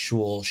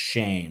 sexual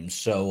shame.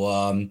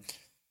 So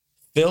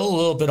Phil, a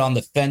little bit on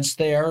the fence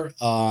there.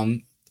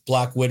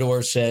 Black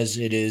Widower says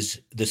it is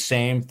the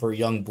same for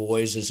young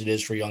boys as it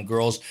is for young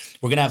girls.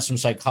 We're going to have some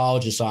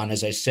psychologists on,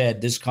 as I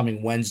said, this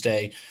coming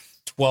Wednesday,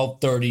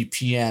 12:30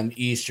 p.m.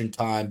 Eastern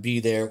time.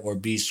 Be there or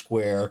be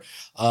square.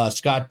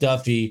 Scott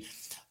Duffy.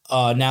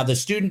 Now, the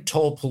student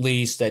told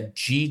police that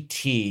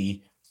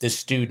GT, the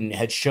student,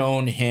 had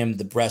shown him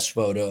the breast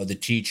photo of the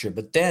teacher.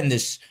 But then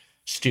this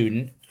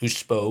student who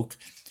spoke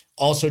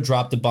also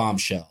dropped a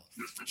bombshell.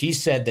 He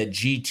said that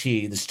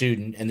GT, the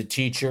student, and the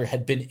teacher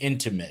had been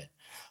intimate.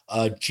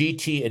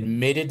 GT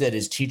admitted that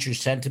his teacher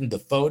sent him the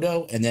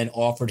photo and then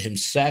offered him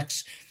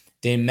sex.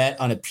 They met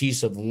on a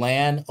piece of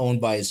land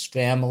owned by his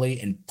family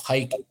in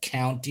Pike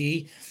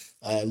County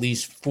at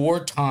least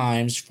 4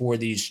 times for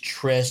these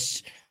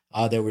trysts.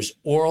 There was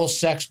oral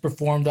sex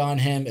performed on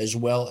him as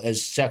well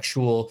as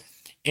sexual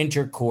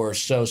intercourse.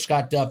 So,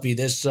 Scott Duffy,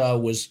 this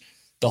was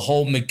the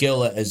whole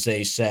Megillah, as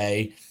they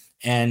say.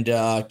 And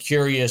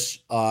curious,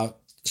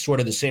 sort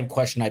of the same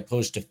question I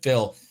posed to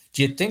Phil.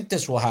 Do you think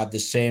this will have the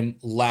same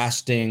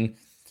lasting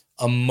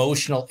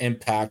emotional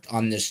impact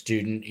on this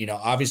student?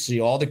 Obviously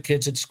all the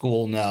kids at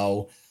school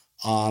know,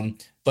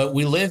 but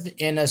we live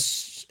in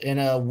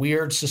a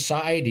weird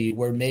society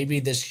where maybe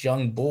this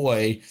young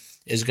boy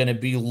is going to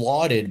be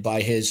lauded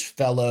by his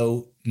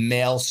fellow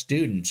male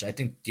students. I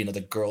think,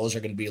 the girls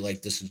are going to be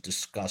like, this is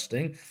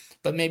disgusting,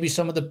 but maybe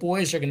some of the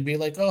boys are going to be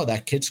like, oh,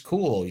 that kid's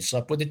cool. He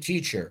slept with a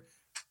teacher.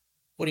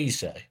 What do you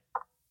say?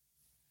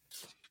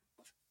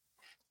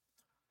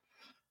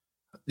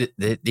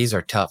 These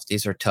are tough.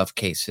 These are tough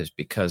cases,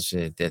 because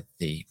a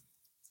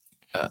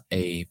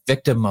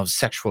victim of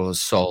sexual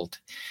assault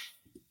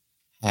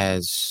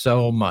has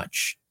so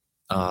much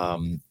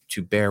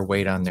to bear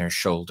weight on their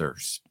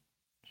shoulders,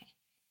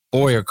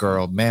 boy or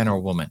girl, man or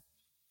woman.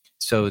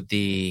 So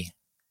the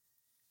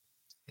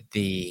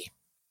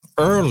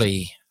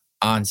early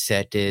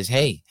onset is,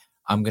 hey,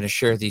 I'm going to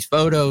share these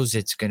photos.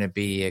 It's going to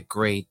be a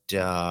great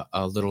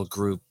a little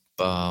group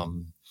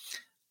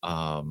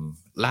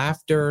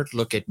laughter,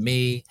 look at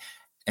me.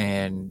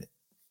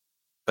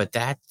 But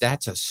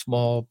that's a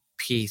small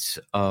piece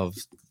of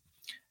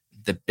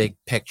the big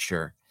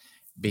picture.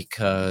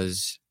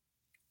 because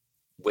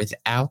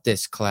without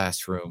this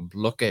classroom,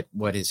 look at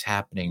what is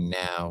happening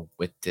now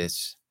with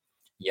this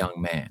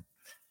young man.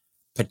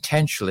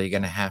 Potentially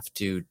going to have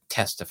to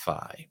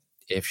testify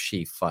if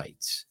she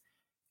fights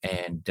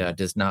and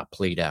does not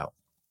plead out.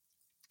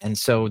 And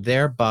so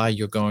thereby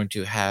you're going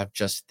to have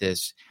just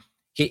this,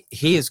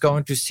 he is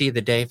going to see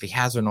the day, if he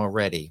hasn't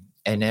already,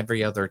 and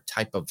every other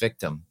type of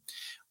victim,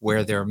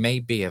 where there may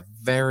be a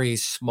very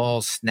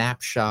small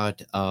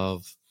snapshot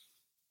of,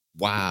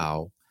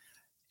 wow,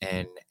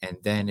 and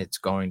then it's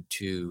going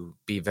to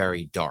be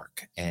very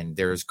dark, and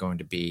there's going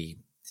to be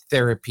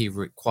therapy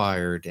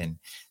required. And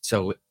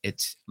so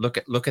it's look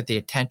at the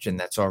attention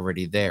that's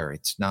already there.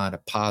 It's not a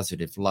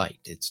positive light,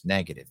 it's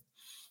negative.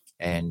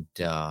 And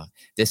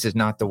this is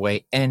not the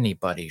way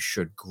anybody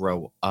should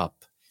grow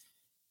up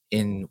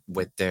in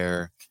with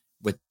their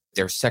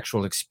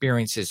sexual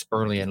experiences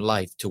early in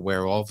life, to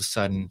where all of a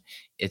sudden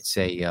it's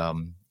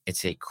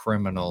a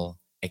criminal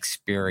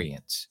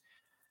experience.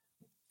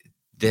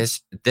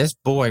 This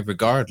boy,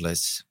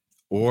 regardless,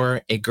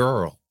 or a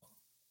girl,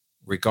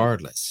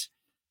 regardless,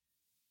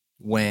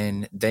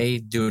 when they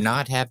do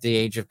not have the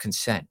age of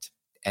consent,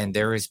 and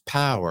there is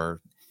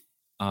power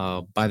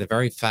by the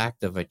very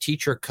fact of a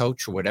teacher,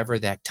 coach, or whatever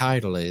that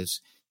title is,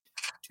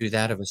 to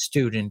that of a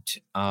student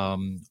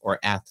or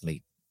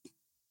athlete.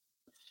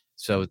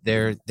 So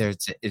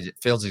it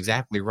feels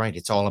exactly right.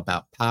 It's all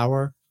about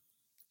power,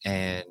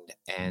 and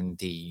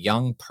the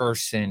young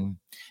person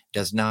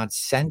does not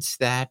sense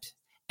that,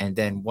 and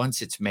then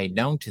once it's made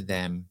known to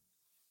them,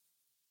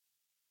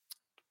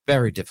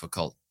 very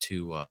difficult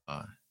to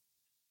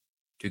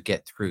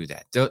get through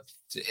that.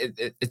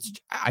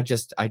 I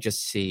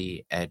just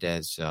see it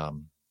as a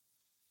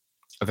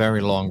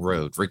very long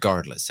road.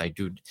 Regardless, I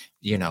do,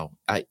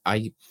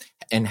 I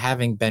and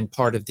having been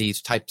part of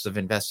these types of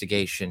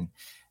investigation,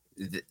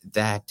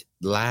 that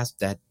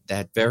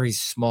very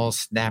small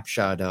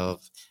snapshot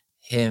of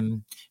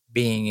him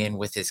being in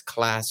with his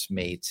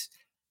classmates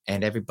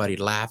and everybody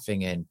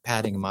laughing and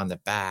patting him on the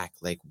back,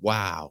 like,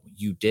 wow,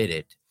 you did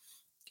it,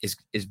 is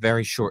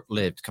very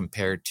short-lived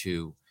compared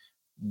to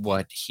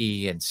what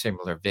he and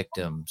similar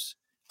victims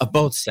of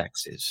both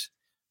sexes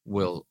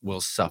will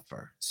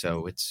suffer.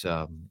 So it's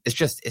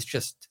just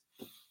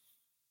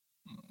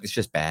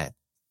bad.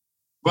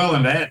 Well,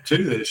 and to add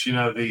to this,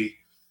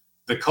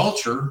 the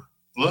culture.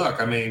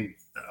 Look, I mean,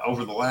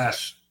 over the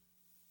last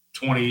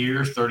 20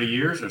 years, 30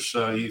 years or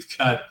so, you've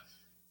got,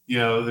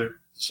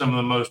 some of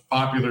the most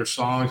popular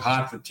songs,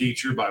 "Hot for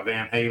Teacher" by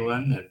Van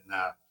Halen,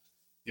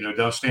 and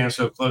 "Don't Stand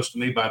So Close to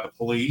Me" by the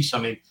Police. I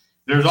mean,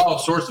 there's all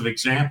sorts of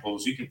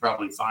examples. You can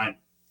probably find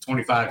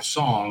 25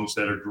 songs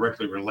that are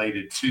directly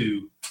related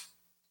to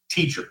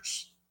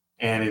teachers,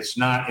 and it's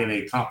not in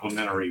a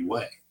complimentary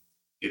way.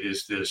 It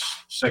is this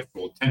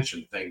sexual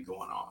tension thing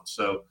going on.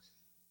 So,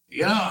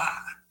 I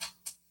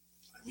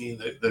mean,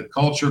 the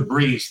culture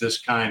breeds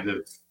this kind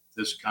of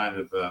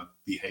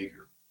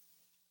behavior.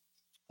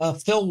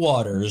 Phil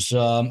Waters,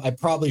 I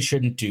probably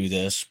shouldn't do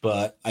this,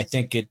 but I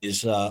think it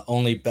is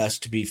only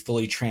best to be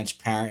fully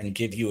transparent and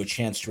give you a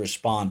chance to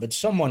respond. But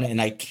someone,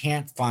 and I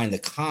can't find the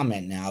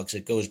comment now because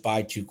it goes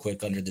by too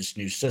quick under this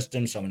new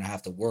system, so I'm going to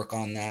have to work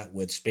on that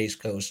with Space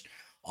Coast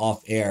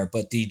off air.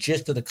 But the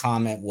gist of the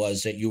comment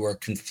was that you were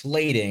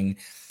conflating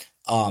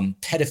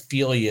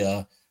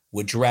pedophilia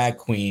with drag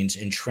queens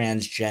and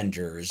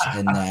transgenders,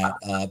 and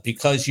that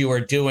because you are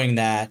doing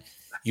that,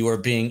 you are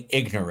being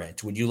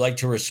ignorant. Would you like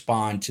to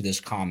respond to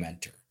this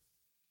commenter?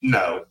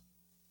 No.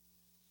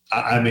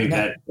 I mean,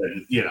 No.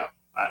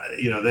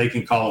 They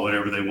can call it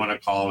whatever they want to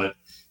call it.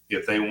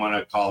 If they want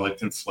to call it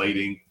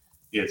conflating,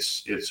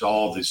 it's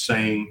all the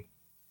same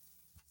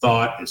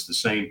thought. It's the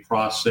same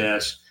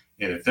process.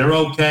 And if they're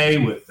okay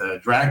with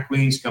drag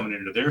queens coming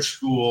into their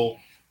school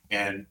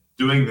and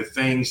doing the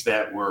things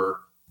that were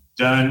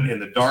done in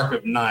the dark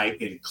of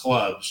night in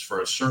clubs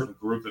for a certain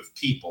group of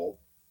people,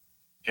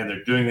 and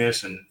they're doing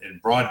this in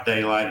broad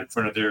daylight in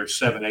front of their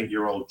 7,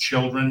 8-year-old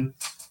children,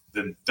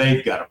 then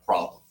they've got a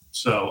problem.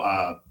 So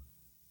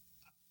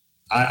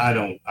I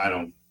don't,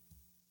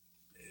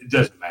 it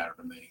doesn't matter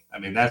to me. I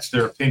mean, that's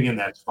their opinion.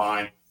 That's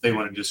fine. They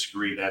want to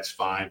disagree. That's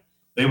fine.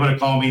 They want to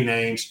call me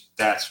names.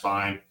 That's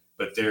fine,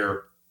 but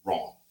they're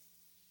wrong.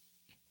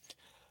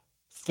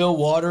 Phil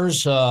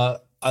Waters,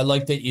 I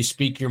like that you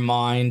speak your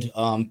mind.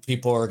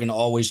 People are going to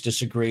always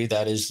disagree.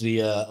 That is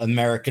the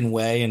American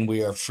way, and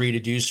we are free to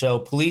do so.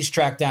 Police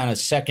tracked down a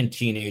second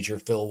teenager,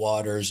 Phil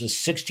Waters, a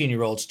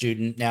 16-year-old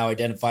student now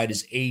identified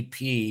as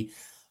AP,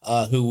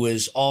 who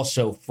was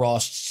also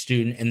Frost's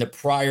student. In the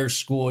prior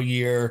school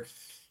year,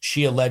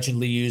 she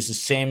allegedly used the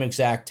same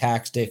exact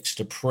tactics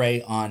to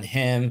prey on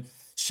him,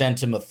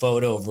 sent him a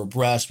photo of her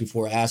breast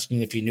before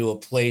asking if he knew a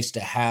place to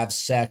have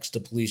sex,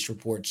 the police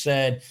report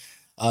said.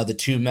 The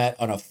two met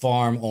on a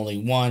farm only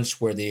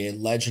once, where they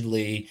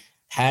allegedly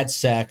had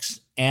sex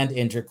and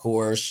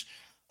intercourse.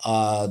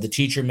 The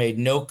teacher made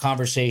no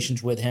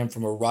conversations with him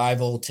from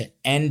arrival to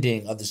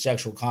ending of the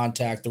sexual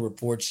contact, the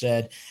report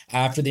said.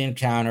 After the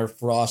encounter,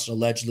 Frost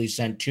allegedly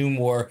sent 2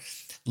 more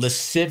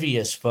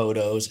lascivious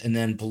photos and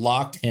then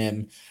blocked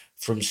him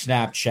from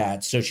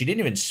Snapchat. So she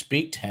didn't even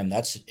speak to him.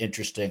 That's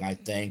interesting, I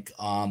think.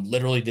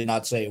 Literally did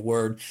not say a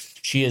word.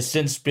 She has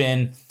since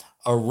been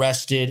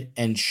arrested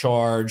and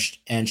charged,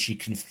 and she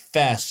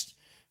confessed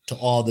to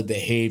all the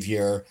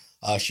behavior.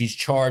 She's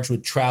charged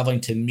with traveling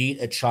to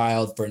meet a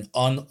child for an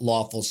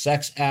unlawful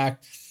sex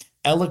act,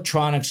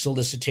 electronic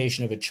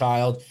solicitation of a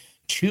child,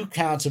 2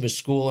 counts of a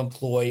school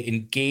employee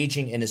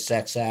engaging in a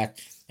sex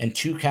act, and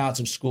 2 counts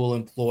of school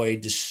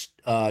employee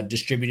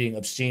distributing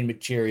obscene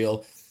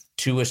material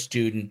to a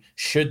student.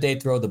 Should they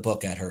throw the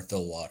book at her,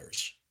 Phil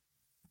Waters?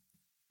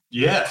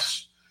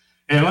 Yes.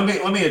 And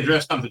let me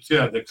address something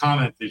too. The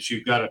comment that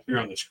you've got up here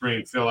on the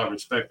screen, Phil, I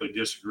respectfully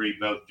disagree.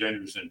 Both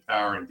genders in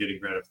power and getting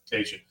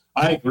gratification.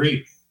 I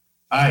agree.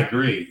 I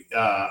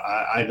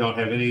don't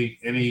have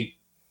any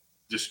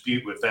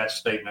dispute with that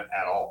statement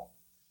at all.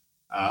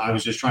 I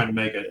was just trying to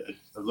make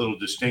a little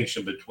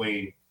distinction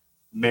between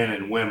men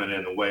and women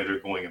and the way they're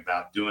going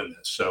about doing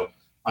this. So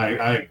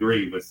I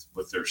agree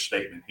with their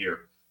statement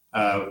here.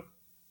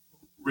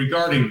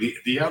 Regarding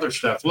the other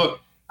stuff, look,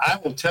 I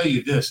will tell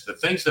you this, the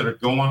things that are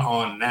going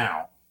on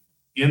now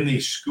in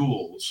these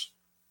schools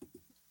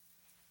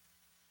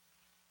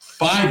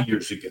 5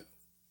 years ago,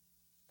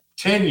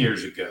 10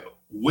 years ago,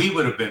 we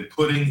would have been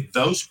putting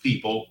those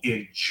people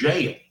in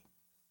jail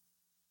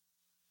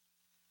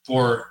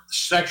for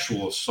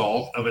sexual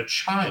assault of a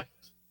child,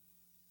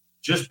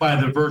 just by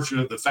the virtue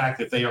of the fact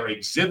that they are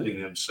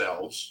exhibiting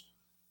themselves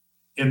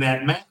in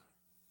that manner.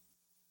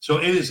 So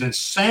it is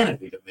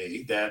insanity to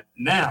me that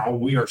now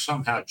we are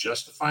somehow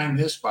justifying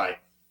this by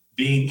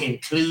being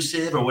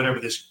inclusive or whatever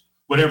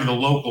the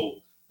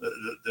local,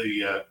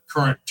 the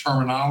current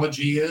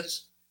terminology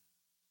is.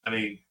 I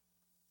mean,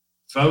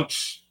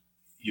 folks,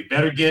 you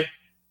better get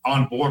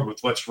on board with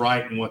what's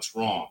right and what's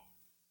wrong,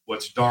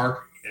 what's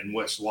dark and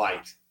what's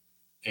light.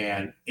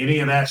 And any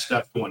of that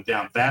stuff going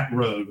down that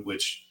road,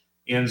 which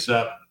ends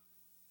up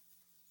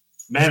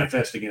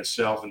manifesting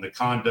itself in the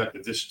conduct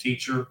of this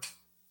teacher,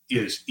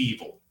 is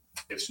evil.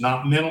 It's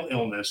not mental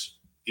illness,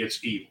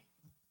 it's evil.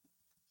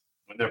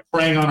 When they're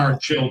preying on our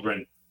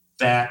children,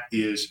 that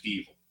is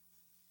evil.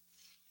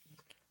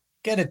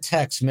 Get a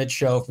text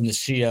mid-show from the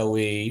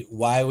COE.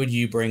 Why would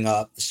you bring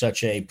up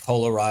such a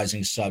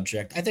polarizing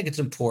subject? I think it's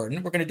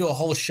important. We're going to do a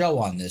whole show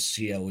on this,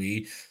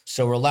 COE,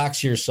 so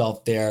relax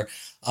yourself there.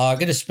 I'm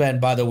going to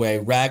spend, by the way,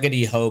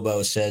 Raggedy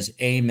Hobo says,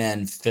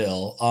 amen,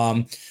 Phil.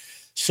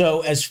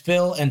 So as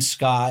Phil and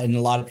Scott and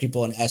a lot of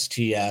people in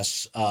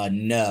STS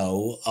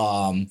know,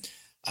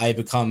 I've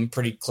become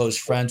pretty close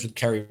friends with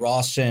Kerry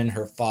Rawson.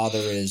 Her father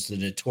is the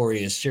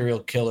notorious serial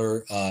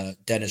killer,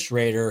 Dennis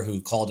Rader,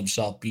 who called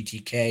himself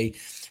BTK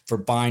for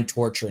bind,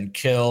 torture, and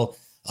kill.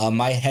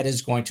 My head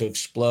is going to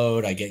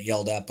explode. I get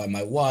yelled at by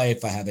my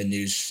wife. I have a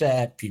new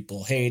set.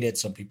 People hate it.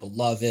 Some people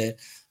love it.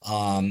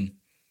 I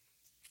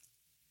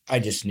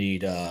just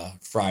need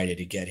Friday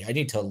to get here. I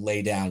need to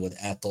lay down with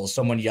Ethel.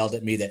 Someone yelled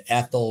at me that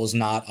Ethel is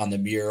not on the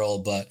mural,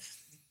 but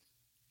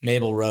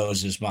Mabel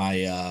Rose is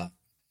my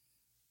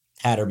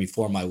had her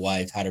before my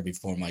wife, had her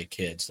before my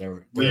kids.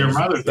 There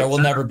will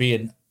never be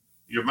an.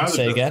 Your mother's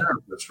a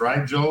therapist,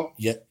 right, Joel?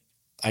 Yeah,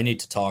 I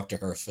need to talk to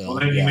her, Phil. Well,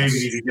 then you maybe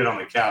need to get on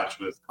the couch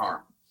with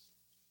Carmen.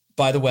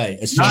 By the way,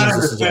 as soon as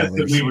this is over,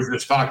 that we were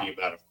just talking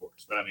about, of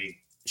course. But I mean,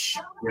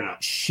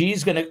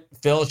 she's gonna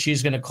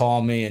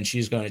call me and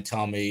she's going to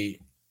tell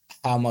me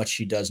how much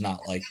she does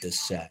not like this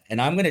set,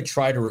 and I'm going to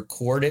try to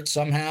record it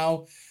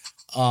somehow.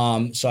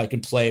 So I can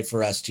play it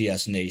for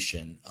STS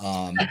Nation.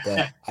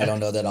 But I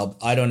don't know that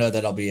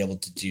I'll be able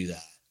to do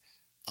that.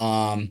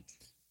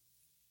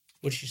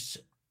 What she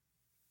said?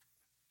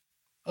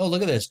 Oh,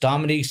 look at this.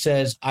 Dominique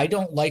says, I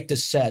don't like the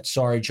set.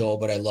 Sorry, Joel,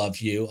 but I love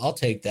you. I'll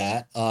take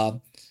that.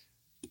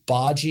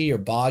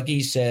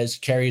 Boggy says,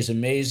 Carrie is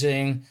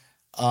amazing.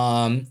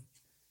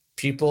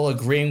 People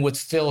agreeing with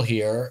Phil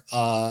here.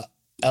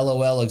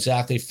 LOL,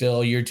 exactly,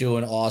 Phil. You're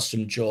doing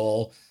awesome,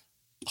 Joel.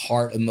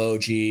 Heart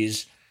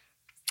emojis.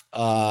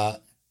 The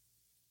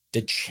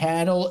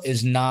channel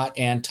is not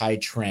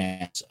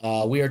anti-trans.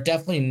 We are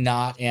definitely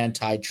not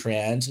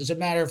anti-trans. As a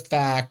matter of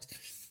fact,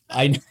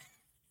 one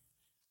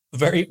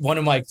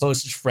of my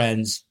closest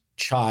friends'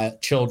 child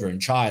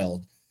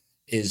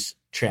is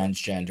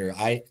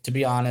transgender. To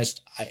be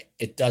honest,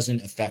 it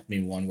doesn't affect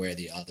me one way or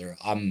the other.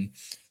 I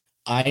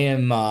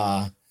am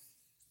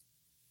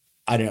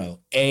I don't know,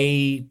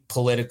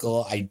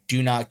 apolitical. I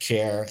do not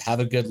care. Have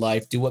a good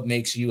life. Do what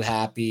makes you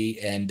happy,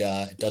 and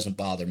it doesn't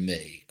bother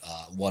me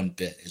one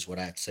bit, is what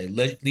I have to say.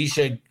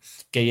 Leisha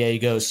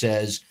Gallego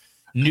says,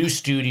 new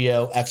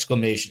studio,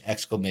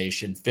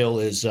 exclamation. Phil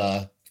is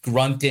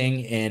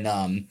grunting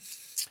in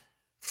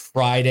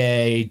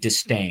Friday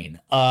disdain.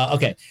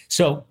 Okay,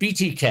 so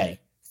BTK,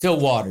 Phil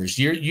Waters,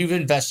 you've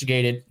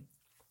investigated.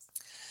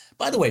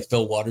 By the way,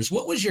 Phil Waters,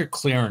 what was your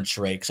clearance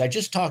rate? Because I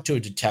just talked to a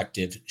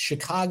detective.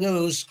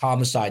 Chicago's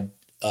homicide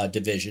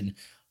division,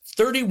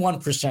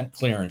 31%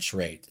 clearance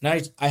rate.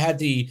 And I had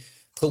the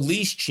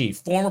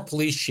former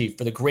police chief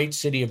for the great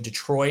city of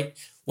Detroit.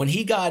 When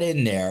he got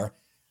in there,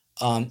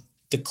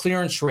 the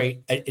clearance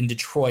rate in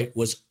Detroit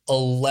was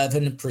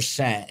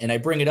 11%. And I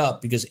bring it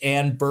up because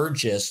Ann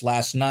Burgess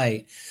last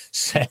night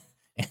said,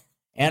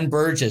 Ann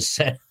Burgess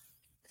said,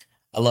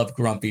 I love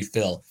Grumpy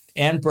Phil.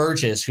 Ann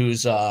Burgess,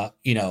 who's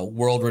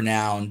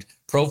world-renowned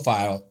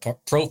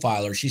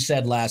profiler, she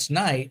said last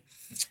night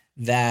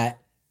that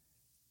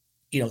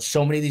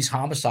so many of these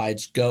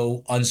homicides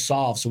go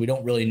unsolved, so we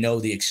don't really know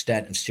the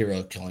extent of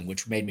serial killing,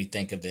 which made me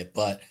think of it.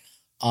 But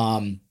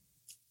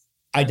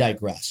I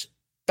digress.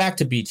 Back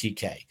to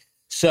BTK.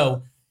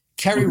 So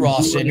Kerry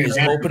Rawson is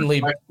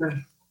openly.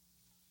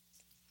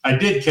 I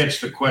did catch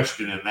the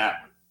question in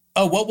that one.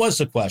 Oh, what was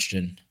the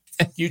question?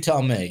 You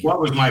tell me. What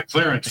was my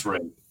clearance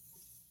rate?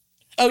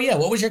 Oh yeah,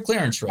 what was your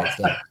clearance rate?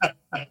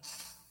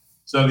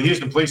 So the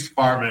Houston Police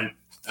Department,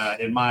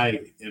 in my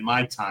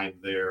time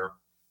there,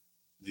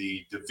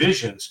 the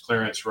division's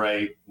clearance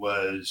rate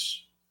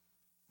was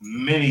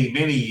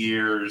many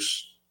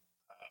years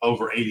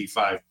over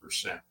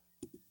 85%,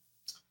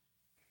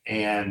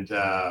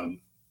 and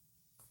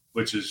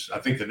which is, I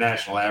think the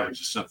national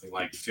average is something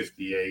like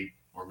 58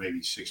 or maybe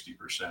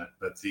 60%.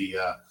 But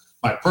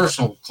my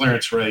personal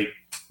clearance rate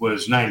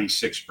was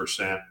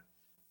 96%,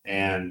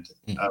 and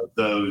of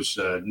those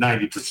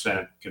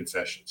 90%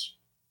 confessions.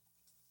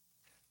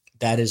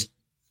 That is,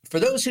 for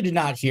those who did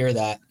not hear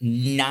that,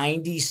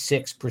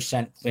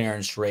 96%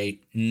 clearance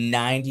rate,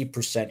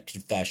 90%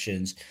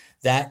 confessions.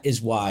 That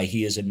is why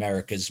he is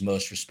America's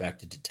most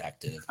respected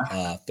detective.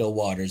 Phil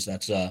Waters,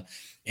 that's a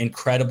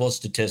incredible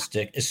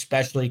statistic,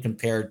 especially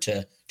compared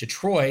to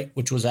Detroit,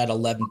 which was at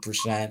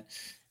 11%,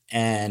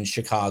 and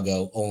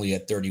Chicago only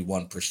at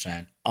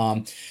 31%.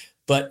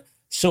 But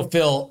so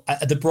Phil,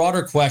 the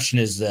broader question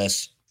is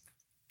this: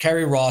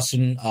 Kerry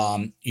Rawson,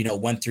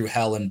 went through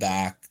hell and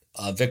back,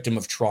 a victim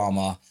of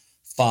trauma.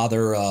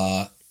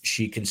 Father,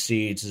 she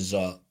concedes, is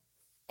a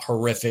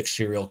horrific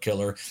serial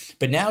killer,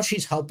 but now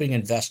she's helping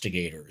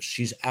investigators.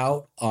 She's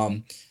out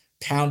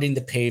pounding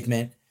the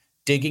pavement,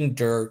 digging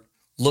dirt,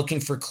 looking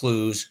for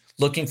clues,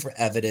 looking for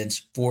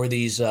evidence for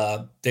these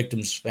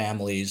victims'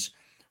 families.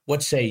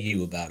 What say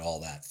you about all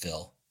that,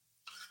 Phil?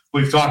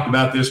 We've talked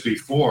about this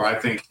before. I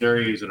think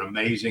Kerry is an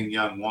amazing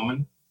young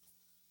woman.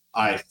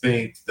 I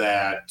think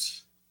that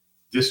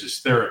this is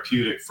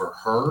therapeutic for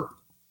her.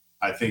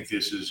 I think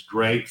this is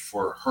great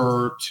for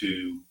her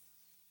to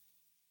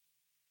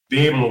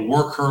be able to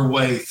work her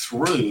way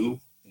through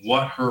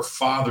what her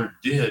father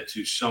did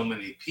to so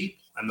many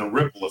people and the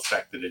ripple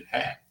effect that it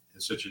had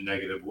in such a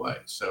negative way.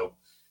 So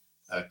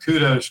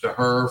kudos to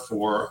her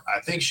for,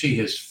 I think she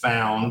has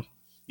found,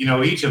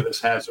 each of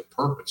us has a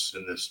purpose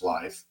in this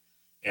life.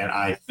 And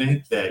I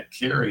think that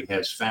Kerry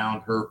has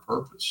found her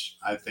purpose.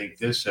 I think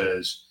this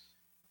has,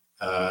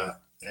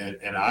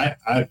 and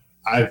I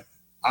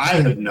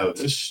have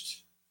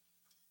noticed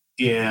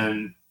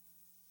in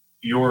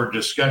your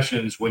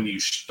discussions when you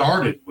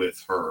started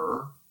with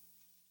her,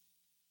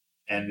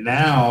 and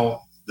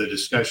now the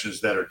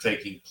discussions that are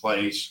taking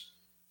place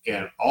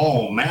in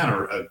all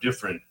manner of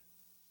different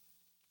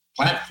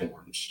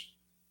platforms,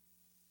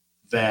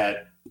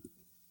 that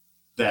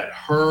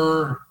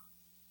her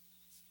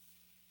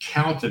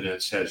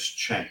countenance has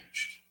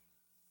changed.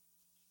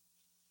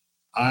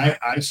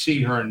 I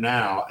see her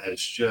now as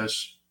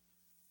just,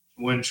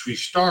 when she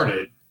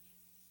started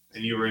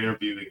and you were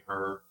interviewing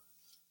her,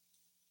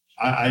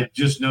 I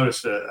just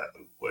noticed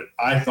what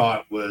I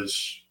thought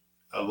was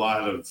a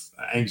lot of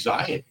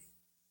anxiety.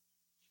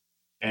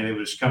 And it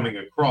was coming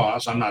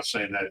across. I'm not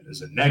saying that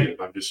as a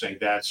negative. I'm just saying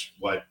that's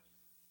what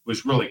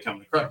was really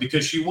coming across,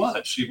 because she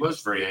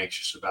was very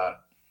anxious about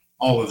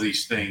all of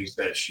these things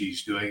that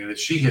she's doing and that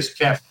she has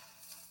kept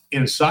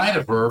inside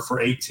of her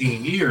for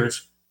 18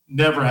 years,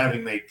 never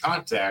having made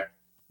contact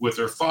with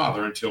her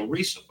father until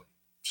recently.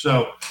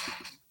 So,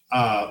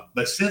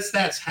 but since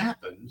that's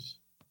happened,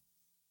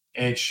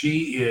 and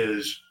she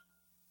is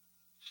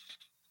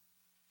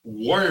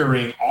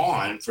warrioring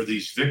on for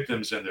these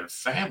victims and their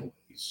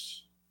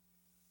families,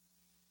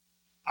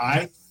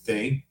 I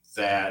think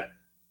that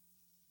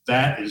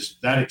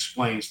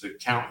explains the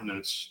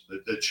countenance,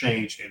 the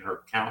change in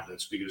her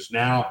countenance, because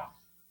now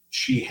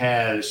she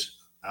has,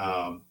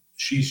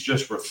 she's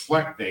just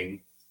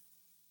reflecting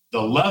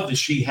the love that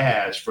she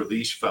has for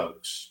these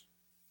folks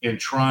in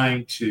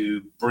trying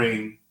to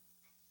bring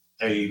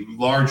a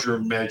larger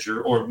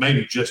measure, or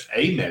maybe just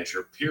a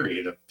measure,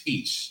 period, of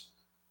peace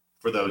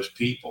for those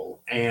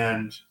people.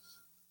 And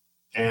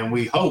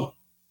we hope,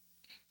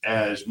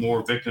 as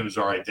more victims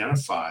are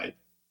identified,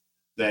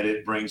 that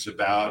it brings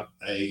about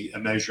a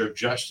measure of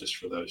justice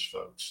for those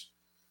folks.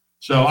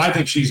 So I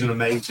think she's an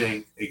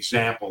amazing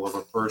example of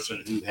a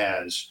person who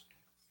has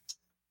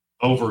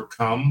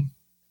overcome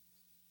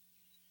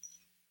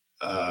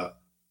a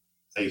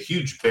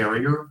huge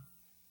barrier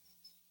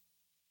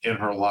in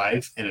her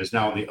life and is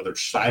now on the other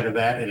side of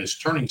that and is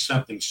turning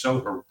something so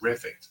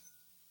horrific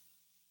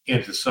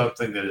into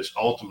something that is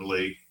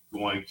ultimately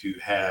going to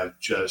have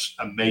just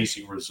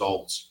amazing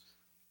results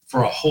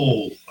for a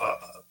whole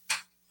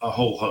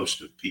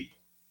host of people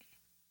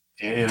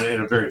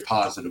in a very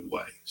positive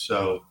way.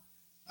 So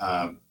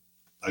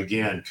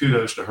again,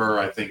 kudos to her.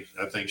 I think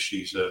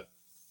she's a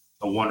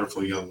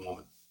wonderful young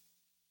woman.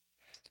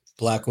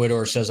 Black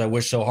Widower says, I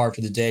wish so hard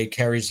for the day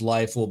Carrie's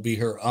life will be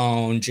her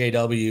own.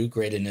 JW,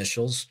 great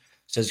initials,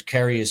 says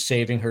Carrie is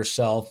saving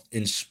herself,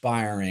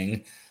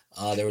 inspiring.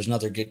 There was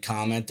another good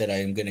comment that I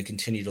am going to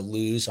continue to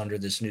lose under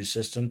this new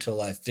system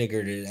till I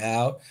figured it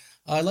out.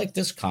 I like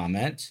this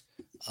comment.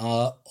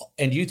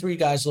 And you three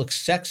guys look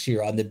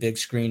sexier on the big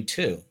screen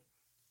too.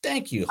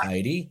 Thank you,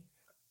 Heidi.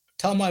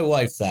 Tell my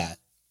wife that.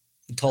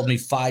 She told me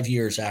 5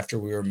 years after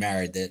we were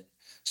married that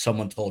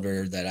someone told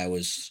her that I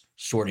was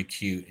sort of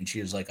cute, and she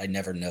was like, I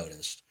never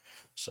noticed.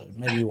 So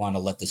maybe you want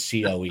to let the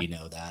COE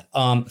know that.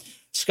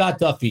 Scott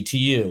Duffy, to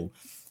you.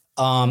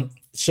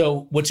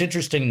 So what's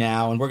interesting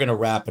now, and we're going to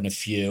wrap in a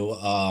few,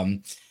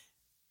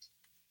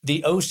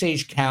 the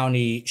Osage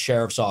County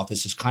Sheriff's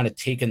Office has kind of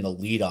taken the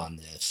lead on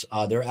this.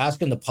 They're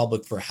asking the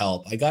public for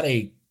help. I got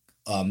a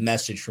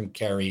message from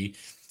Carrie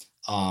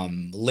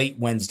late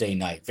Wednesday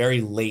night,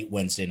 very late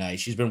Wednesday night.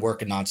 She's been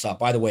working nonstop.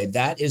 By the way,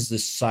 that is the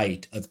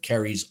site of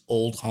Carrie's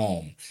old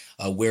home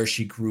where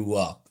she grew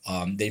up.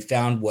 They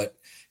found what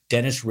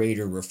Dennis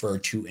Rader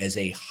referred to as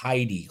a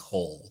hidey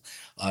hole,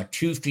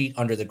 2 feet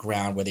under the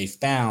ground, where they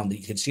found that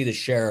you can see the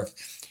sheriff.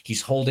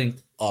 He's holding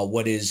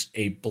what is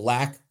a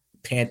black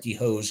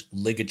pantyhose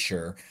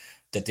ligature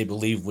that they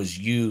believe was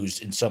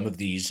used in some of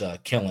these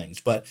killings.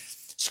 But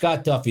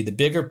Scott Duffy, the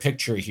bigger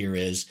picture here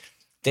is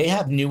they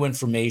have new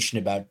information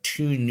about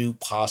 2 new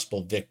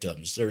possible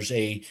victims. There's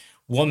a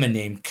woman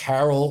named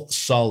Carol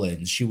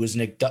Sullins. She was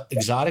an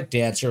exotic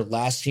dancer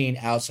last seen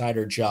outside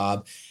her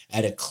job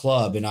at a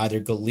club in either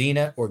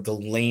Galena or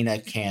Galena,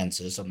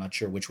 Kansas. I'm not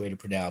sure which way to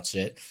pronounce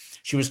it.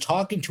 She was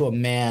talking to a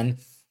man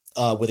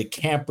with a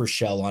camper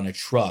shell on a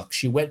truck.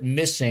 She went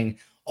missing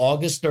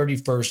August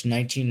 31st,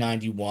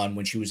 1991,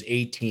 when she was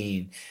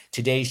 18.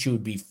 Today, she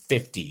would be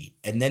 50.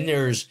 And then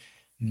there's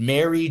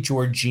Mary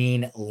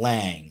Georgine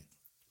Lang.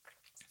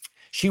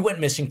 She went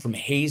missing from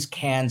Hays,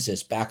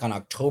 Kansas back on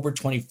October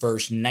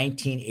 21st,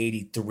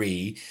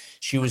 1983.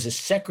 She was a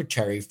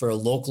secretary for a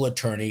local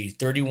attorney,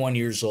 31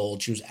 years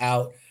old. She was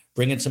out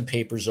bringing some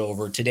papers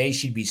over. Today,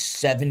 she'd be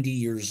 70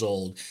 years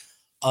old.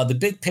 The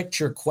big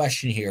picture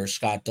question here,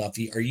 Scott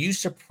Duffy, are you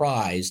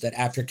surprised that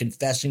after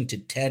confessing to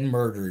 10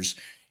 murders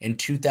in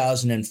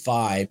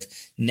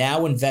 2005,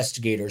 now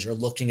investigators are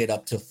looking at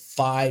up to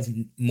 5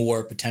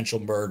 more potential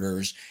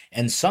murders,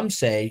 and some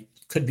say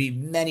could be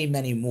many,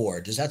 many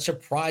more? Does that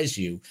surprise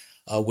you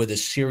with a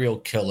serial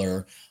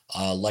killer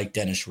like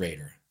Dennis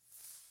Rader?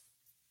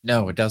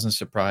 No, it doesn't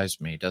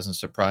surprise me. It doesn't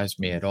surprise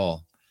me at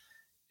all.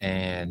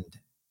 And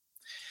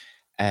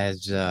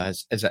as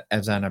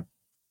on a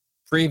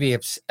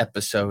previous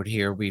episode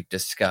here, we've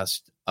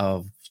discussed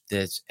of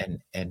this,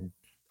 and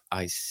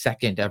I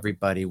second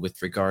everybody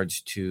with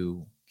regards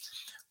to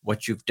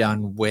what you've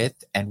done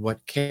with and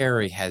what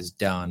Carrie has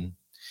done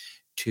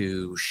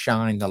to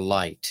shine the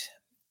light.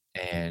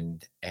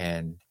 And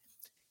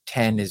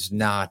 10 is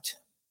not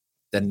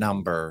the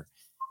number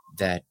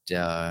that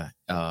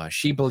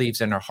she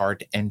believes in her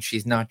heart, and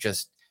she's not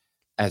just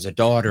as a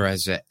daughter,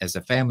 as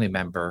a family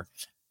member,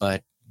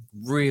 but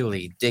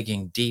really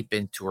digging deep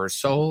into her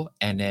soul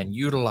and then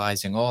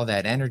utilizing all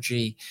that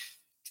energy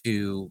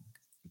to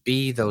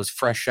be those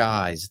fresh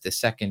eyes, the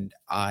second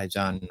eyes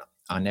on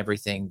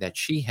everything that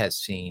she has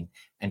seen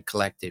and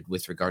collected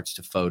with regards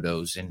to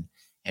photos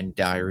and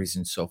diaries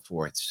and so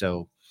forth.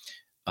 So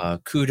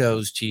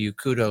kudos to you,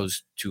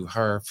 kudos to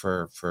her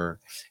for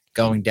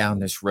going down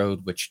this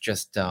road, which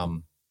just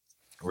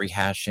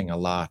rehashing a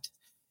lot,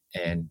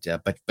 and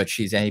but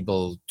she's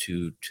able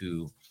to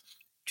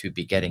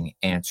be getting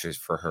answers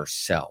for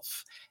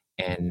herself,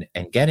 and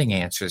getting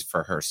answers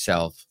for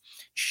herself.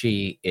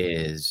 She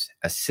is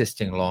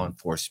assisting law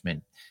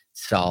enforcement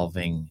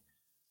solving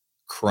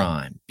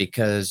crime,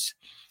 because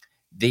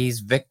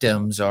these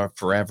victims are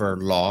forever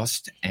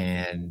lost,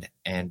 and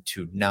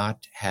to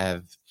not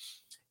have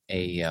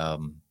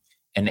an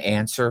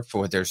answer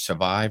for their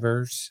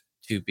survivors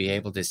to be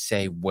able to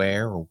say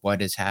where or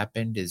what has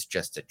happened is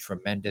just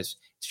it's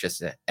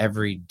just an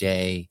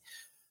everyday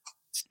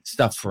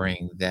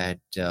suffering that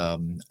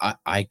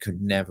I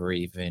could never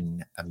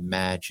even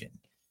imagine.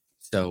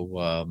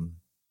 So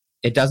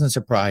it doesn't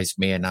surprise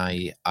me, and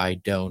I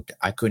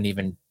couldn't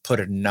even put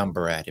a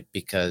number at it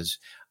because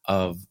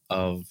of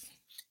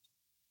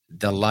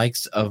the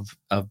likes of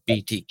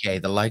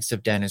BTK, the likes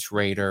of Dennis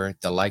Rader,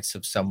 the likes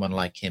of someone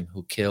like him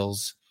who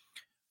kills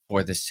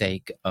for the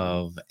sake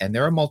of, and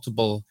there are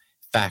multiple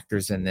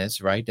factors in this,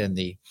 right? And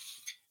the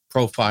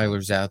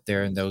profilers out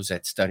there and those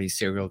that study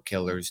serial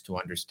killers to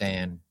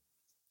understand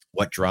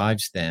what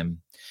drives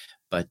them,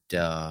 but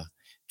it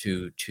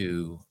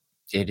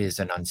is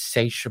an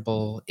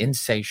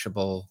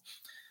insatiable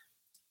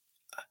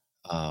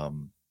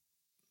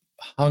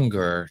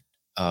hunger,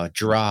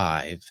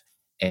 drive,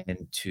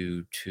 and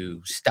to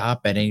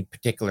stop at any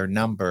particular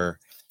number.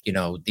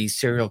 These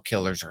serial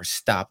killers are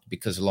stopped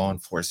because law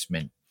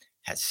enforcement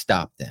has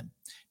stopped them,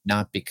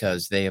 not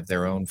because they have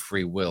their own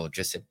free will.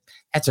 Just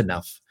that's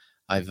enough.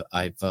 I've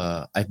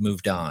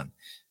moved on.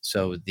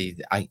 So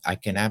I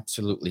can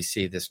absolutely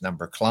see this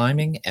number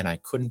climbing, and I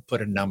couldn't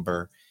put a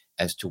number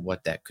as to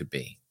what that could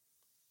be.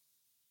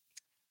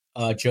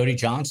 Jody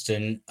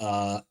Johnston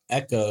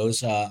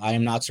echoes, I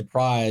am not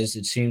surprised.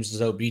 It seems as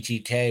though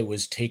BTK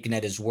was taken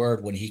at his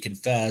word when he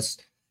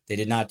confessed they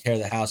did not tear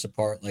the house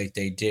apart like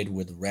they did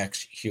with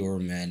Rex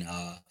Heuermann.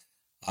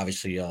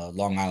 Obviously,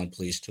 Long Island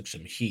police took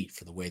some heat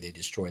for the way they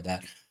destroyed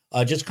that.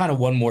 Just kind of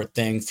one more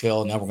thing,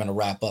 Phil, and then we're going to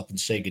wrap up and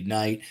say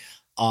goodnight.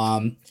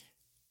 3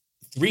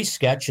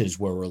 sketches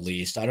were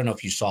released. I don't know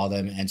if you saw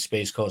them, and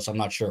Space Coast, I'm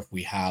not sure if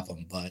we have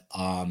them, but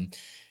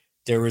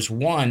there is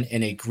one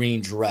in a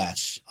green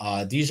dress.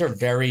 These are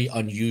very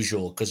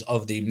unusual because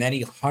of the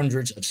many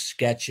hundreds of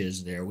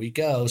sketches. There we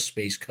go.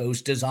 Space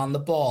Coast is on the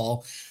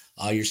ball.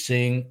 You're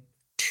seeing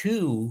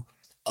 2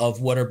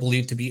 of what are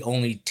believed to be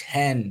only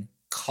 10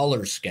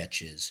 color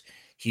sketches.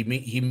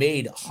 He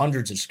made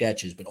hundreds of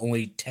sketches, but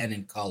only 10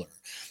 in color.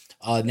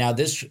 Now,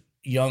 this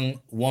young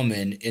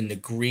woman in the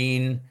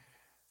green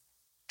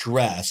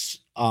dress,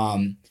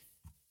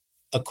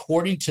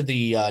 according to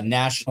the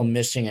National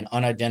Missing and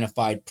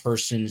Unidentified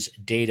Persons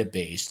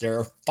Database, there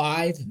are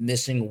 5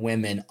 missing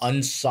women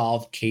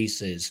unsolved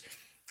cases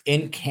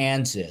in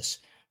Kansas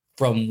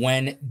from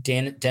when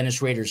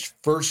Dennis Rader's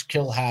first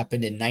kill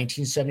happened in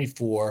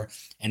 1974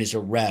 and his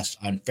arrest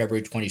on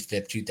February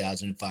 25th,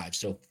 2005.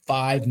 So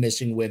 5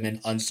 missing women,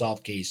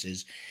 unsolved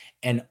cases.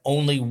 And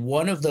only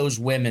one of those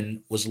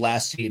women was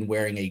last seen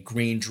wearing a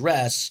green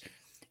dress.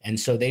 And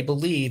so they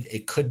believe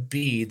it could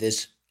be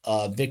this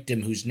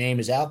victim whose name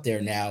is out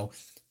there now,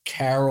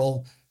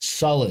 Carol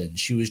Sullivan.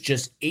 She was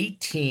just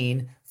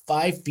 18,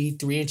 5 feet,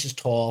 3 inches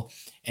tall,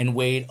 and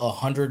weighed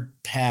 100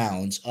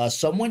 pounds.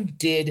 Someone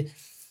did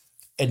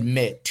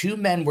admit 2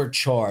 men were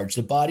charged.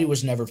 The body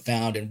was never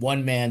found, and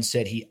one man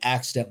said he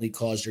accidentally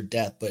caused her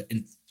death, but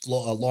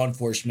law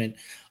enforcement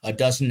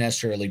doesn't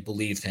necessarily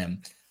believe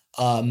him.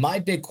 My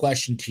big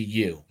question to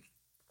you,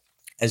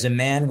 as a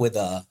man with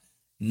a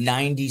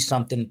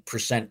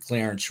 90-something%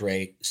 clearance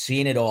rate,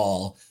 seeing it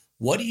all,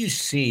 what do you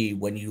see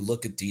when you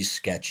look at these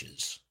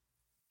sketches?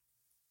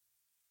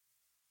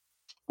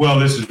 Well,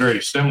 this is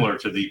very similar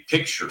to the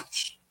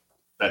pictures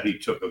that he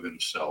took of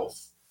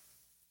himself,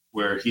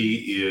 where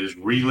he is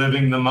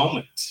reliving the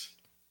moment.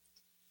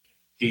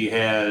 He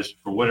has,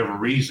 for whatever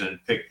reason,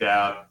 picked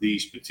out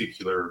these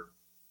particular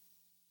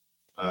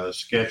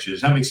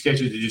sketches. How many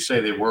sketches did you say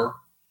they were?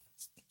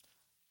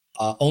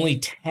 Only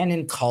 10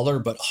 in color,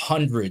 but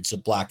hundreds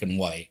of black and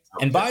white.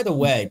 Okay. And by the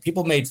way,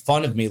 people made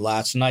fun of me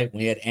last night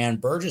when we had Ann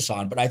Burgess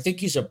on, but I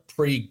think he's a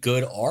pretty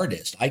good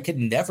artist. I could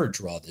never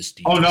draw this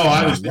detail. Oh, no,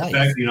 I was, in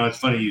fact, it's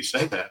funny you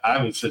say that.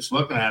 I was just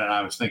looking at it, and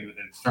I was thinking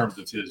in terms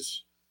of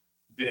his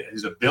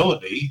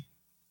ability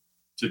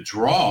to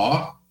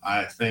draw.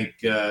 I think,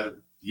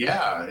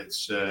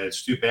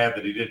 it's too bad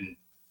that he didn't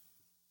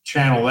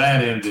channel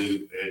that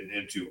into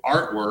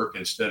artwork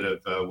instead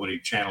of what he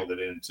channeled it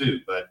into.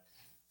 But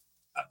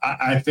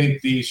I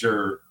think these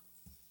are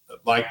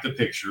like the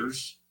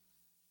pictures.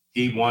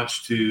 He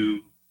wants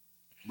to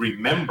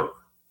remember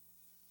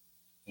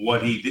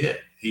what he did.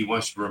 He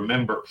wants to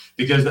remember,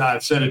 because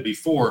I've said it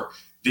before,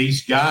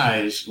 these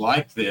guys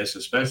like this,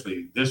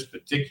 especially this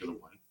particular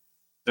one,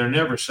 they're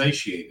never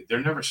satiated. They're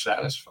never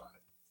satisfied.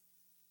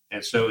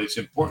 And so it's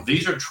important.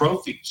 These are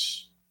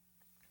trophies.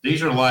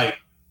 These are like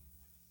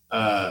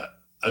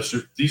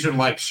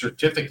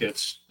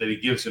certificates that he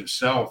gives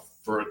himself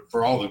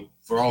for all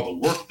the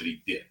work that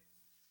he did.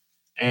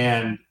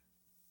 And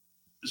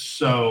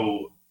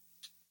so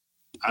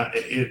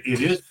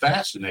it is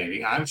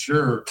fascinating. I'm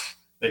sure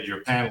that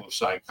your panel of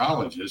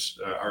psychologists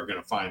are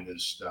going to find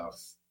this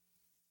stuff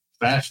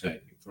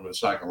fascinating from a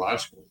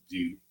psychological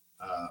view.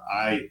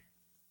 I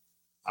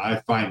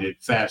find it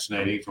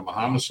fascinating from a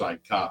homicide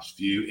cop's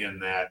view, in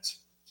that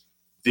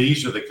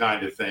these are the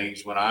kind of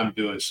things, when I'm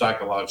doing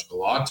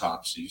psychological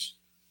autopsies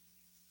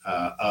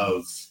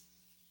of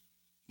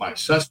my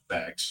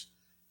suspects,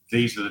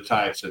 these are the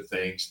types of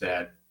things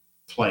that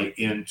play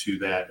into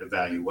that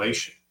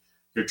evaluation.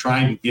 You're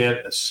trying to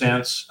get a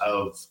sense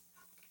of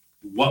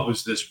what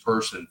was this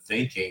person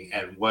thinking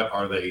and what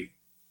are they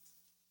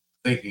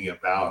thinking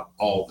about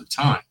all the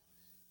time.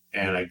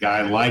 And a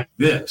guy like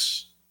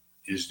this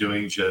is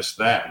doing just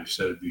that. We've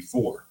said it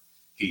before.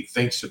 He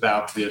thinks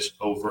about this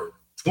over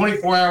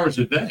 24 hours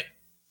a day,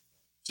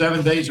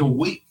 7 days a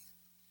week.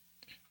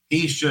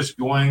 He's just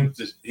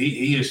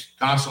he is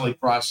constantly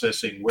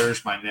processing,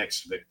 where's my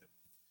next victim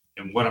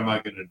and what am I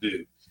going to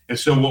do? And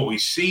so what we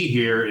see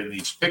here in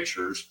these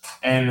pictures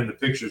and in the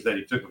pictures that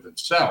he took of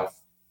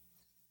himself,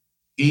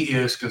 he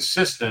is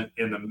consistent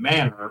in the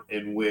manner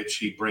in which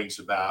he brings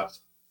about,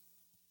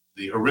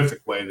 the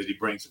horrific way that he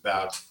brings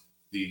about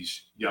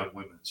these young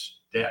women's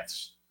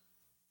deaths.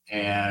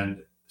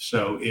 And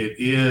so it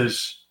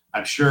is,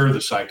 I'm sure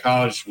the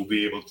psychologists will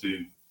be able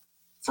to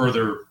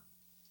further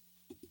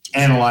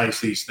analyze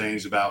these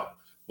things about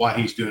why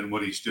he's doing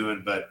what he's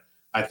doing. But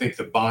I think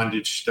the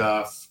bondage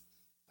stuff,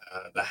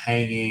 the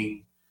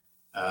hanging,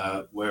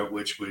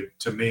 which would,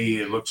 to me,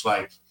 it looks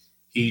like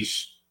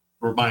he's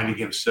reminding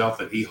himself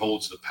that he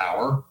holds the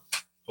power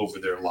over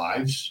their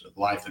lives,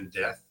 life and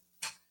death.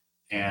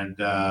 And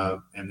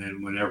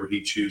then whenever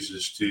he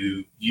chooses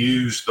to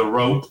use the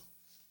rope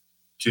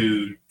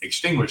to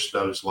extinguish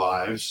those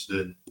lives,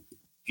 then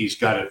he's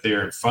got it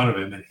there in front of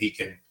him, and he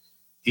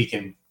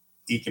can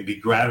be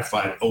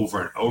gratified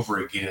over and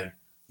over again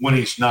when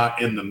he's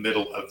not in the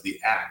middle of the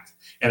act.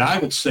 And I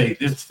would say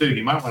this too,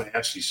 you might want to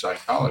ask these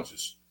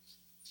psychologists.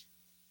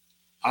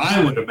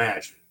 I would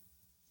imagine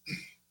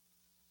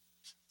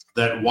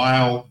that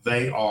while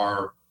they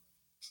are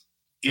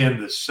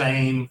in the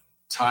same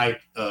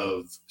type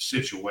of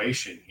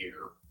situation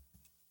here,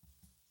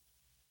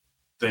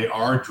 they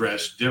are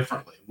dressed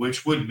differently,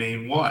 which would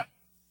mean what?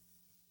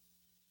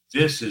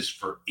 This is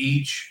for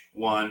each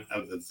one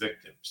of the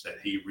victims that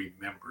he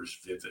remembers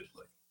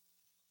vividly.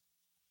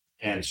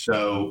 And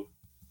so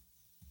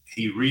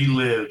he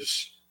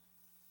relives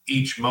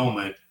each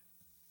moment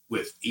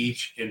with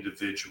each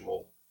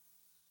individual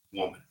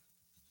woman.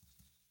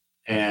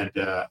 And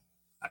I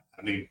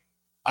mean,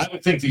 I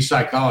would think these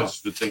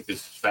psychologists would think this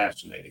is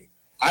fascinating.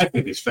 I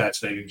think it's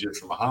fascinating just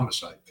from a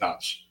homicide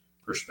cop's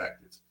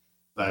perspective.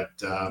 But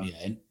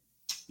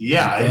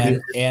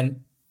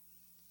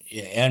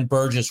Ann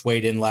Burgess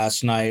weighed in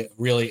last night.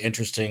 Really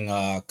interesting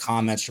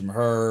comments from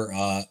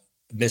her.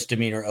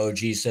 Misdemeanor OG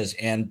says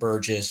Ann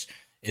Burgess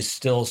is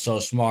still so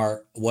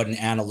smart. What an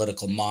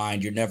analytical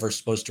mind. You're never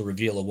supposed to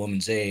reveal a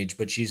woman's age,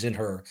 but she's in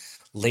her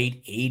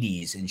late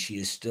 80s and she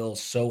is still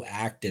so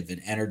active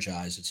and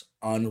energized. It's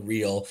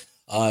unreal.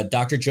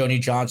 Dr. Joni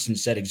Johnson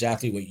said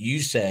exactly what you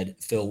said,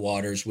 Phil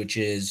Waters, which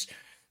is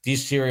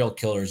these serial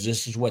killers,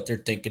 this is what they're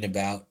thinking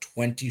about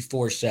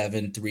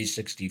 24/7,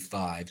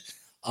 365.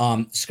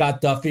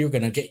 Scott Duffy, you're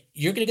gonna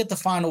get the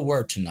final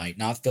word tonight,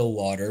 not Phil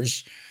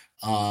Waters.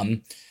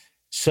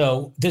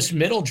 So this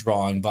middle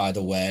drawing, by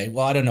the way,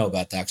 well, I don't know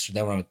about that, so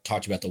then I want to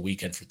talk to you about the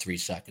weekend for 3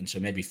 seconds. So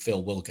maybe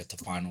Phil will get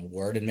the final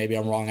word, and maybe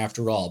I'm wrong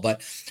after all.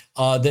 But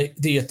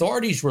the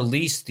authorities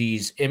released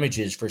these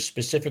images for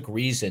specific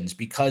reasons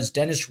because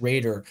Dennis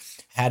Rader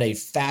had a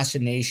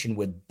fascination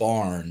with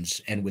barns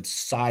and with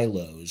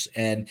silos.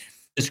 And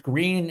this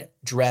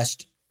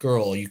green-dressed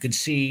girl, you could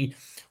see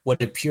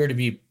what appear to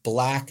be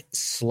black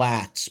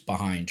slats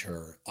behind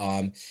her.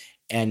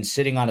 And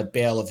sitting on a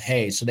bale of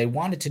hay. So they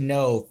wanted to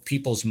know if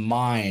people's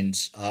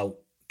minds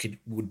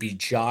would be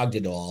jogged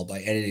at all by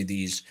any of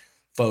these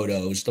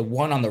photos. The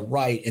one on the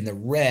right in the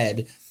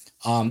red,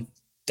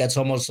 that's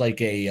almost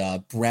like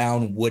a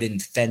brown wooden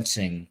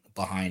fencing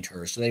behind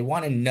her. So they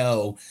want to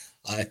know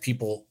if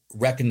people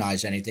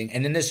recognize anything.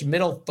 And in this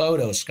middle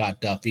photo,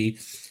 Scott Duffy,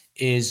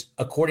 is,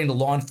 according to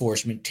law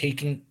enforcement,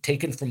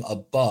 taken from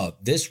above.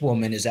 This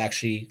woman is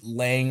actually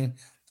laying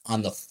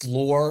on the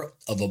floor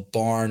of a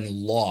barn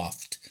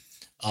loft.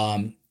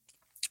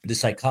 The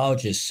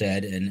psychologist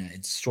said, and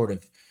it's sort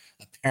of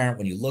apparent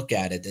when you look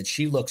at it, that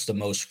she looks the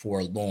most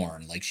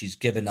forlorn, like she's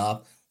given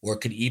up or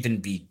could even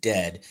be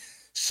dead.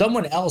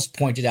 Someone else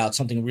pointed out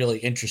something really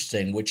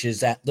interesting, which is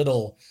that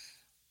little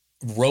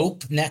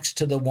rope next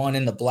to the one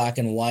in the black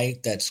and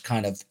white that's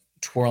kind of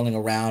twirling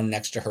around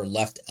next to her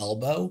left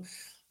elbow.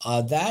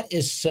 That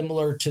is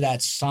similar to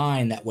that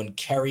sign that when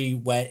Kerry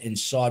went and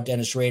saw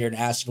Dennis Rader and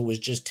asked if it was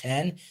just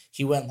 10,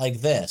 he went like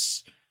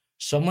this.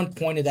 Someone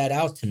pointed that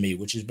out to me,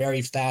 which is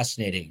very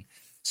fascinating.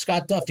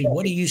 Scott Duffy,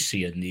 what do you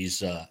see in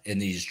these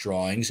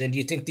drawings? And do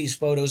you think these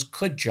photos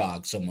could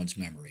jog someone's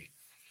memory?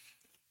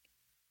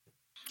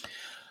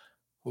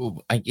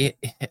 Ooh,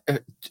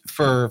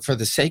 for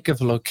the sake of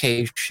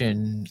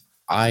location,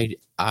 I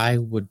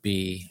would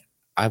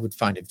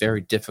find it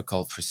very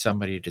difficult for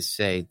somebody to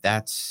say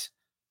that's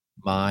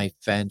my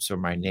fence or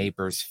my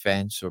neighbor's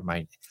fence or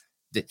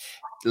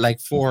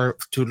for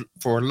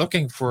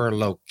looking for a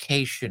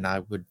location,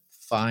 I would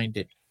find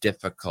it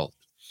difficult.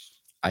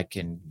 I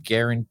can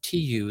guarantee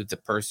you the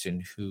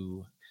person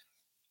who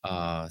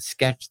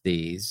sketched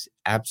these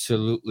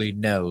absolutely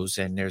knows,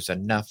 and there's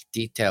enough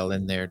detail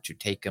in there to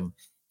take them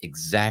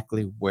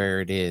exactly where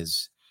it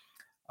is,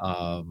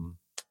 and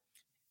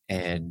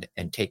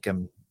take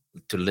them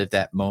to live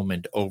that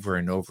moment over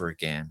and over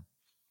again.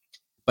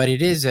 But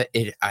it is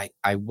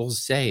I will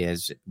say,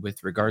 as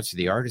with regards to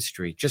the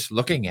artistry, just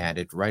looking at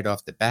it right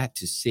off the bat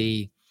to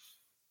see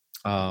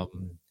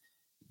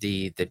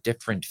the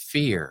different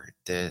fear,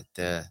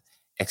 the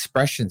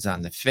expressions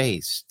on the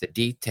face, the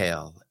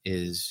detail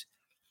is,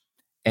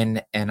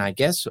 and I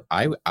guess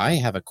I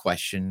have a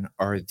question.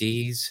 Are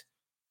these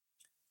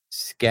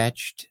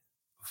sketched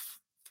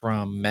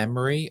from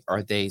memory?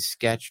 Are they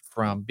sketched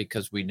from,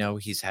 because we know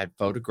he's had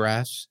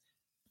photographs?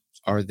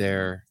 Are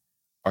there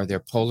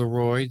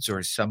Polaroids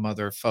or some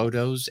other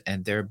photos,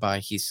 and thereby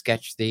he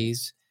sketched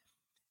these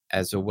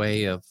as a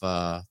way of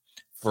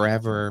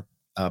forever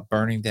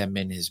burning them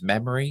in his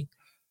memory?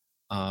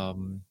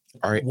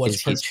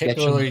 What's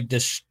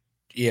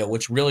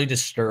really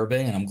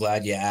disturbing, and I'm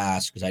glad you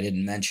asked because I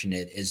didn't mention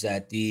it, is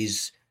that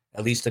these,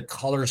 at least the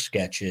color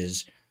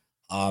sketches,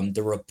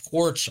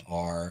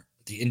 the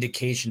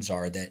indications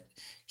are that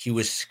he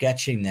was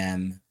sketching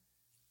them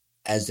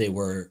as they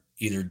were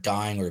either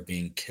dying or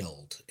being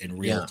killed in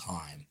real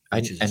time,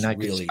 which is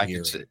really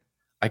eerie.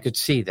 I could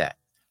see that.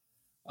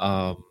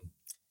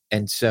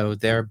 And so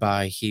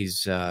thereby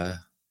he's, it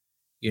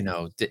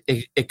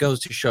goes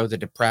to show the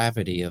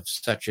depravity of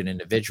such an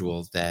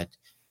individual that,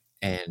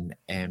 and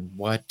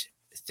what,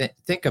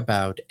 think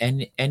about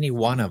any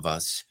one of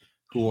us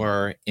who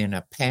are in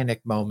a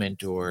panic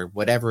moment or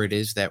whatever it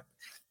is that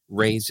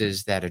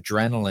raises that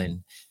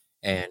adrenaline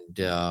and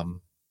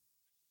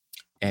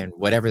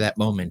whatever that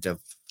moment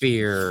of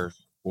fear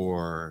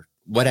or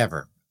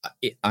whatever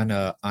on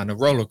a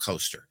roller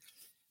coaster.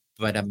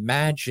 But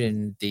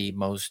imagine the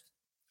most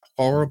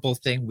horrible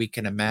thing we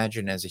can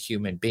imagine as a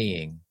human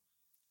being,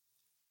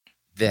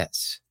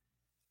 this,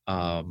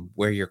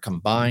 where you're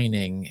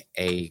combining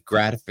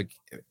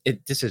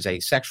this is a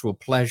sexual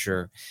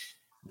pleasure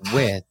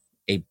with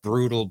a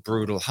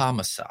brutal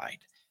homicide.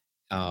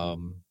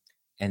 And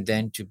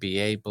then to be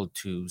able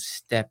to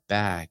step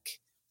back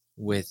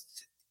with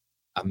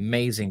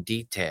amazing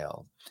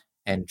detail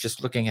and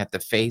just looking at the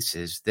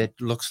faces,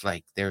 that looks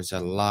like there's a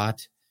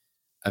lot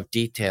of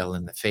detail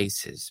in the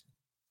faces,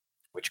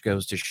 which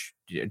goes to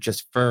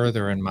just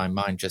further in my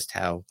mind just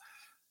how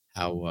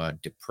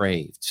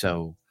depraved.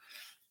 So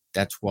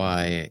that's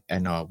why,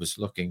 and I was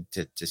looking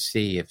to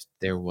see if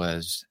there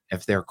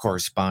are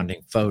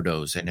corresponding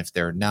photos, and if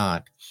they're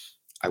not,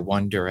 I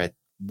wonder at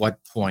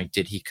what point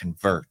did he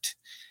convert.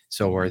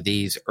 So are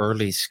these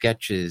early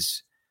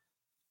sketches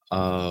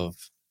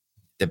of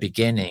the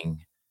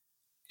beginning,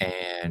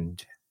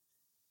 and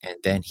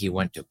then he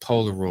went to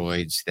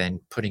Polaroids, then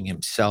putting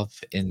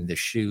himself in the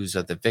shoes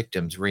of the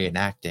victims,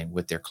 reenacting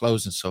with their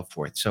clothes and so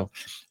forth. So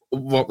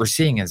what we're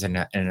seeing is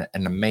an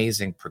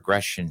amazing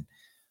progression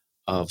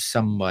of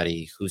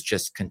somebody who's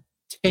just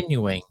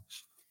continuing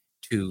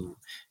to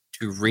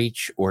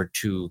reach or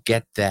to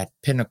get that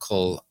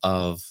pinnacle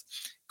of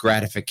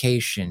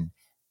gratification,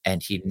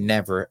 and he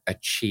never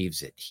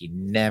achieves it. He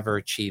never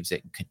achieves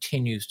it and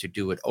continues to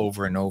do it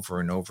over and over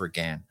and over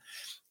again,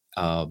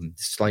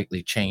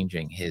 slightly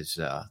changing his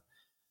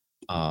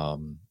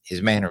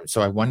manner.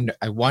 So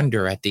I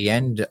wonder at the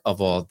end of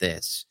all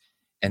this,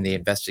 and the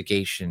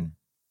investigation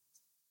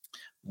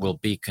will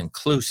be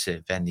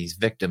conclusive and these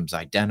victims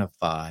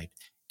identified,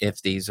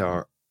 if these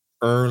are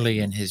early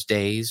in his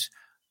days,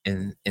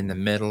 in the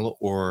middle,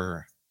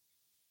 or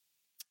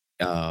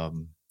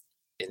in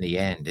the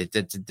end.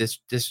 This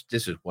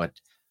is what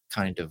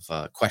kind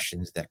of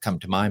questions that come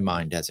to my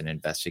mind as an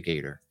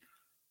investigator.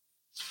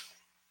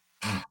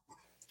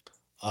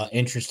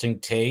 Interesting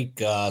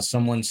take.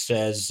 Someone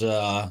says,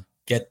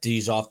 get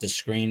these off the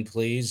screen,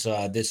 please.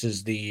 This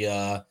is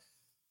the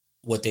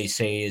what they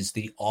say is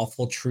the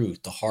awful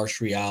truth, the harsh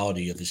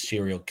reality of the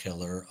serial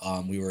killer.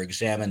 We were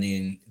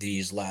examining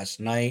these last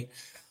night.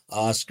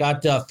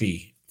 Scott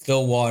Duffy,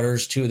 Phil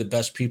Waters, two of the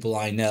best people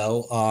I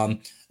know.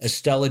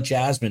 Estella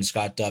Jasmine,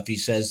 Scott Duffy,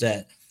 says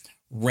that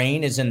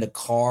rain is in the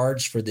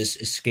cards for this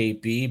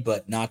escapee,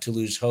 but not to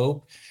lose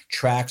hope.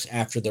 Tracks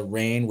after the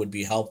rain would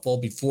be helpful.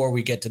 Before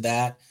we get to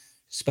that,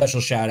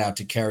 special shout out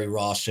to Kerry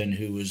Rawson,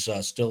 who is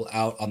still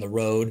out on the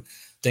road.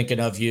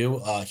 Thinking of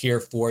you, here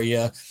for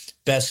you.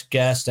 Best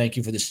guest, thank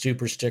you for the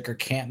super sticker.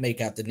 Can't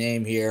make out the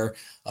name here.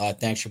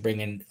 Thanks for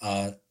bringing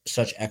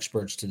such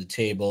experts to the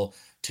table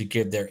to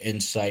give their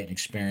insight and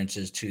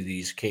experiences to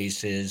these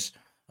cases.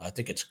 I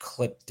think it's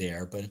clipped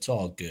there, but it's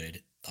all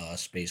good,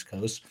 Space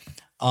Coast.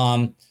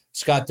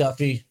 Scott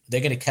Duffy,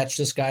 they're going to catch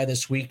this guy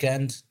this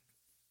weekend?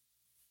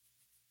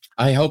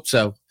 I hope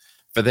so.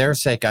 For their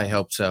sake, I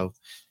hope so,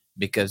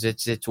 because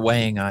it's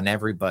weighing on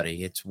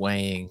everybody. It's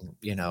weighing,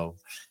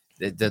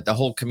 the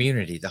whole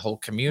community. The whole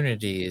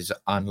community is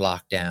on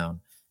lockdown,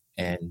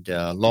 and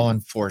law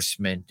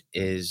enforcement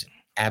is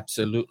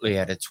absolutely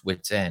at its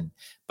wit's end.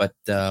 But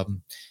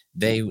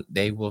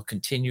they will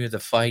continue the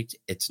fight.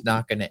 It's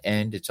not going to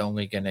end. It's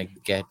only going to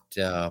get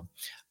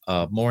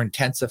more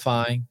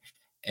intensifying.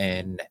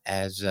 And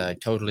as I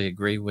totally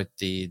agree with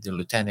the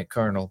lieutenant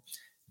colonel,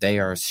 they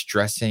are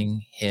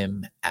stressing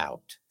him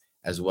out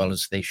as well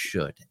as they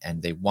should,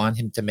 and they want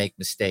him to make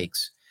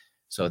mistakes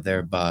so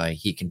thereby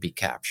he can be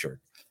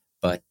captured.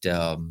 But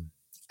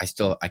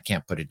I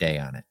can't put a day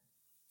on it.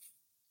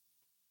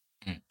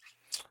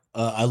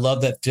 I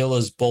love that Phil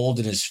is bold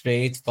in his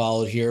faith,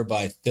 followed here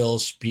by Phil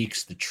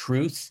speaks the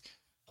truth,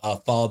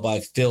 followed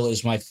by Phil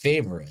is my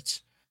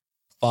favorite,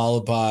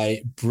 followed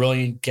by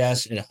brilliant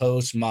guests and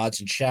hosts, mods,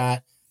 and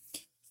chat.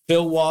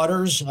 Phil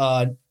Waters,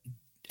 how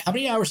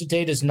many hours a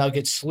day does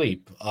Nugget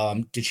sleep?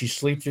 Did she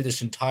sleep through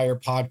this entire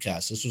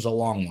podcast? This was a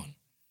long one.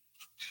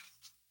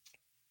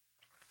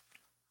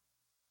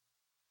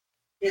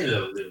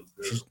 Hello, little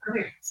girl.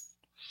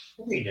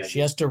 Come here. She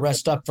has to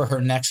rest up for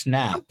her next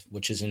nap,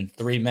 which is in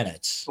 3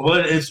 minutes.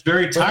 Well, it's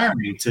very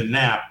tiring to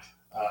nap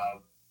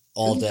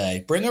all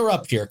day. Bring her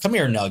up here. Come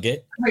here,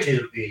 Nugget. Come here,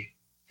 little pig.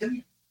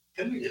 Come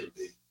here, little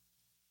pig.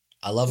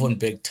 I love when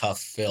Big Tough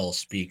Phil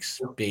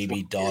speaks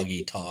baby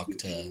doggy talk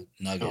to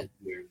Nugget. Come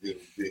here,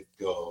 little big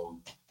dog.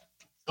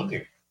 Come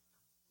here.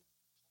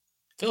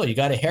 Phil, you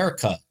got a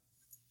haircut.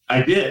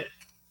 I did.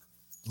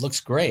 Looks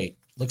great.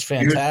 Looks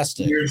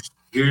fantastic.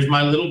 Here's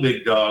my little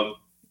big dog.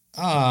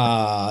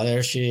 Ah,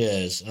 there she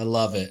is. I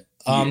love it.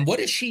 What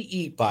does she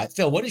eat,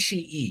 Phil? What does she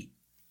eat?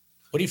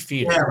 What do you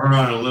feed We have her? her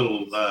on a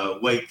little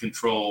weight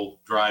control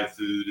dry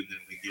food, and then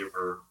we give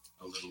her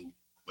a little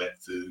wet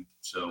food.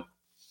 So,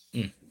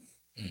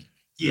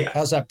 yeah.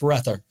 How's that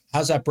breath of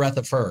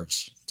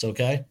hers? It's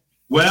okay?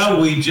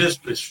 Well,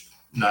 it's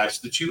nice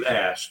that you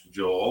asked,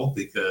 Joel,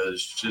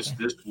 because just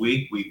this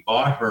week we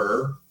bought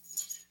her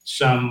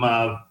some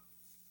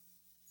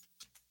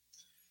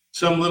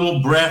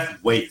little breath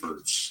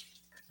wafers.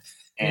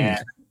 And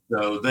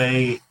so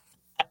they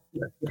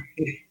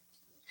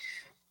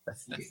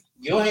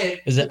go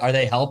ahead. Are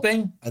they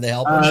helping?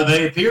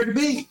 They appear to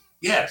be,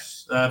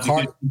 yes.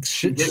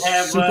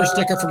 Super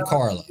sticker from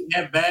Carla. She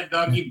had bad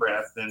doggy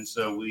breath, and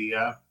so we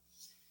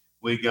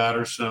got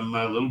her some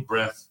little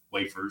breath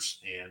wafers,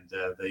 and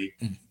they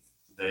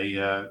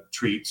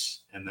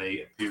treats, and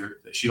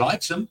she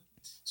likes them,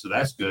 so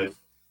that's good,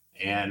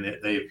 and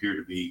they appear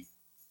to be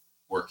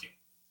working.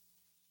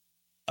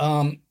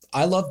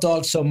 I love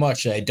dogs so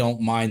much I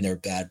don't mind their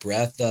bad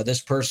breath.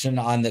 This person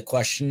on the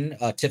question,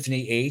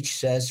 Tiffany H,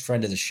 says,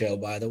 friend of the show,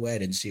 by the way. I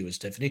didn't see it was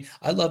Tiffany.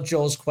 I love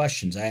Joel's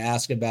questions. I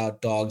ask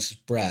about dogs'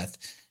 breath.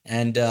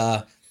 And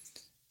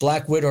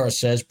Black Widow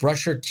says,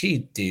 brush your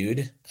teeth,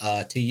 dude,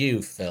 to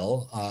you,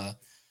 Phil.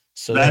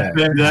 So that's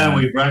been done.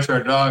 We brush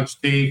our dog's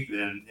teeth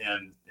in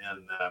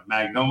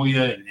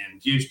Magnolia and in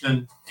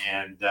Houston.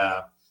 And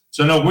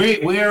so, no,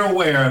 we are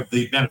aware of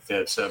the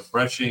benefits of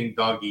brushing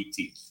doggy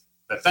teeth.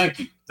 Thank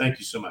you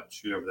so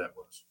much, whoever that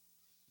was.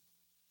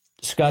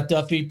 Scott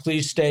Duffy,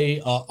 please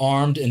stay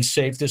armed and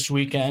safe this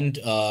weekend.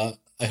 I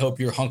hope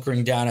you're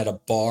hunkering down at a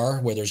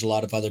bar where there's a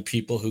lot of other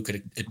people who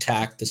could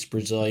attack this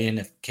Brazilian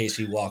if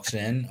Casey walks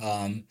in.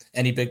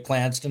 Any big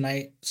plans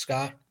tonight,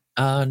 Scott?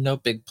 No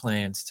big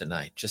plans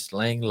tonight. Just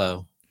laying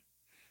low.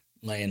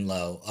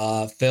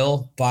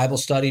 Phil, Bible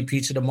study,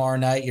 pizza tomorrow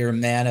night. You're a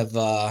man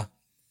of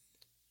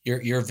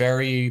you're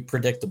very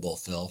predictable,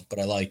 Phil, but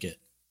I like it.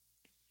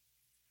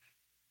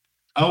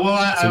 Oh, well,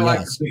 I like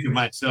to think of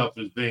myself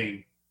as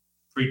being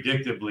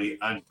predictably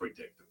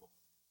unpredictable.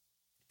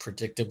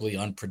 Predictably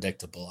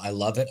unpredictable. I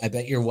love it. I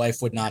bet your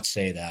wife would not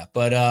say that.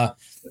 But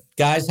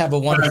guys, have a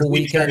wonderful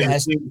weekend.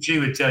 She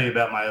would tell you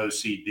about my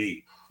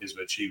OCD, is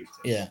what she would tell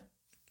you. Yeah.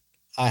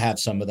 I have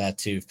some of that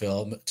too,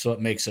 Phil. So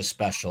it makes us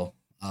special.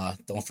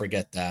 Don't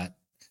forget that.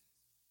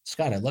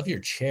 Scott, I love your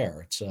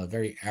chair. It's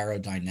very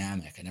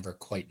aerodynamic. I never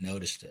quite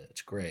noticed it.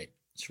 It's great.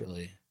 It's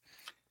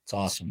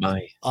awesome.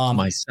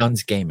 My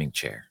son's gaming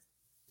chair.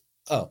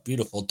 Oh,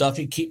 beautiful.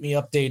 Duffy, keep me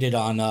updated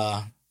on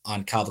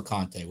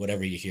Cavalcante,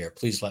 whatever you hear.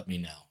 Please let me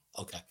know.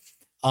 Okay.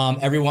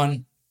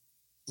 Everyone,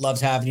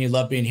 loves having you.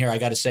 Love being here. I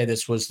got to say,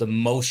 this was the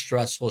most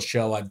stressful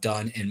show I've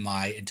done in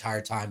my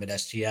entire time at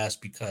STS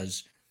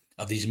because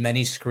of these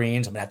many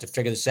screens. I'm going to have to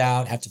figure this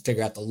out, have to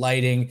figure out the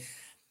lighting,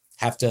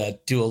 have to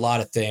do a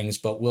lot of things,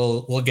 but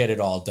we'll get it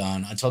all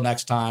done. Until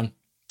next time,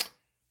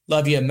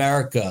 love you,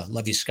 America.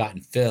 Love you, Scott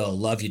and Phil.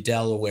 Love you,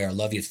 Delaware.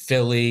 Love you,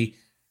 Philly.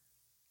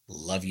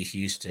 Love you,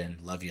 Houston.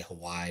 Love you,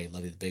 Hawaii.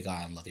 Love you, the Big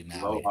Island. Love you,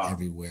 Maui.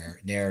 Everywhere,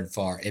 near and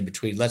far, in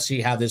between. Let's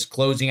see how this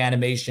closing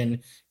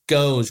animation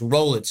goes.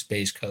 Roll it,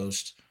 Space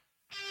Coast.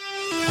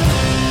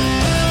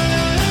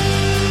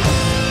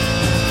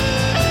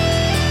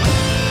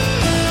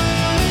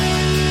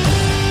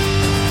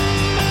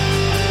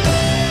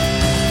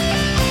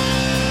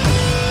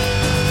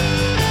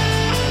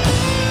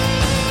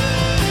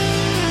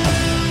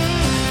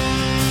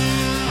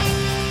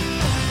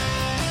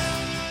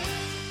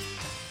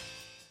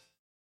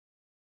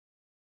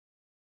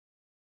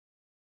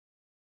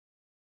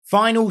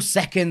 Final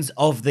seconds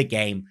of the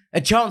game, a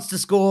chance to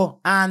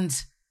score,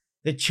 and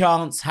the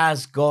chance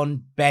has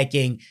gone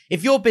begging.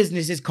 If your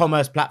business's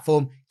commerce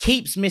platform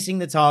keeps missing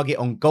the target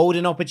on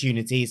golden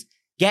opportunities,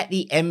 get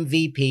the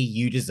MVP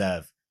you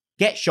deserve.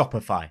 Get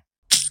Shopify.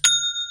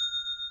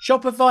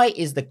 Shopify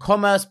is the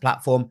commerce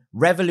platform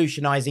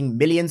revolutionizing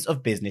millions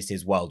of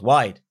businesses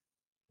worldwide.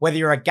 Whether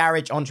you're a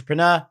garage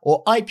entrepreneur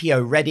or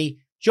IPO ready,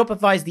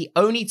 Shopify is the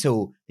only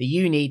tool that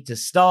you need to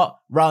start,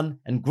 run,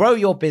 and grow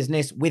your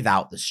business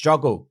without the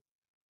struggle.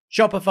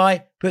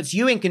 Shopify puts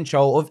you in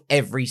control of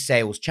every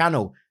sales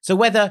channel. So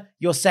whether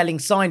you're selling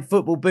signed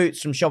football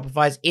boots from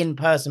Shopify's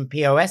in-person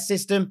POS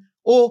system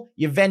or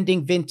you're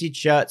vending vintage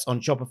shirts on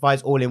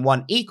Shopify's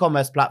all-in-one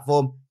e-commerce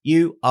platform,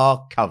 you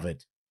are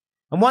covered.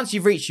 And once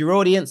you've reached your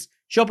audience,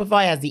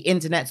 Shopify has the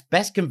internet's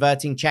best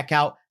converting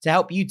checkout to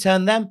help you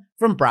turn them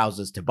from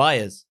browsers to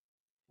buyers.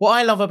 What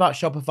I love about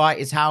Shopify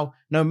is how,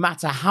 no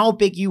matter how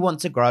big you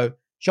want to grow,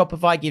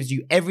 Shopify gives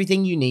you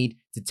everything you need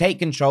to take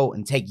control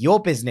and take your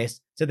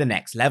business to the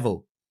next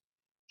level.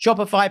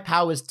 Shopify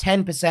powers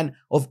 10%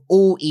 of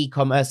all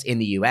e-commerce in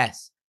the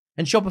US.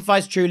 And Shopify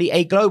is truly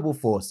a global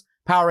force,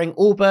 powering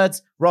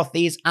Allbirds,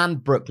 Rothy's, and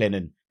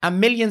Brooklinen, and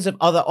millions of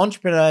other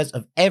entrepreneurs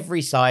of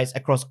every size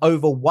across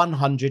over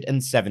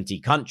 170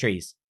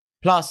 countries.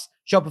 Plus,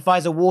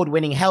 Shopify's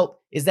award-winning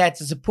help is there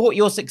to support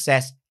your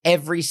success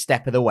every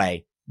step of the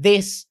way.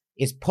 This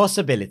is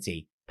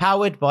Possibility,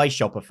 powered by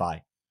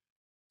Shopify.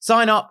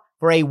 Sign up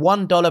for a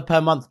 $1 per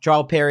month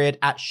trial period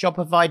at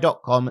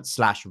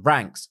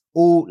shopify.com/ranks,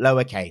 all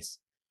lowercase.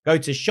 Go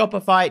to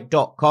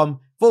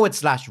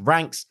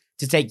shopify.com/ranks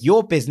to take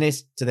your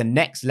business to the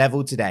next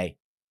level today.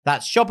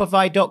 That's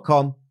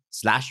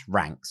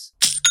shopify.com/ranks.